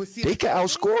 But see, They can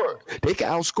outscore.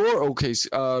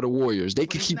 The Warriors. They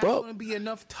can keep up. There's not going to be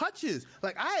enough touches.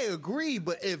 Like I agree,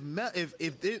 but if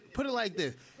they, put it like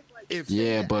this,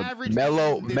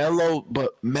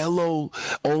 but Melo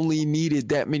only needed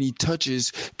that many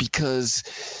touches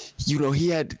because he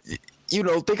had.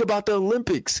 Think about the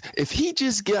Olympics. If he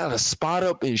just got a spot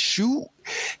up and shoot,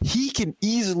 he can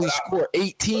easily score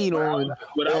 18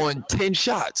 on 10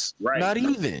 shots. Right. Not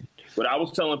even. What I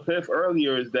was telling Piff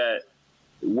earlier is that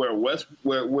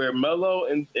where Melo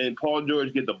and Paul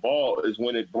George get the ball is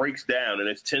when it breaks down and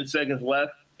it's 10 seconds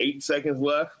left, 8 seconds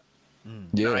left.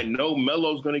 Yeah. And I know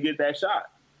Melo's going to get that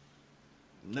shot.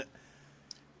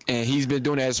 And he's been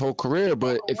doing that his whole career,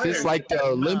 but if it's like the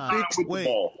Olympics,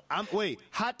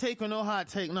 hot take or no hot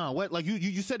take? No, what? Like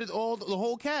you said it all the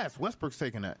whole cast. Westbrook's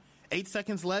taking that 8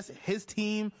 seconds less. His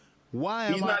team.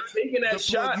 Why? He's not taking that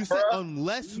shot, you bro. said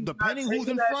unless depending who's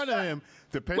in front of him,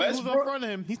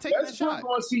 he's taking that shot. Westbrook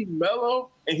going to see Melo,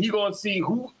 and he going to see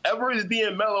whoever is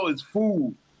being Melo is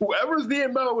food. Whoever's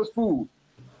being Melo is food.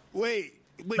 Wait.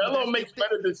 Melo makes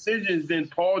better decisions than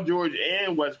Paul George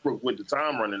and Westbrook with the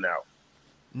time running out.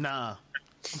 Nah.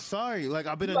 I'm sorry. Like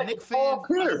I've been a Knicks fan.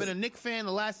 I've been a Knicks fan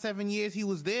the last 7 years he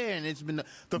was there, and it's been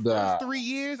the first 3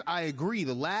 years. I agree.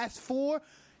 The last 4,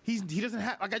 he doesn't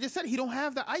have. Like I just said, he don't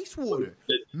have the ice water.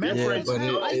 Memphis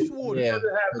has ice water. He doesn't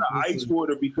have the ice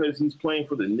water because he's playing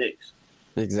for the Knicks.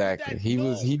 Exactly. He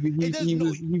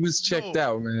was checked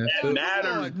out, man. That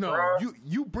matters. No,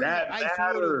 you bring the ice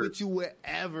water with you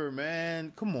wherever,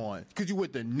 man. Come on, because you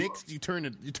with the Knicks, you turn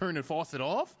the faucet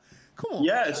off. Come on.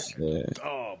 Yes. Yeah.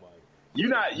 Oh my. You're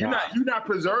not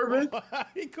preserving.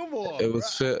 Come on. It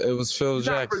was Phil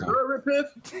Jackson. Not preserving,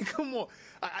 Piff? Come on.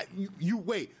 You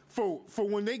wait for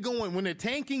when they're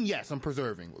tanking. Yes, I'm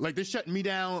preserving. Like they're shutting me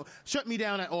down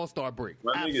at All-Star break.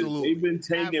 Absolutely. They've been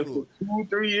tanking for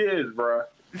 2-3 years, bro.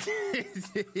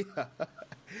 Yeah.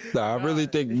 Nah, I really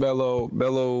think Melo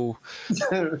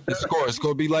it's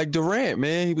gonna be like Durant,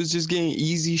 man. He was just getting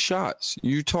easy shots.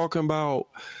 You talking about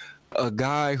a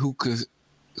guy who could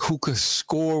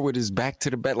score with his back to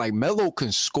the back. Like Melo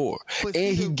can score,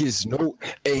 and he gets no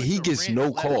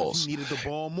calls. He needed the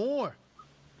ball more.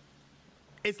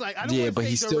 It's like I don't yeah, but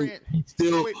he's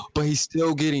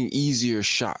still getting easier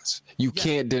shots. You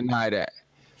can't deny that.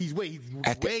 He's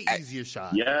easier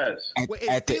shot. Yes.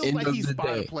 At the end of the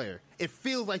day, player. It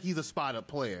feels like he's a spot-up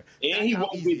player. And he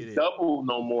won't get double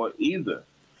no more either.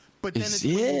 But then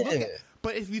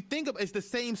but if you think of it's the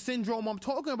same syndrome I'm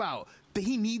talking about. That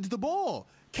he needs the ball.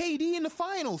 KD in the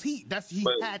finals. He had to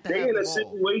have the ball. They're in a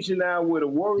situation now where the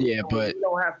Warriors they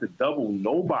don't have to double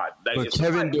nobody. Like, but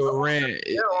Kevin Durant,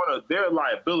 they're a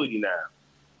liability now.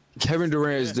 Kevin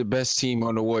Durant is the best team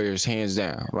on the Warriors, hands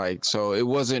down. Like, so it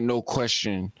wasn't no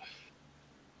question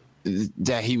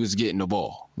that he was getting the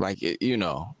ball. Like,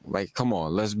 come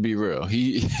on, let's be real.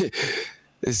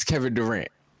 It's Kevin Durant.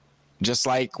 Just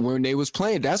like when they was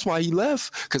playing. That's why he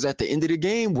left. Because at the end of the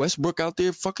game, Westbrook out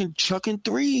there fucking chucking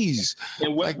threes.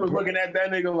 And Westbrook looking at that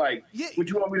nigga like, what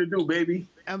you want me to do, baby?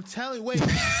 I'm telling you,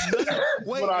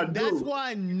 that's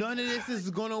why none of this is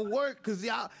going to work. Because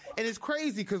y'all, and it's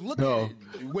crazy because look at it.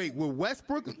 With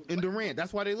Westbrook and Durant,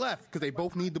 that's why they left. Because they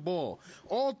both need the ball.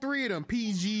 All three of them,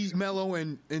 PG, Melo,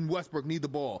 and Westbrook need the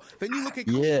ball. Then you look at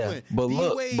Cleveland,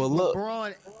 D-Wade,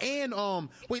 LeBron, and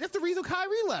that's the reason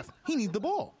Kyrie left. He needs the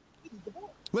ball.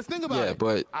 Let's think about it.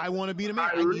 But I want to be the man.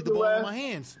 I need the ball in my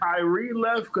hands. Kyrie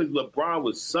left because LeBron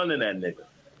was sunning that nigga.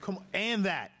 Come on, and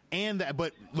that.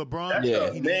 But LeBron,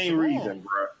 that's the main reason,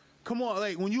 bro. Come on,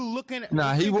 like when you looking at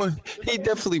he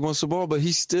definitely wants the ball, but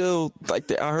he's still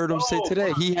like I heard him say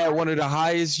today, he had one of the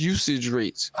highest usage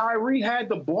rates. Kyrie had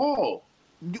the ball.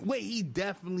 Wait, he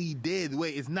definitely did.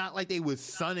 Wait, it's not like they was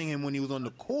sunning him when he was on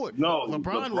the court. No,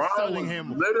 LeBron was sunning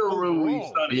him.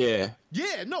 Literally sunning him.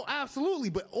 Yeah, no, absolutely.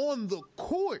 But on the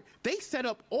court, they set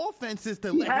up offenses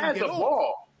to let him get the off.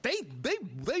 ball.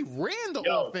 They ran the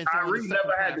offense. Kyrie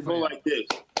never had to go like this.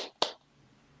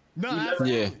 No, He never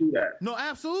absolutely. had to do that. No,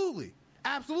 absolutely.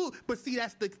 But see,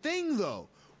 that's the thing though.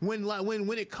 When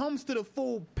it comes to the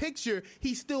full picture,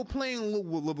 he's still playing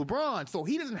with LeBron, so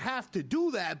he doesn't have to do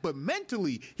that. But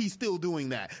mentally, he's still doing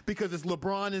that because it's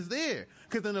LeBron is there.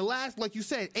 Because in the last, like you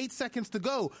said, 8 seconds to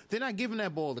go, they're not giving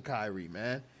that ball to Kyrie,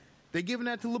 man. They're giving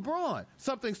that to LeBron.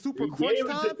 Something super He crunch gave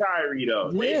it time. to Kyrie though.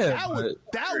 Yeah,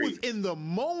 that was in the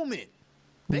moment.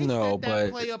 They No, set that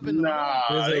but- play up in the moment.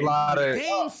 There's a lot of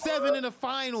Game 7 in the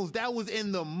finals, that was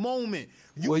in the moment.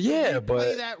 You Well, yeah, can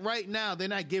play but- that right now. They're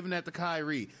not giving that to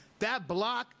Kyrie. That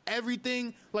block,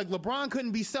 everything, like LeBron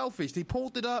couldn't be selfish. He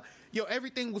pulled it up.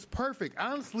 Everything was perfect.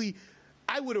 Honestly,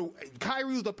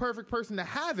 Kyrie was the perfect person to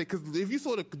have it because if you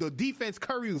saw the defense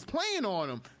Curry was playing on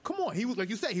him, come on, he was, like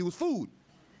you said, he was food.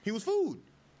 He was food.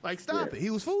 Like, stop it. He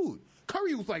was food.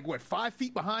 Curry was like, 5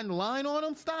 feet behind the line on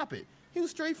him? Stop it. He was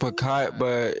straight food.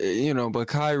 But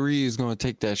Kyrie is going to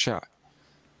take that shot.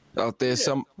 Out there,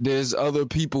 there's other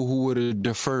people who would have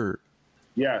deferred.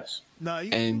 Yes. No,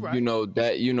 you And right.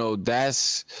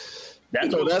 that's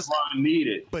That's what LeBron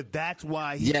needed. But that's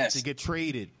why he had to get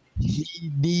traded.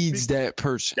 he needs that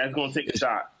person. That's gonna take a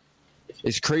shot.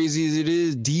 As crazy as it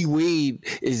is, D Wade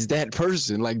is that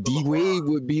person. Like D Wade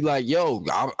would be like, "Yo,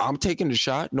 I'm taking the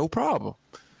shot, no problem."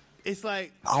 It's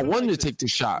like I wanted to take the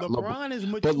shot, LeBron is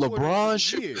but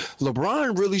mature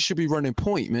LeBron really should be running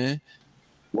point, man.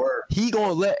 Word. He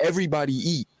gonna let everybody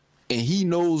eat, and he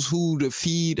knows who to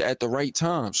feed at the right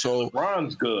time. So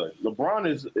LeBron's good. LeBron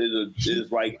is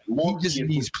like more he just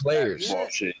needs players. basketball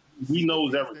shit. He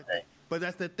knows everything. But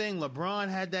that's the thing.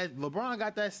 LeBron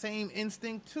got that same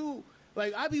instinct too.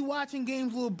 Like I be watching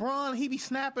games with LeBron, he be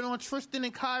snapping on Tristan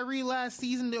and Kyrie last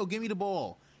season. They'll give me the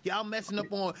ball. Y'all messing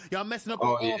up on offense. You're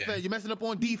messing up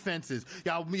on defenses.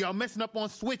 Y'all messing up on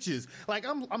switches. Like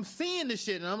I'm seeing this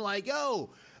shit and I'm like, yo,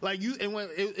 like you. And when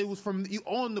it was from you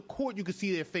on the court, you could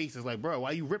see their faces. Like, bro,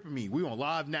 why you ripping me? We on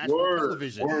live national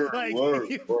television.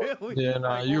 You feel me? Yeah,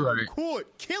 nah, you're on the right.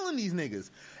 court, killing these niggas,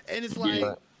 and it's like.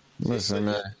 Listen,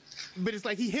 man. But it's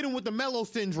like he hit him with the Melo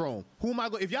syndrome. Who am I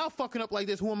going? If y'all fucking up like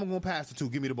this, who am I going to pass it to?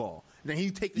 Give me the ball. Then he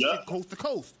take the shit coast to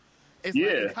coast. It's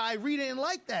like Kyrie didn't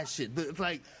like that shit. But it's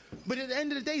like, but at the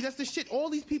end of the day, that's the shit. All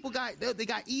these people got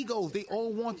egos. They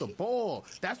all want the ball.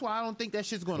 That's why I don't think that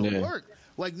shit's going to work.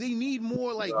 Like they need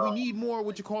more. Like we need more.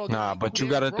 What you call? Nah, but you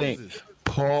got to think.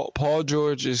 Paul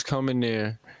George is coming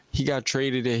there. He got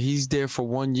traded there. He's there for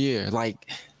 1 year. Like.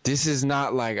 This is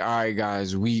not like, all right,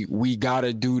 guys, we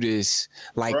gotta do this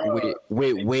like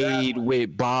with Wade,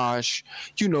 with Bosh,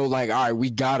 like, all right, we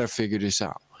gotta figure this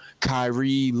out.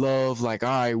 Kyrie, Love, like, all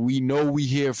right, we know we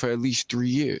here for at least 3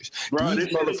 years. Bro,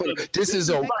 this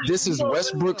is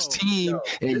Westbrook's team,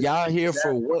 and y'all here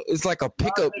for what? It's like a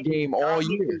pickup game all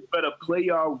year. Better play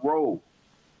your role,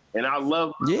 and I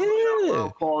love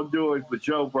Paul George, but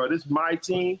bro, this is my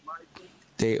team.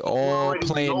 They all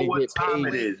playing to get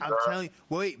paid. I'm telling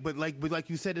you, but like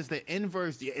you said, it's the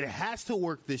inverse. It has to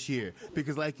work this year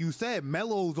because, like you said,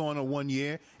 Melo's on a 1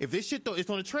 year. If this shit though,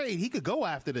 it's on a trade, he could go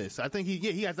after this. I think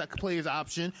he has that player's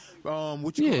option.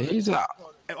 He's out.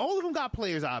 All of them got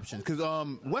players options because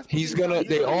Westbrook. He's gonna.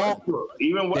 They all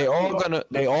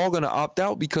gonna opt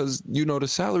out because the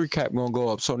salary cap gonna go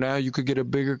up. So now you could get a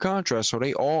bigger contract. So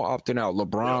they all opting out.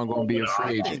 LeBron gonna be a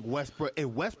free agent. If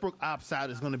Westbrook opts out,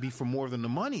 it's gonna be for more than the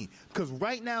money. Because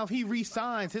right now, if he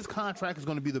re-signs, his contract is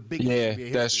gonna be the biggest.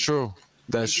 Yeah, that's true.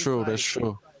 That's true. That's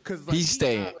true. Because he's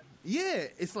staying.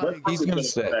 It's like he's gonna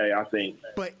stay. I think.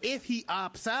 But if he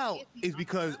opts out, it's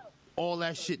because all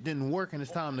that shit didn't work and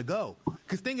it's time to go.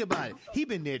 Because think about it. He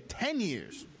been there 10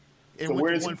 years and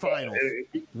went to one finals.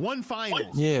 One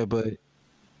finals. Yeah,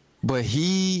 but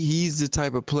he's the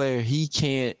type of player, he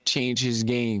can't change his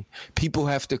game. People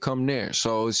have to come there.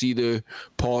 So it's either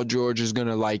Paul George is going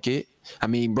to like it. I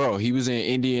mean, bro, he was in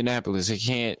Indianapolis.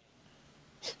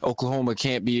 Oklahoma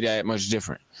can't be that much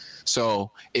different. So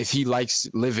if he likes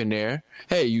living there,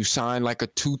 hey, you sign like a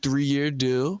 2-3 year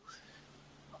deal.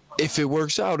 If it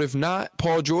works out, if not,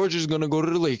 Paul George is gonna go to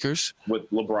the Lakers with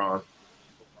LeBron.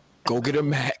 Go get a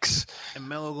max. And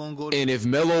Melo gonna go. And if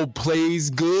Melo plays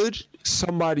good,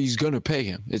 somebody's gonna pay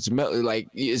him.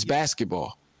 It's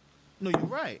basketball. No, you're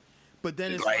right. But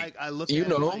then it's like I look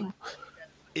at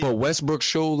but Westbrook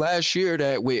showed last year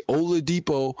that with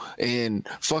Oladipo and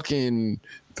fucking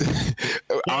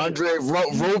Andre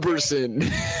Roberson.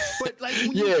 But like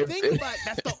when you think about it,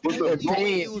 that's the only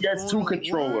way it was He has two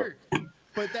controllers.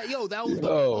 But that was the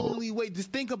only way.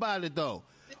 Just think about it though.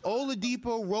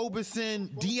 Oladipo, Roberson,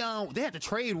 Dion, they had to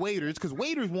trade Waiters because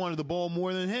Waiters wanted the ball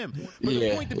more than him. But the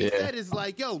Yeah, point to be yeah. said is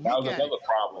like, yo, That look was at another it.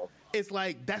 problem. It's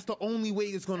like that's the only way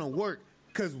it's gonna work.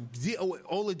 Because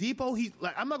Oladipo, he's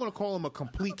like, I'm not gonna call him a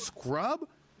complete scrub,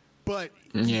 but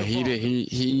Yeah,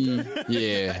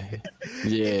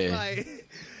 yeah. like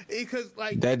because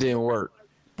like That didn't work.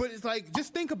 But it's like,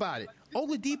 just think about it.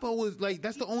 Oladipo was like,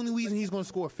 that's the only reason he's going to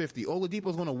score 50.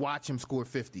 Oladipo's going to watch him score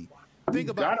 50. Think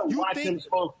You about gotta it. You watch think, him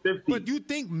score 50. but you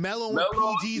think Melo and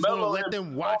Melo- PG is going to Melo let and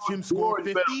them watch Paul him score George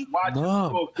better 50? Watch him No.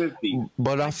 score 50.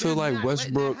 But I feel They're like not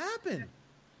letting Westbrook. that happen.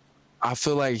 I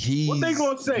feel like What they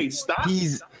gonna say? Stop.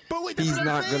 He's But wait, that's He's what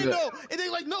not I'm saying, gonna- though. And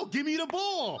they're like, no, give me the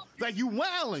ball. Like, you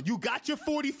wilding. You got your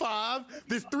 45.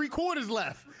 There's 3 quarters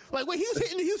left. Like, wait, he was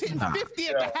hitting 50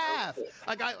 at the half.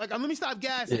 Let me stop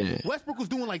gassing. Yeah. Westbrook was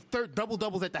doing like double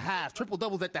doubles at the half, triple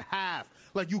doubles at the half.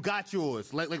 Like, you got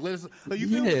yours. Like you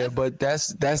feel me? yeah, but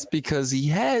that's because he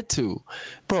had to,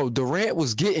 bro. Durant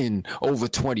was getting over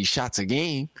 20 shots a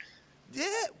game. Yeah,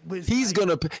 but it's He's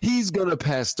like- gonna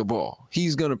pass the ball.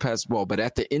 He's gonna pass the ball. But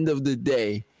at the end of the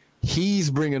day, he's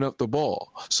bringing up the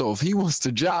ball. So if he wants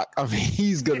to jock, I mean,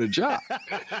 he's gonna jock.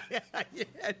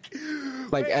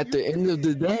 Like Wait, at the end of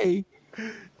the day,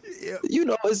 you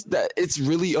know, it's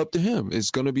really up to him.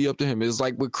 It's gonna be up to him. It's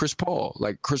like with Chris Paul.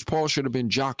 Like Chris Paul should have been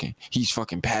jocking. He's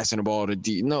fucking passing the ball to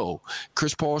D. No,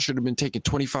 Chris Paul should have been taking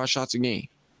 25 shots a game.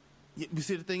 You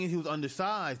see, the thing is, he was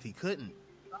undersized. He couldn't.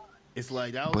 It's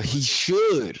like that. But he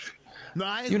should. No,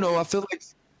 I You know, I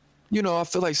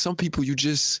feel like some people you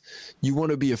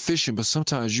want to be efficient, but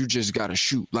sometimes you just gotta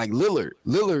shoot. Like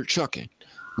Lillard chucking,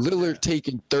 Lillard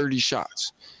taking 30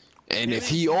 shots, and if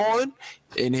he on,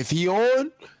 yeah,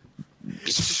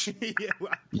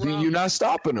 well, you're not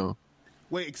stopping him.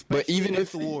 Wait, especially even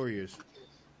against if- the Warriors.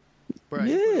 Bro,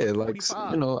 Yeah, like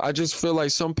 45. you know, I just feel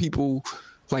like some people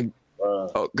like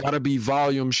gotta be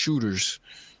volume shooters,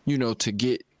 you know, to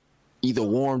get either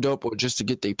warmed up or just to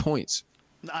get their points.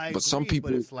 I But some agree,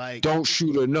 people it's like, don't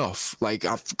shoot enough. Like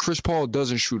Chris Paul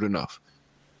doesn't shoot enough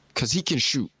because he can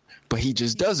shoot, but he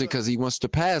just does it because he wants to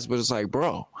pass. But it's like,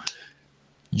 bro,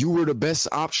 you were the best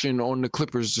option on the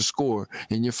Clippers to score,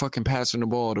 and you're fucking passing the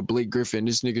ball to Blake Griffin.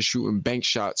 This nigga shooting bank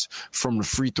shots from the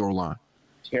free throw line.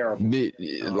 Terrible.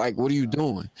 Like, what are you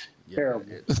doing? Terrible.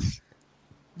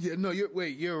 Yeah, no,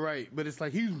 you're right. But it's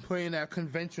like he was playing that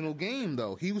conventional game,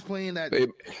 though. He was playing that.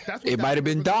 That's what It might have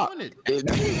been Doc. wanted. Hey,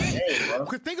 bro.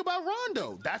 Because think about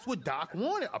Rondo. That's what Doc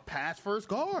wanted, a pass first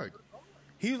guard.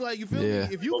 He was like, you feel Yeah.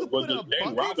 me? If you could But put the a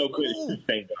thing, bucket, Rondo cool. couldn't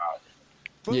thank God.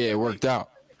 But Yeah, it worked out.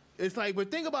 It's like, but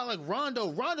think about like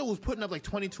Rondo. Rondo was putting up like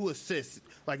 22 assists,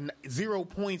 like 0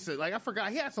 points. Like I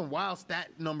forgot, he had some wild stat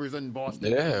numbers in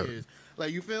Boston. Yeah. Years.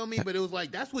 Like you feel me? But it was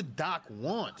like that's what Doc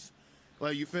wants.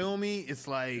 Like you feel me? It's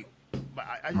like,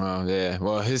 Oh yeah.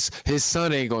 Well, his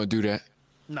son ain't gonna do that.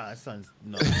 nah, his son's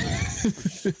no.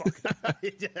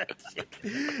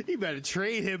 He better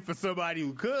trade him for somebody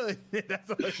who could. That's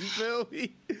all you feel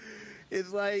me.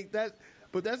 It's like that.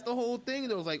 But that's the whole thing,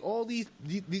 though. It's like all these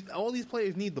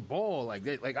players need the ball. Like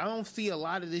I don't see a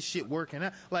lot of this shit working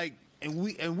out. Like, and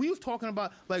we was talking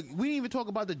about, like, we didn't even talk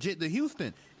about the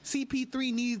Houston.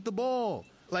 CP3 needs the ball.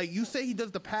 Like you say, he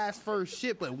does the pass first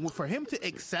shit, but for him to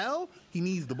excel, he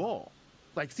needs the ball.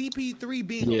 Like CP3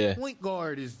 being Yeah. a point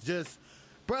guard is just,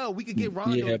 bro. We could get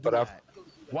Rondo. Yeah, to do but that.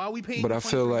 Why are we paying? but I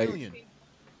feel $23 like- million?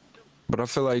 But I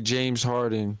feel like James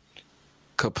Harden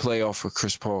could play off of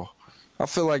Chris Paul. I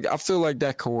feel like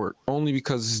that could work only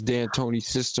because it's D'Antoni's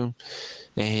system,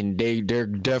 and they're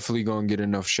definitely gonna get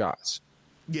enough shots.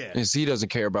 Yeah, And he doesn't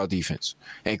care about defense,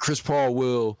 and Chris Paul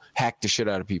will hack the shit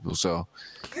out of people. So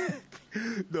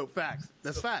no facts.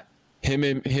 That's fact. him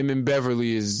and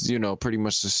Beverly is, you know, pretty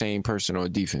much the same person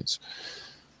on defense.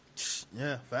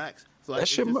 Yeah, facts. So That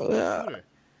it's shit just mu- a yeah. shooter.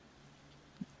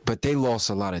 But they lost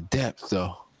a lot of depth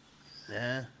though.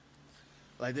 Yeah.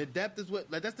 Like the depth is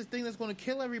what, like that's the thing that's going to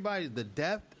kill everybody. The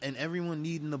depth and everyone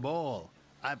needing the ball.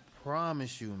 I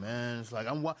promise you, man. It's like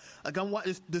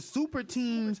it's the super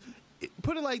teams.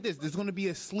 Put it like this: there's going to be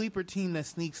a sleeper team that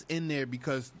sneaks in there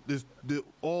because there's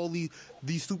all these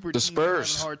super teams are having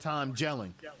Spurs. a hard time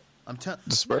gelling. I'm telling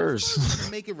The Spurs.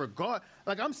 make it regard.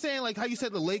 Like I'm saying, like how you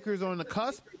said the Lakers are on the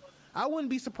cusp. I wouldn't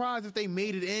be surprised if they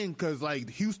made it in because like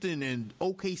Houston and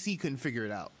OKC couldn't figure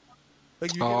it out.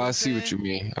 Like, you get Oh, what I I'm see what you saying?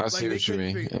 mean. I see they what you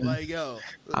couldn't mean. figure- Like yo,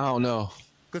 I don't know.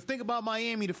 because think about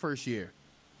Miami the first year,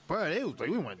 bro.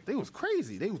 They was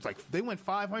crazy. They went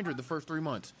 500 the first 3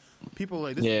 months. People were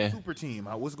like, this is Yeah. a super team.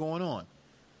 What's going on?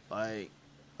 Like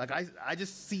I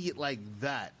just see it like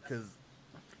that because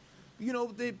you know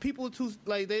people are too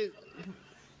like they.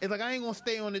 it's like I ain't gonna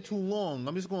stay on it too long.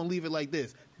 I'm just gonna leave it like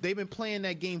this. They've been playing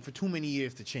that game for too many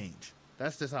years to change.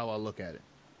 That's just how I look at it.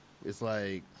 It's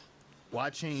like, why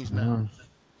change now?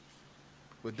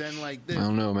 But then like this, I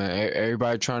don't know, man.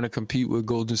 Everybody trying to compete with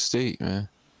Golden State, man.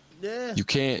 yeah, You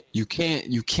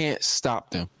can't stop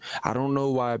them. I don't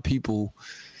know why people.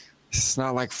 It's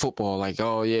not like football. Like,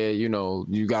 oh yeah, you know,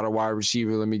 you got a wide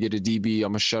receiver. Let me get a DB. I'm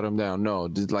gonna shut him down. No,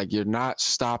 like you're not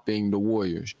stopping the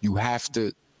Warriors. You have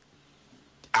to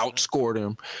outscore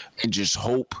them and just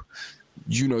hope,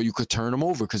 you know, you could turn them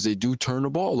over because they do turn the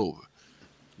ball over.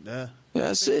 yeah.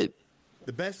 That's it.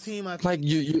 The best team I think Like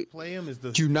you play them is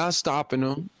the you're not stopping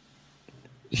them.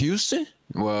 Houston?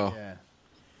 Well, yeah.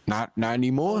 not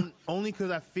anymore. Only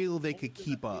because I feel they could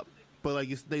keep up. But like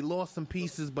they lost some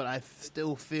pieces, but I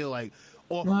still feel like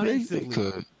No, offensively, they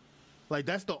could. like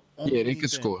that's the only Yeah, they could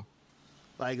thing. score.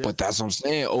 Like, But that's what I'm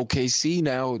saying. OKC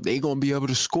now, they going to be able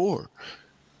to score.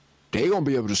 They going to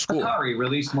be able to score. Atari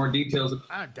released more details.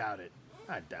 I doubt it.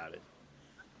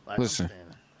 Like, Listen. I'm saying,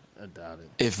 I doubt it.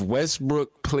 If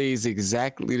Westbrook plays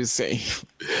exactly the same,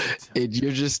 and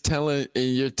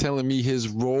you're telling me his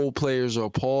role players are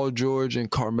Paul George and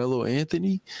Carmelo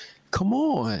Anthony, come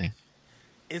on.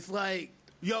 It's like,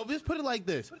 yo, just put it like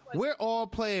this: we're all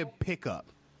playing pickup.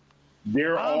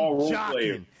 They're all role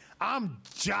players. I'm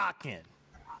jocking.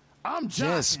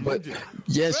 Yes, but Bruh,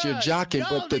 you're jocking.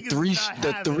 y'all But the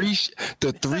niggas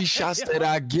not three shots that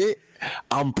I get,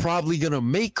 I'm probably gonna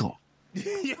make them,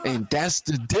 Yo, and that's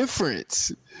the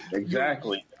difference.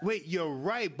 Exactly. wait, you're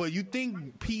right, but you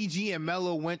think PG and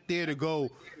Melo went there to go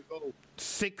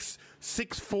 6,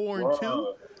 4, and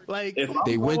 2? Like, If I'm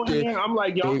They went going there- I'm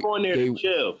like, y'all they- going there they- to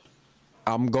chill.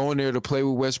 I'm going there to play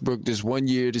with Westbrook this 1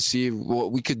 year to see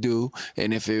what we could do,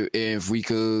 and if we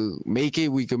could make it,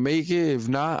 we could make it. If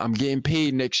not, I'm getting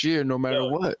paid next year, no matter Yo.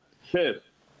 what. Fifth,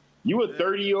 you a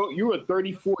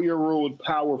 34-year-old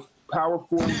power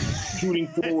forward shooting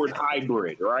forward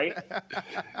hybrid, right?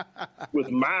 With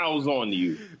miles on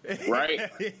you, right?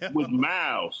 With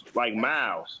miles, like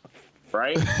miles,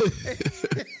 right?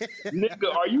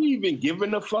 Nigga, are you even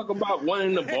giving a fuck about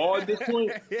winning the ball at this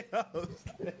point?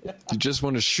 You just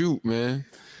want to shoot, man.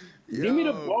 Give me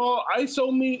the ball,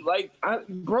 ISO me, like,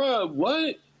 bruh,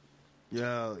 what?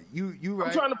 yo, you right.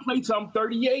 I'm trying to play till I'm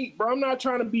 38, bro. I'm not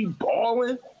trying to be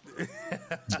balling.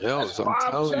 Yo, so I'm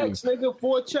 5 telling you. checks, nigga,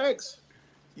 4 checks.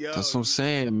 Yo, That's what I'm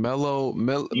saying. Mellow,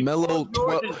 Paul 12.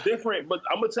 George is different, but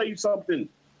I'm gonna tell you something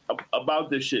about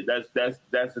this shit. That's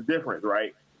the difference,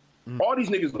 right? All these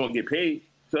niggas gonna get paid,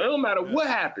 so it don't matter what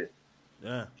happened.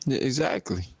 yeah. Yeah,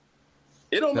 exactly.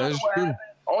 It don't That matter is what true. happened.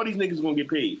 All these niggas gonna get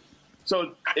paid.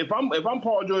 So if I'm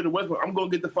Paul George and Westbrook, I'm gonna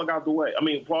get the fuck out the way. I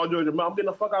mean, Paul George and Mel, I'm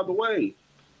getting the fuck out the way.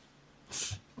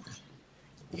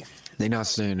 They not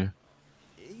staying there.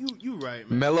 You right,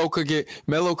 man. Melo could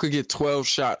get 12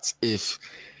 shots if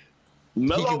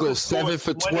Melo he could go could score 7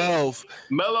 for 20. 12.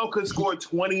 Melo could score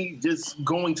 20 just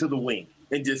going to the wing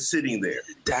and just sitting there.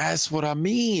 That's what I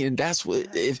mean. That's what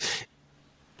if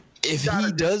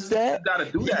he does that, You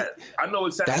gotta do that. I know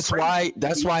it's that's why he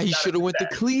gotta should do have went to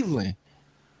that. Cleveland.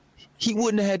 He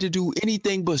wouldn't have had to do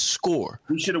anything but score.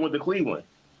 He should have went to Cleveland.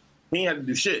 He ain't had to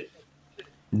do shit.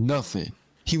 Nothing.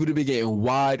 He would have been getting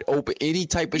wide open. Any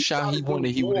type of shot he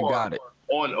wanted, he would have got it.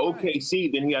 On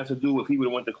OKC than he has to do if he would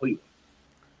have went to Cleveland.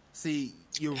 See,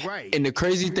 you're right. And the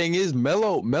crazy thing is,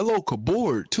 Melo could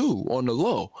board too on the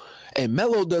low, and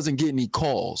Melo doesn't get any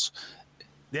calls.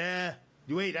 Yeah.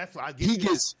 Wait, that's what I'll give He you.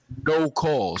 gets no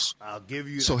calls, I'll give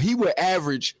you. so that. he would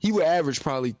average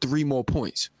probably 3 more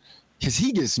points. Cause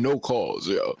he gets no calls,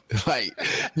 yo. Like,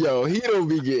 yo, he don't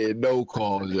be getting no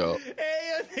calls, yo. Hey,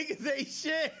 yo, niggas ain't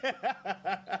shit.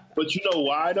 But you know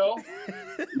why though?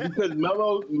 Because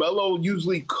Melo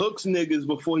usually cooks niggas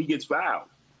before he gets fouled.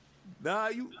 Nah,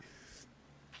 you.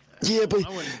 Yeah, but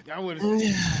I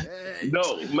wouldn't.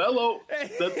 No, Melo.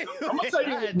 I'm gonna tell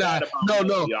you what's nah, bad about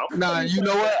Melo. Yeah, I'm gonna tell you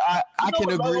know what? I know can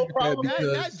what agree Melo with that problem is?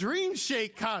 because That dream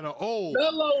shake kind of old.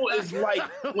 Melo is like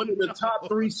one of the top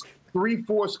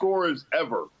 3-4 scorers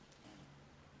ever.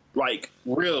 Like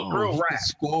real he rap. can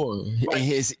score. Like-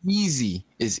 And it's easy.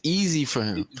 It's easy for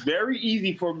him. It's very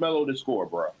easy for Melo to score,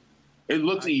 bro. It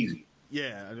looks easy.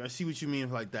 Yeah, I see what you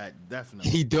mean like that. Definitely.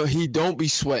 He don't be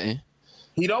sweating,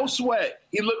 He don't sweat.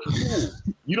 He looks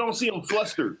cool. You don't see him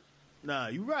flustered. Nah,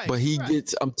 you right. but he you right.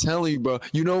 gets. I'm telling you, bro.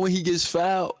 You know when he gets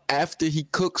fouled after he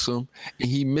cooks him and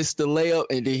he missed the layup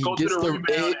and then he Go to gets the the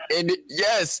rebound.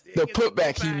 yes, the gets the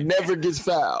putback. He putback. never gets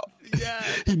fouled. Yeah.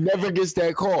 He never gets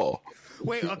that call.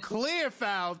 Wait, a clear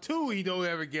foul too. He don't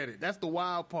ever get it. That's the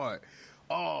wild part.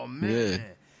 Oh man.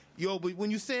 Yo, but when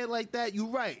you say it like that,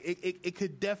 you're right. It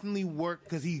could definitely work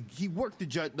because he worked the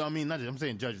judge. I mean, I'm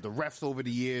saying judges, the refs over the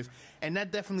years, and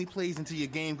that definitely plays into your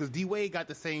game because D Wade got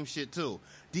the same shit too.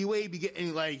 D Wade be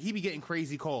getting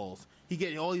crazy calls.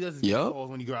 All he does is get calls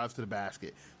when he drives to the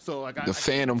basket. So like the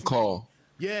phantom call.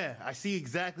 Yeah, I see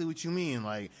exactly what you mean.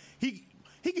 Like he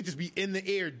could just be in the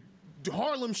air,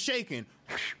 Harlem shaking.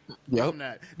 Yep.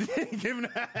 Give him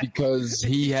that. Because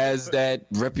he has that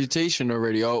reputation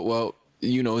already. Oh well.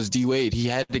 You know, it's D Wade. He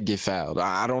had to get fouled.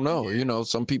 I don't know. You know,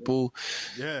 some people.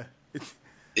 Yeah.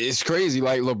 It's crazy.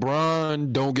 Like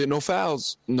LeBron don't get no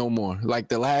fouls no more. Like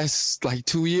the last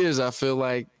 2 years, I feel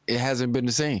like it hasn't been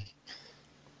the same.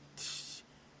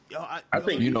 I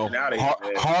think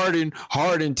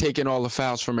Harden taking all the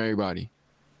fouls from everybody.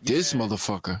 Yeah. This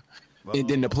motherfucker. And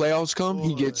then the playoffs come,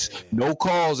 he gets no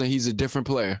calls and he's a different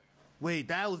player. Wait,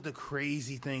 that was the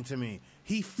crazy thing to me.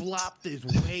 He flopped his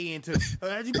way into.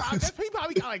 He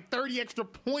probably got like 30 extra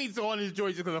points on his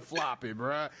joint just because of flopping,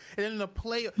 bro. And then the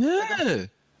playoffs. Yeah.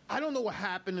 I don't know what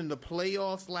happened in the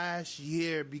playoffs last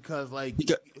year because, like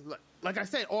I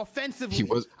said, offensively,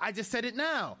 I just said it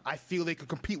now. I feel they could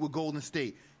compete with Golden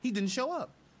State. He didn't show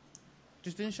up.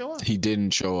 Just didn't show up. He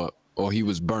didn't show up, or he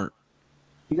was burnt.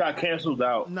 He got canceled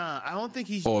out. Nah, I don't think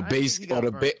he's. Or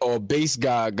a base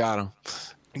guy got him.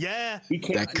 Yeah,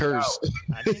 that curse.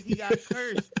 I think he got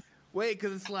cursed. Wait,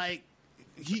 because it's like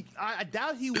I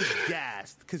doubt he was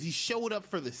gassed because he showed up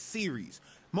for the series.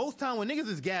 Most time when niggas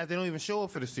is gassed, they don't even show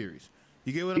up for the series.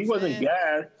 You get what I'm saying? He wasn't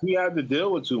gassed. He had to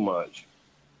deal with too much.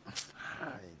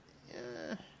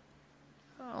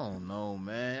 I don't know,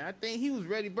 man. I think he was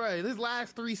ready, bro. His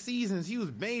last 3 seasons, he was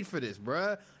made for this,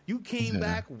 bro. You came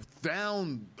back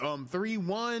down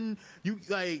 3-1. You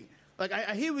like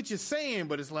I hear what you're saying,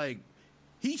 but it's like.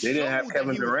 He showed that he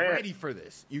was ready for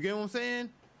this. You get what I'm saying?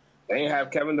 They didn't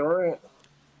have Kevin Durant.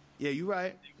 Yeah, you're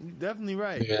right. You're definitely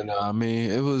right. Yeah, no, I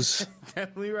mean, it was...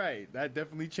 definitely right. That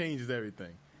definitely changes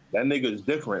everything. That nigga's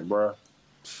different, bro.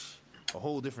 A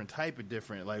whole different type of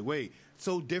different. Like, wait,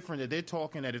 so different that they're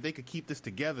talking that if they could keep this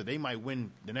together, they might win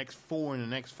the next 4 and the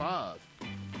next 5.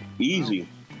 Easy.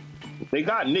 They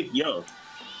got Nick Young.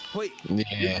 Wait. Yeah.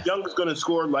 Nick Young is going to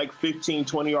score like 15,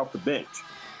 20 off the bench.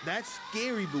 That's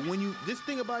scary, but when you just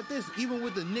think about this, even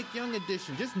with the Nick Young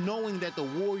addition, just knowing that the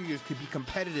Warriors could be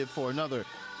competitive for another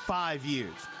 5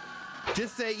 years.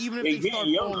 Just say even if they start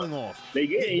falling off. They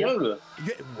getting younger.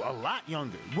 A lot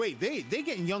younger. Wait, they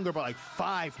getting younger by like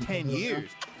 5-10 years.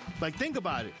 Like think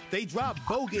about it. They dropped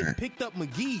Bogut, picked up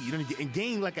McGee, and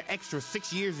gained like an extra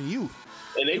 6 years in youth.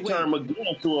 And they turned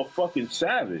McGee into a fucking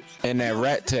savage. And that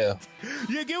rat tail.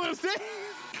 You get what I'm saying?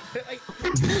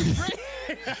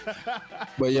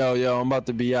 But yo, I'm about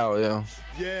to be out, yo.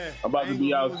 Yeah. I'm about to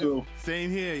be out too. Same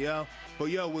here, yo. But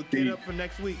yo, we'll get up for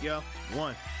next week, yo.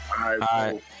 1. All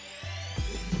right.